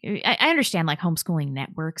homeschooling. I understand like homeschooling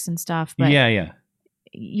networks and stuff, but yeah,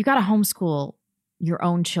 you got to homeschool your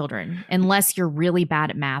own children unless you're really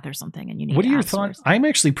bad at math or something and you need. What are your thoughts? I'm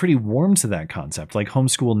actually pretty warm to that concept, like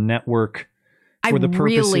homeschool network. For the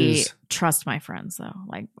purposes, really trust my friends, though,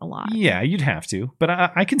 like a lot. Yeah, you'd have to. But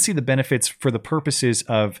I can see the benefits for the purposes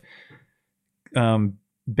of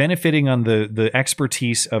benefiting on the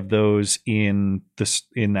expertise of those in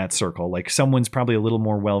that circle. Like someone's probably a little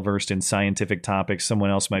more well-versed in scientific topics. Someone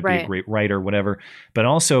else might be a great writer, whatever. But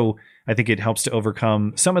also, I think it helps to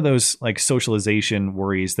overcome some of those like socialization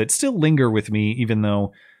worries that still linger with me, even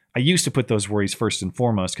though I used to put those worries first and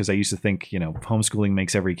foremost because I used to think, homeschooling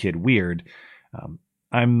makes every kid weird.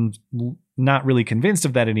 I'm not really convinced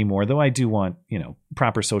of that anymore, though I do want,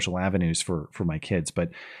 proper social avenues for my kids.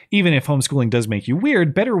 But even if homeschooling does make you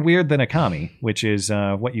weird, better weird than a commie, which is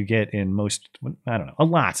what you get in most, a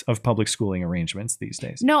lot of public schooling arrangements these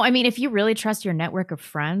days. No, I mean, if you really trust your network of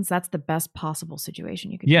friends, that's the best possible situation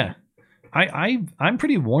you could do. I'm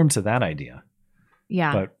pretty warm to that idea.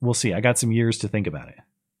 Yeah. But we'll see. I got some years to think about it.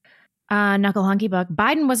 Knuckle Hunky Buck.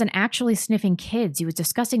 Biden wasn't actually sniffing kids. He was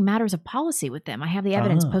discussing matters of policy with them. I have the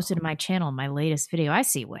evidence posted to my channel in my latest video. I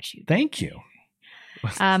see what you do. Thank you.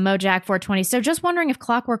 Mojack 420. So just wondering if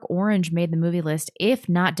Clockwork Orange made the movie list. If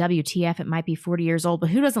not, WTF, it might be 40 years old. But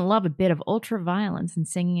who doesn't love a bit of ultra violence and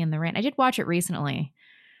singing in the rain? I did watch it recently.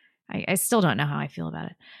 I still don't know how I feel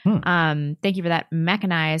about it. Thank you for that.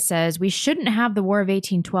 Mechanized says, we shouldn't have the War of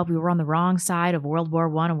 1812. We were on the wrong side of World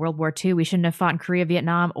War I and World War II. We shouldn't have fought in Korea,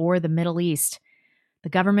 Vietnam, or the Middle East. The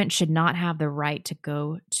government should not have the right to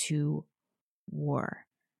go to war.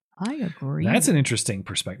 I agree. That's an interesting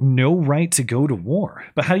perspective. No right to go to war.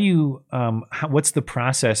 But how do you, what's the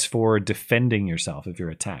process for defending yourself if you're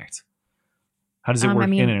attacked? How does it work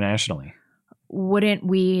internationally? Wouldn't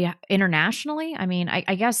we internationally? I mean,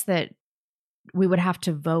 I guess that we would have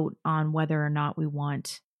to vote on whether or not we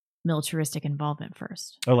want militaristic involvement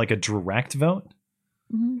first. Oh, like a direct vote?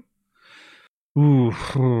 Mm-hmm.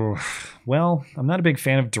 Ooh. Well, I'm not a big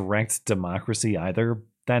fan of direct democracy either.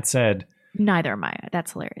 That said. Neither am I.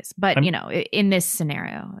 That's hilarious. But, in this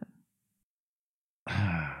scenario.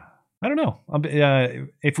 I don't know.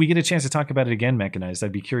 If we get a chance to talk about it again, Mechanized,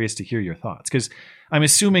 I'd be curious to hear your thoughts. Because I'm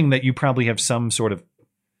assuming that you probably have some sort of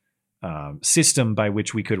system by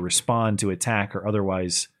which we could respond to attack or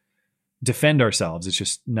otherwise defend ourselves. It's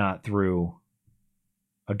just not through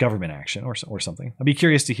a government action or something. I'd be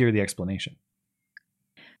curious to hear the explanation.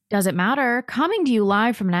 Does it matter? Coming to you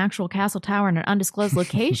live from an actual castle tower in an undisclosed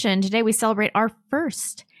location. Today we celebrate our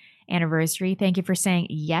first anniversary. Thank you for saying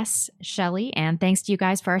yes, Shelly, and thanks to you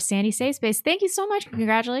guys for our Sandy Safe Space. Thank you so much.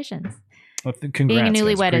 Congratulations. Well, congrats, being a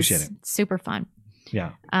newlywed is super fun.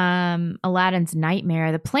 Yeah. Aladdin's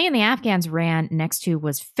Nightmare. The plane the Afghans ran next to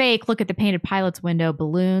was fake. Look at the painted pilot's window.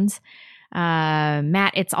 Balloons.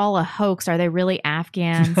 Matt, it's all a hoax. Are they really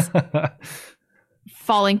Afghans?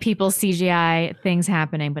 Falling people, CGI, things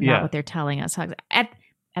happening, but not what they're telling us.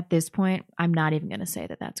 At this point, I'm not even going to say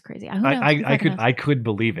that that's crazy. I could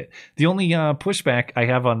believe it. The only pushback I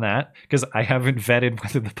have on that, because I haven't vetted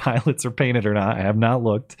whether the pilots are painted or not, I have not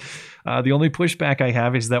looked. The only pushback I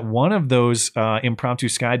have is that one of those impromptu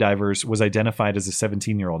skydivers was identified as a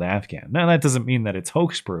 17-year-old Afghan. Now, that doesn't mean that it's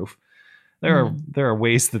hoax proof. There are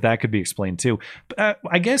ways that could be explained too. But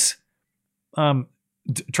I guess.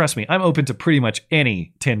 Trust me, I'm open to pretty much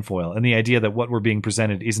any tinfoil, and the idea that what we're being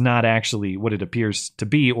presented is not actually what it appears to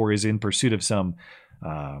be or is in pursuit of some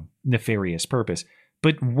nefarious purpose.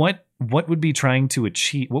 But what would be trying to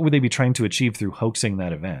achieve? What would they be trying to achieve through hoaxing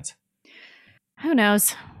that event? Who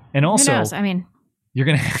knows? And also, who knows? I mean, you're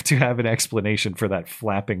going to have an explanation for that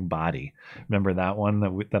flapping body. Remember that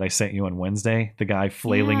one that I sent you on Wednesday? The guy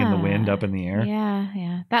flailing in the wind up in the air?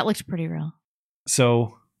 Yeah. That looked pretty real.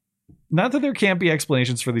 So, not that there can't be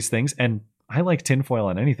explanations for these things, and I like tinfoil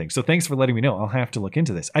on anything. So thanks for letting me know. I'll have to look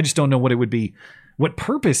into this. I just don't know what it would be, what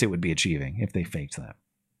purpose it would be achieving if they faked that.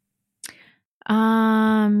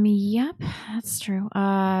 Yep, that's true.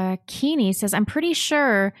 Keeney says, I'm pretty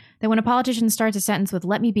sure that when a politician starts a sentence with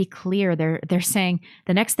 "let me be clear," they're saying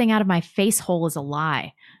the next thing out of my face hole is a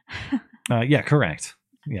lie. Yeah, correct.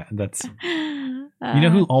 Yeah, that's you know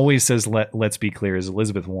who always says let's be clear is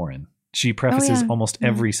Elizabeth Warren. She prefaces almost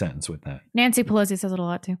every sentence with that. Nancy Pelosi says it a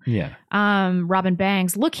lot too. Yeah. Robin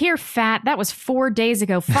Bangs, look here, fat. That was 4 days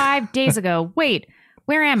ago, 5 days ago. Wait,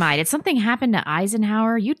 Where am I? Did something happen to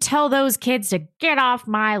Eisenhower? You tell those kids to get off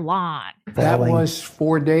my lawn. That was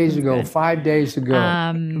 4 days ago, 5 days ago.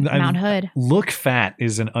 Mount Hood. Look fat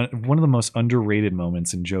is one of the most underrated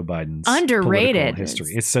moments in Joe Biden's Underrated political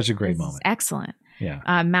history. It's such a great moment. Excellent.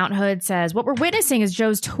 Yeah. Mount Hood says, what we're witnessing is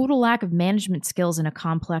Joe's total lack of management skills in a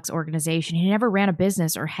complex organization. He never ran a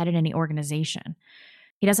business or headed any organization.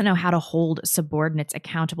 He doesn't know how to hold subordinates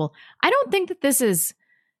accountable. I don't think that this is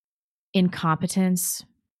incompetence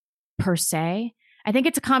per se. I think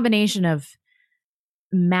it's a combination of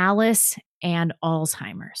malice and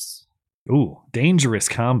Alzheimer's. Ooh, dangerous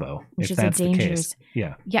combo. Which if is that's a dangerous. The case.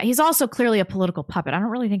 Yeah. Yeah, he's also clearly a political puppet. I don't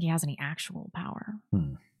really think he has any actual power.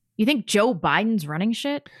 You think Joe Biden's running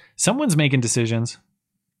shit? Someone's making decisions.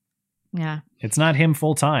 Yeah. It's not him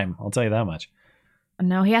full time. I'll tell you that much.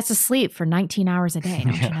 No, he has to sleep for 19 hours a day,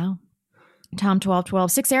 don't you know? Tom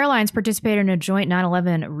 1212. 6 airlines participated in a joint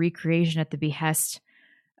 9/11 recreation at the behest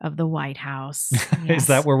of the White House. Yes. Is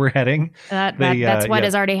that where we're heading? That's what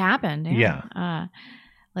has already happened. Yeah.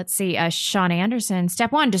 Let's see. Sean Anderson.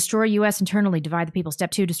 Step 1, destroy U.S. internally, divide the people.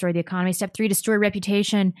 Step 2, destroy the economy. Step 3, destroy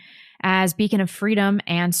reputation as beacon of freedom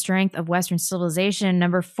and strength of Western civilization.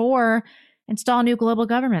 Number 4, install new global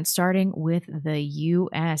government, starting with the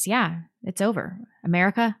U.S. Yeah, it's over.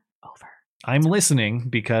 America, over. I'm listening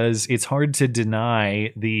because it's hard to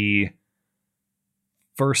deny the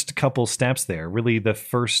first couple steps there. Really, the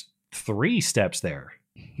first 3 steps there.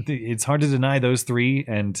 It's hard to deny those 3,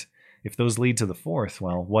 and if those lead to the 4th,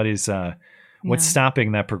 well, what's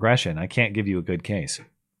stopping that progression? I can't give you a good case.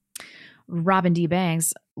 Robin D.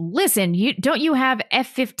 Banks, listen, don't you have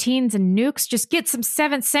F-15s and nukes? Just get some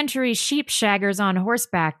 7th century sheep shaggers on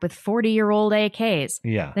horseback with 40-year-old AKs.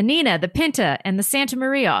 Yeah. The Nina, the Pinta, and the Santa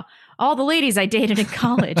Maria. All the ladies I dated in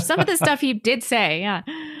college. Some of the stuff he did say, yeah.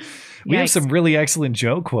 We have some really excellent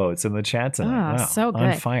Joe quotes in the chat tonight. Wow, so good.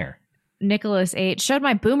 On fire. Nicholas H. showed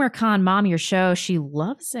my BoomerCon mom your show. She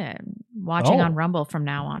loves it. Watching on Rumble from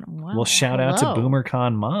now on. Wow. Well, shout out to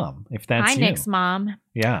BoomerCon mom, if that's Hi, you. Nick's mom.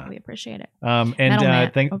 Yeah. We appreciate it.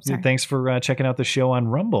 Thanks for checking out the show on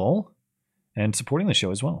Rumble and supporting the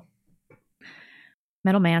show as well.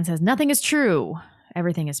 Metal Man says, nothing is true.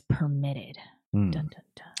 Everything is permitted. Dun, dun,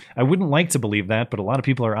 dun. I wouldn't like to believe that, but a lot of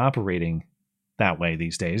people are operating that way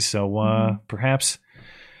these days. So perhaps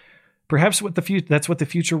that's what the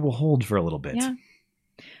future will hold for a little bit. Yeah.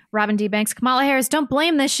 Robin D. Banks, Kamala Harris, don't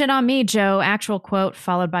blame this shit on me, Joe. Actual quote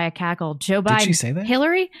followed by a cackle. Joe Biden. Did she say that?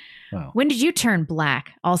 Hillary? Wow. When did you turn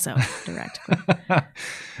black? Also direct quote.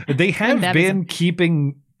 They have been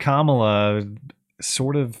keeping Kamala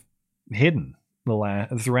sort of hidden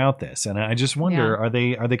throughout this, and I just wonder, are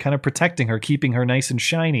they kind of protecting her, keeping her nice and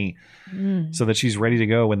shiny so that she's ready to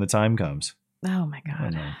go when the time comes? Oh my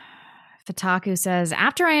God. Fataku says,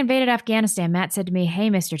 after I invaded Afghanistan, Matt said to me, hey,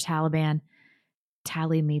 Mr. Taliban,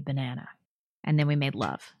 tally me banana. And then we made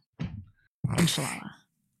love. Inshallah.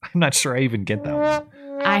 I'm not sure I even get that one.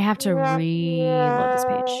 I have to reload this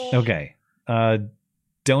page. Okay.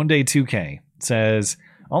 Donday2K says,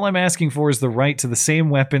 all I'm asking for is the right to the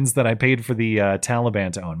same weapons that I paid for the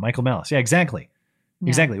Taliban to own. Michael Malice. Yeah, exactly. Yeah.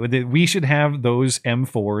 Exactly. We should have those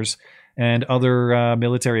M4s and other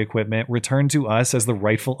military equipment returned to us as the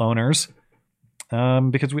rightful owners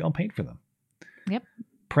because we all paid for them. Yep.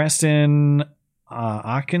 Preston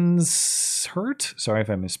Akenshurt, sorry if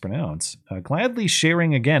I mispronounce, gladly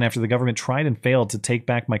sharing again after the government tried and failed to take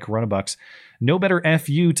back my Coronabucks. No better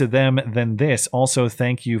FU to them than this. Also,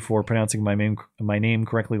 thank you for pronouncing my name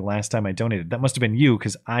correctly the last time I donated. That must have been you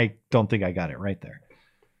because I don't think I got it right there.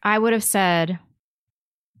 I would have said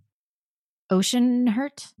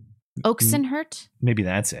Oceanhurt? Oxenhurt? Maybe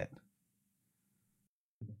that's it.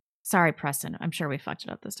 Sorry, Preston. I'm sure we fucked it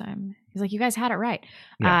up this time. He's like, you guys had it right.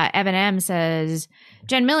 Yeah. Evan M. says,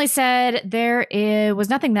 Jen Milley said, there was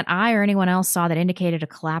nothing that I or anyone else saw that indicated a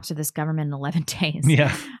collapse of this government in 11 days.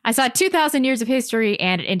 Yeah. I saw 2,000 years of history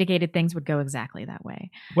and it indicated things would go exactly that way.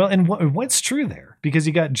 Well, and what's true there? Because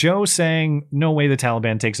you got Joe saying, no way the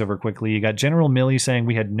Taliban takes over quickly. You got General Milley saying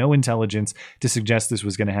we had no intelligence to suggest this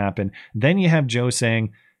was going to happen. Then you have Joe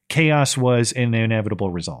saying chaos was an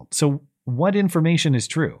inevitable result. So what information is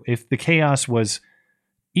true? If the chaos was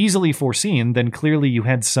easily foreseen, then clearly you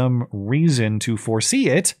had some reason to foresee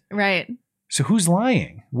it. Right. So who's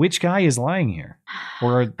lying? Which guy is lying here?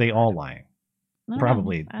 Or are they all lying?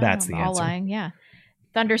 Probably that's the answer. All lying, yeah.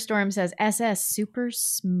 Thunderstorm says, SS super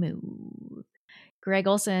smooth. Greg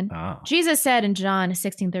Olson. Jesus said in John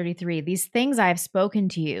 16:33, these things I have spoken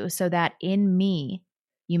to you so that in me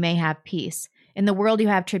you may have peace. In the world you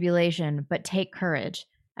have tribulation, but take courage.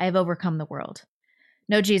 I have overcome the world.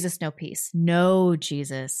 No Jesus, no peace. No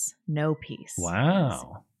Jesus, no peace.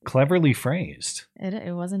 Wow. Cleverly phrased.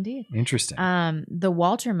 It was indeed. Interesting. The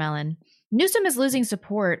Walter Melon. Newsom is losing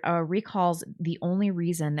support, recalls the only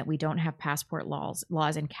reason that we don't have passport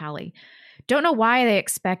laws in Cali. Don't know why they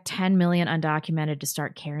expect 10 million undocumented to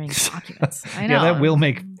start carrying documents. I know. Yeah, that will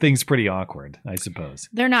make things pretty awkward, I suppose.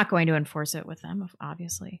 They're not going to enforce it with them,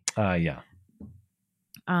 obviously. Yeah.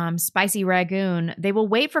 Spicy Ragoon. They will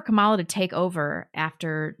wait for Kamala to take over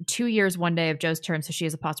after 2 years, 1 day of Joe's term, so she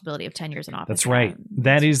has a possibility of 10 years in office. That's right.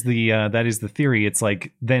 That is the theory. It's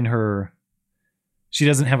like then she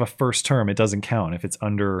doesn't have a first term. It doesn't count if it's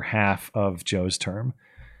under half of Joe's term.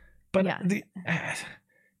 But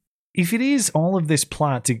if it is all of this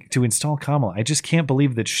plot to install Kamala, I just can't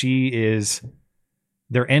believe that she is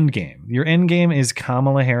their end game. Your end game is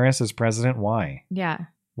Kamala Harris as president. Why? Yeah.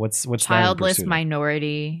 What's childless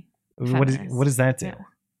minority? What does that do? Yeah.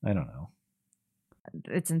 I don't know.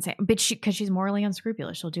 It's insane. But because she's morally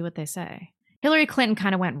unscrupulous, she'll do what they say. Hillary Clinton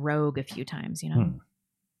kind of went rogue a few times, you know.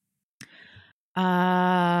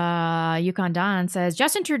 Yukon Don says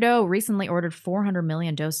Justin Trudeau recently ordered 400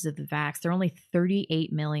 million doses of the vax. There are only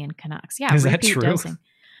 38 million Canucks. Yeah, is that true? Dosing.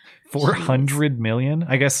 400 million?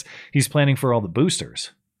 I guess he's planning for all the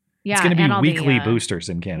boosters. Yeah, it's going to be weekly boosters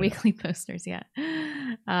in Canada. Weekly boosters, yeah.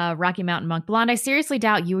 Rocky Mountain Monk. Blonde, I seriously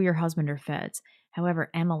doubt you or your husband are feds. However,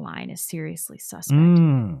 Emmeline is seriously suspect.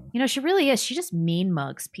 You know, she really is. She just mean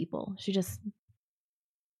mugs people.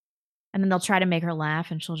 And then they'll try to make her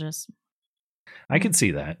laugh and she'll just... I could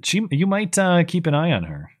see that. You might keep an eye on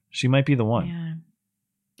her. She might be the one. Yeah.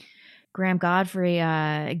 Graham Godfrey,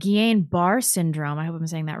 Guillain-Barré syndrome. I hope I'm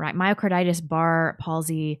saying that right. Myocarditis, Barr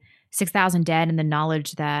palsy, 6,000 dead, and the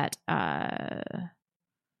knowledge that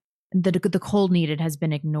the cold needed has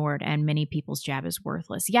been ignored and many people's jab is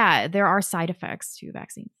worthless. Yeah, there are side effects to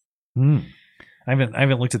vaccines. I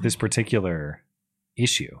haven't looked at this particular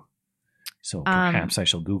issue, so perhaps I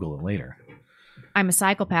shall Google it later. I'm a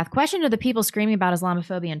psychopath. Question to the people screaming about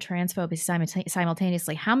Islamophobia and transphobia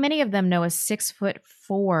simultaneously. How many of them know a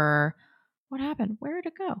 6'4"? What happened? Where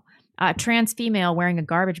did it go? Trans female wearing a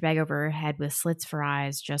garbage bag over her head with slits for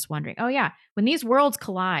eyes, just wondering. Oh, yeah. When these worlds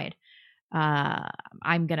collide,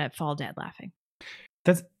 I'm going to fall dead laughing.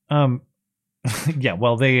 That's, yeah,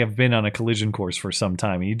 well, they have been on a collision course for some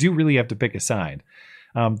time. And you do really have to pick a side.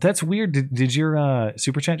 That's weird. Did your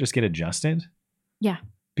super chat just get adjusted? Yeah.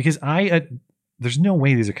 Because there's no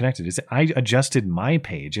way these are connected. I adjusted my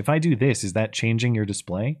page. If I do this, is that changing your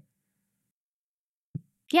display?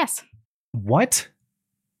 Yes. What?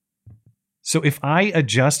 So if I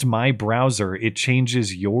adjust my browser, it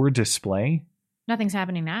changes your display? Nothing's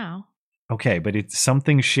happening now. Okay, but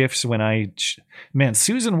something shifts when man,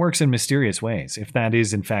 Susan works in mysterious ways, if that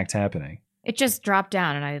is in fact happening. It just dropped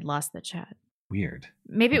down and I had lost the chat. Weird.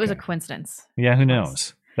 Maybe it was a coincidence. Yeah, who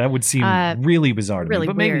knows? That would seem really bizarre to me. Really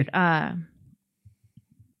but weird. Maybe...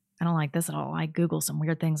 I don't like this at all. I Google some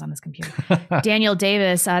weird things on this computer. Daniel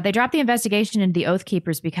Davis, they dropped the investigation into the Oath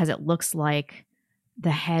Keepers because it looks like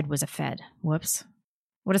the head was a Fed. Whoops.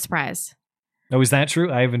 What a surprise. Oh, is that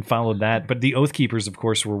true? I haven't followed that. But the Oath Keepers, of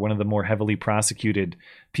course, were one of the more heavily prosecuted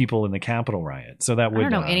people in the Capitol riot. So that would... I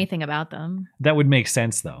don't know anything about them. That would make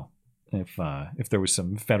sense, though, if there was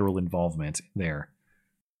some federal involvement there.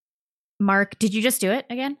 Mark, did you just do it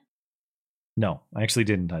again? No, I actually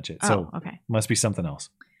didn't touch it. So okay. Must be something else.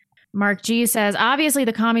 Mark G says, obviously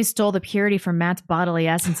the commies stole the purity from Matt's bodily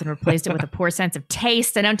essence and replaced it with a poor sense of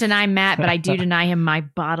taste. I don't deny Matt, but I do deny him my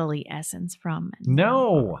bodily essence from.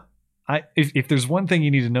 No. If there's one thing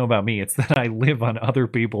you need to know about me, it's that I live on other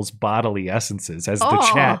people's bodily essences, as the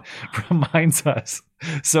chat reminds us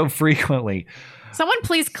so frequently. Someone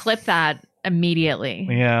please clip that immediately.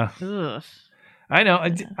 Yeah. Ugh. I know.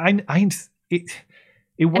 It was and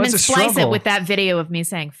then a struggle. Splice it with that video of me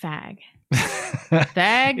saying fag.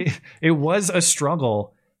 Fag. It was a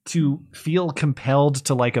struggle to feel compelled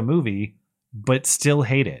to like a movie, but still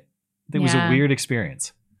hate it. It was a weird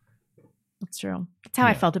experience. That's true. That's how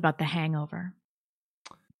I felt about The Hangover.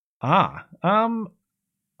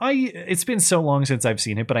 It's been so long since I've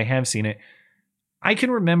seen it, but I have seen it. I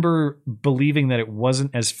can remember believing that it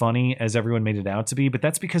wasn't as funny as everyone made it out to be, but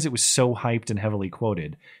that's because it was so hyped and heavily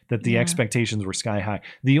quoted that the expectations were sky high.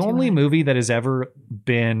 The only movie that has ever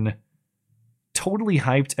been totally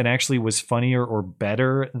hyped and actually was funnier or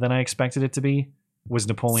better than I expected it to be was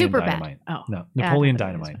Napoleon Dynamite. Oh, no, Napoleon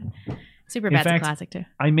Dynamite. Superbad's a classic too.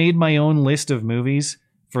 I made my own list of movies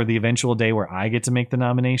for the eventual day where I get to make the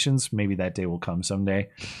nominations. Maybe that day will come someday.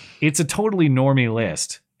 It's a totally normie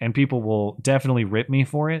list, and people will definitely rip me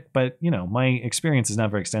for it. But, you know, my experience is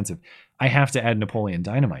not very extensive. I have to add Napoleon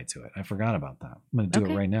Dynamite to it. I forgot about that. I'm going to do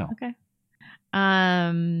it right now. Okay.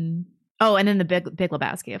 Oh, and then the Big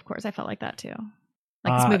Lebowski, of course. I felt like that too.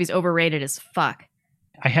 Like this movie's overrated as fuck.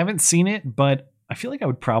 I haven't seen it, but I feel like I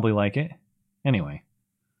would probably like it. Anyway.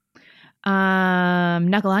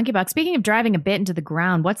 Knuckle Hunky Buck. Speaking of driving a bit into the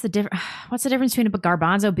ground, what's the difference between a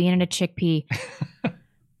garbanzo bean and a chickpea?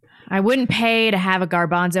 I wouldn't pay to have a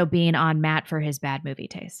garbanzo bean on Matt for his bad movie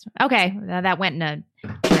taste. Okay, that went in a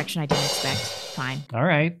direction I didn't expect. Fine. All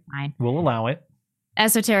right. Fine. We'll allow it.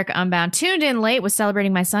 Esoteric Unbound. Tuned in late, was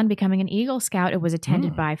celebrating my son becoming an Eagle Scout. It was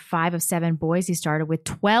attended by 5 of 7 boys he started with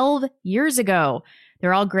 12 years ago.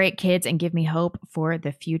 They're all great kids and give me hope for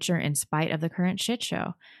the future in spite of the current shit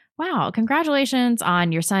show. Wow. Congratulations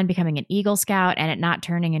on your son becoming an Eagle Scout and it not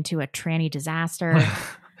turning into a tranny disaster.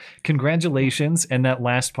 Congratulations. And that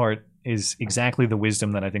last part is exactly the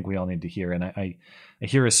wisdom that I think we all need to hear. And I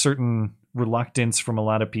hear a certain reluctance from a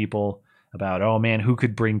lot of people about, oh man, who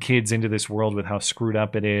could bring kids into this world with how screwed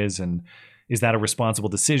up it is? And is that a responsible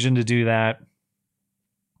decision to do that?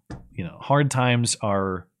 You know, hard times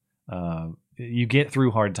are, you get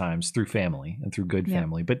through hard times through family and through good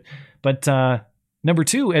family. But number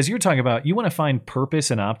 2, as you're talking about, you want to find purpose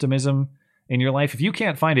and optimism in your life. If you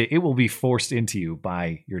can't find it, it will be forced into you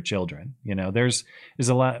by your children. You know, there's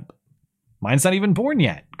a lot. Mine's not even born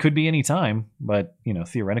yet. Could be any time, but you know,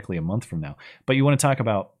 theoretically a month from now. But you want to talk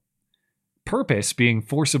about purpose being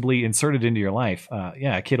forcibly inserted into your life.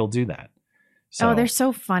 Yeah, a kid will do that. So, they're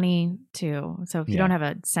so funny too. So if you don't have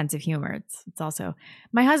a sense of humor, it's also.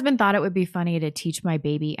 My husband thought it would be funny to teach my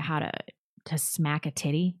baby how to smack a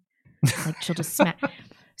titty. Like she'll just smack.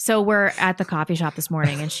 So we're at the coffee shop this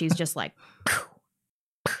morning, and she's just like,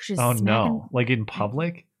 she's smacking. No, like in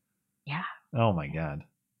public. Yeah. Oh my God.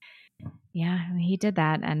 Yeah, I mean, he did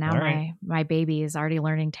that, and now my baby is already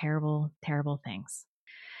learning terrible things.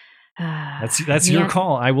 That's your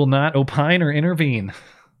call. I will not opine or intervene.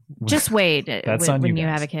 Just wait. That's on when you you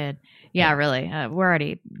guys. have a kid. Yeah, really. We're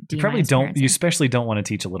already. You probably don't. You especially don't want to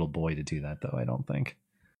teach a little boy to do that, though. I don't think.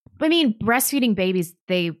 I mean, breastfeeding babies,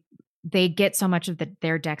 they get so much of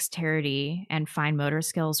their dexterity and fine motor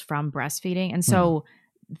skills from breastfeeding, and so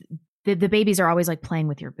the babies are always like playing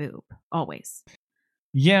with your boob, always.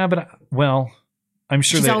 Yeah, but I'm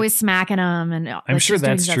sure she's always smacking them, and I'm sure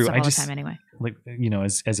that's true. I just all the time anyway. Like, you know,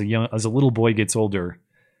 as a little boy gets older,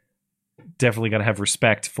 definitely got to have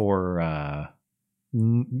respect for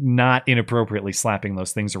not inappropriately slapping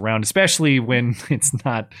those things around, especially when it's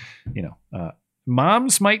not, you know,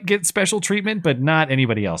 moms might get special treatment, but not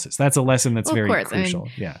anybody else's. That's a lesson that's very crucial. I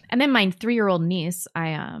mean, yeah. And then my 3-year-old niece,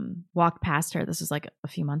 I walked past her. This was like a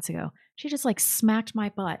few months ago. She just like smacked my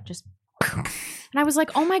butt, just. And I was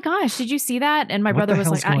like, "Oh my gosh, did you see that?" And my brother was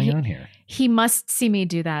like, "He must see me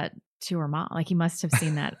do that to her mom. Like he must have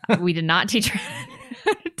seen that. We did not teach her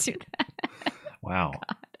how to do that." Wow.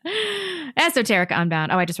 Esoteric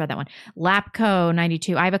Unbound. Oh, I just read that one. Lapco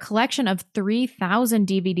 92. I have a collection of 3,000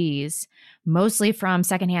 DVDs, mostly from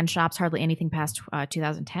secondhand shops, hardly anything past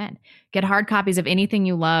 2010. Get hard copies of anything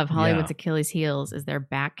you love. Hollywood's Achilles heels is their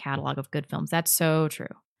back catalog of good films. That's so true.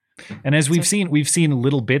 And as we've seen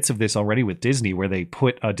little bits of this already with Disney, where they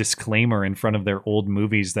put a disclaimer in front of their old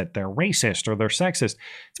movies that they're racist or they're sexist.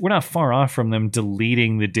 We're not far off from them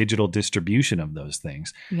deleting the digital distribution of those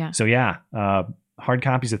things. Yeah. So hard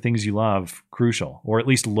copies of things you love, crucial, or at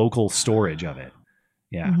least local storage of it.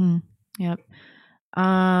 Yeah. Mm-hmm. Yep.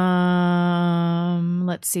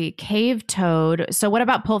 Let's see. Cave Toad. So what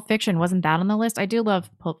about Pulp Fiction? Wasn't that on the list? I do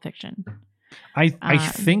love Pulp Fiction. I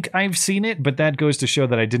think I've seen it, but that goes to show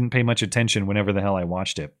that I didn't pay much attention whenever the hell I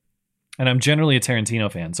watched it. And I'm generally a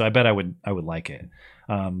Tarantino fan, so I bet I would like it.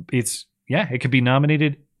 It could be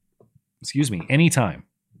nominated, anytime.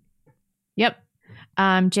 Yep.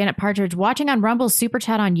 Janet Partridge, watching on Rumble's Super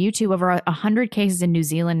Chat on YouTube, over 100 cases in New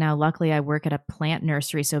Zealand now. Luckily, I work at a plant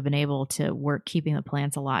nursery, so I've been able to work keeping the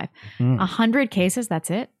plants alive. 100 cases, that's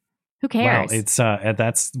it? Who cares?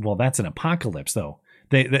 Well, that's an apocalypse, though.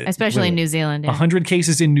 Especially in New Zealand. 100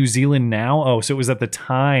 cases in New Zealand now? Oh, so it was at the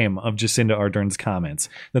time of Jacinda Ardern's comments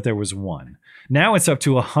that there was one. Now it's up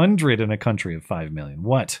to 100 in a country of 5 million.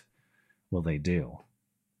 What will they do?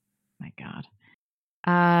 My God.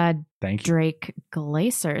 Thank you. Drake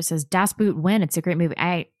Glacier says, Das Boot Win. It's a great movie.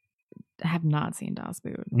 I have not seen Das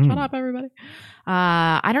Boot. Shut up, everybody.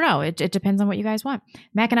 I don't know. It depends on what you guys want.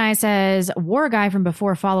 Mac and I says, War Guy from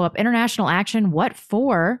before, follow-up. International action. What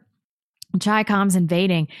for? Chi-Com's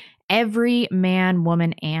invading every man,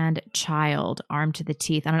 woman, and child armed to the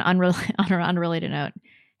teeth. On an unrelated note,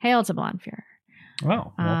 hail to Blonde Fuhrer.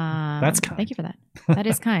 Oh, well, that's kind. Thank you for that. That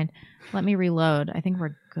is kind. Let me reload. I think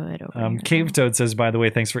we're good over here. Cave Toad says, by the way,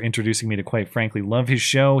 thanks for introducing me to Quite Frankly. Love his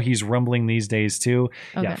show. He's rumbling these days, too.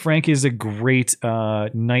 Okay. Yeah, Frank is a great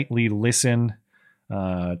nightly listen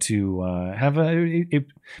to have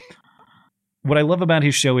what I love about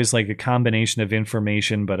his show is like a combination of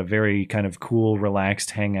information, but a very kind of cool,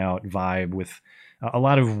 relaxed hangout vibe with a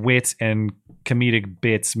lot of wit and comedic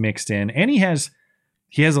bits mixed in. And he has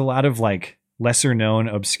a lot of like lesser known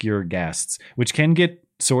obscure guests, which can get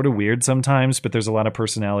sort of weird sometimes, but there's a lot of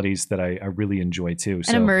personalities that I really enjoy too.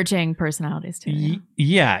 And emerging personalities too.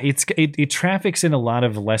 Yeah, it traffics in a lot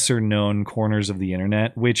of lesser known corners of the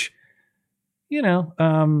internet, which, you know,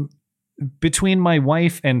 between my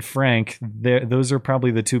wife and Frank, those are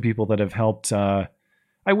probably the two people that have helped.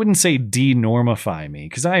 I wouldn't say de-normify me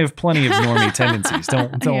because I have plenty of normie tendencies.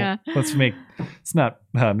 Don't Yeah. let's not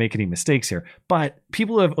make any mistakes here. But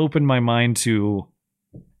people have opened my mind to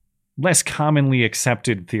less commonly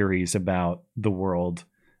accepted theories about the world.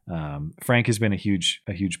 Frank has been a huge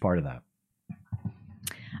part of that.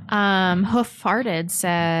 Hoof Farted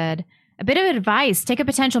said, a bit of advice: take a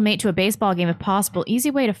potential mate to a baseball game if possible.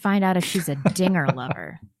 Easy way to find out if she's a dinger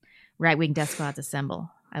lover. Right wing death squads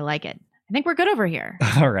assemble. I like it. I think we're good over here.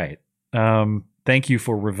 All right. Thank you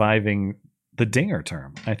for reviving the dinger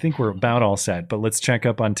term. I think we're about all set, but let's check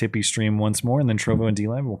up on Tippy Stream once more, and then Trovo and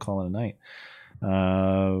D-Live, we'll call it a night.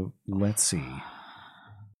 Let's see.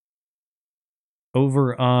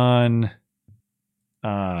 Over on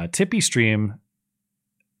Tippy Stream,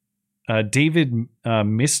 David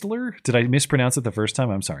Mistler. Did I mispronounce it the first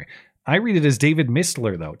time? I'm sorry. I read it as David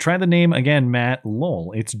Mistler, though. Try the name again, Matt.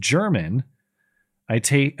 Lol. It's German. I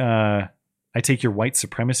take your white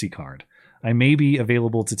supremacy card. I may be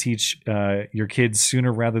available to teach your kids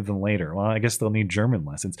sooner rather than later. Well, I guess they'll need German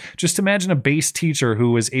lessons. Just imagine a base teacher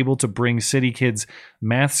who was able to bring city kids'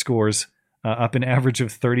 math scores up an average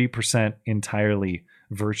of 30% entirely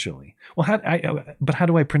virtually. Well, how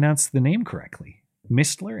do I pronounce the name correctly?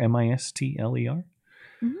 Mistler, Mistler?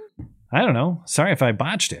 Mm-hmm. I don't know. Sorry if I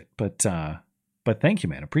botched it, but thank you,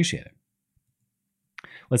 man. Appreciate it.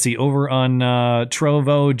 Let's see. Over on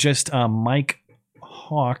Trovo, just Mike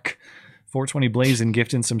Hawk, 420 Blaze, and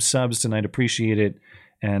gifting some subs tonight. Appreciate it.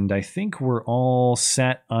 And I think we're all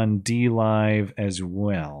set on D-Live as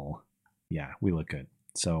well. Yeah, we look good.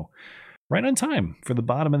 So right on time for the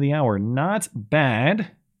bottom of the hour. Not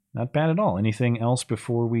bad. Not bad at all. Anything else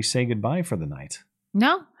before we say goodbye for the night?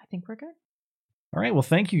 No, I think we're good. All right. Well,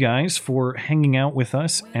 thank you guys for hanging out with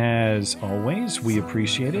us as always. We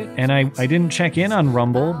appreciate it. And I didn't check in on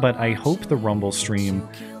Rumble, but I hope the Rumble stream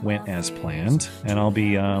went as planned. And I'll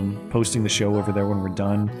be posting the show over there when we're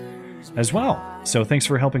done as well. So thanks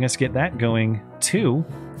for helping us get that going too.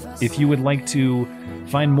 If you would like to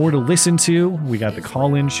find more to listen to, we got the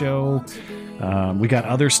call-in show. We got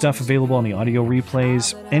other stuff available on the audio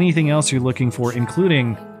replays. Anything else you're looking for,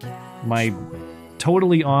 including my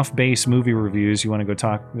totally off-base movie reviews, you want to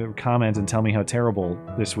go comment and tell me how terrible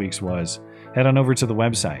this week's was, head on over to the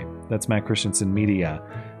website. That's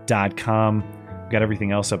mattchristiansenmedia.com. Got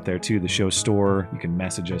everything else up there too, the show store. You can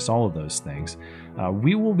message us, all of those things.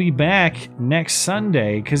 We will be back next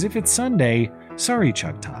Sunday, because if it's Sunday, sorry,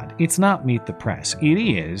 Chuck Todd, it's not Meet the Press. It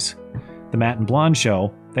is the Matt and Blonde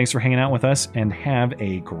Show. Thanks for hanging out with us, and have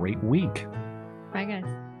a great week. Bye,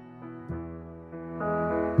 guys.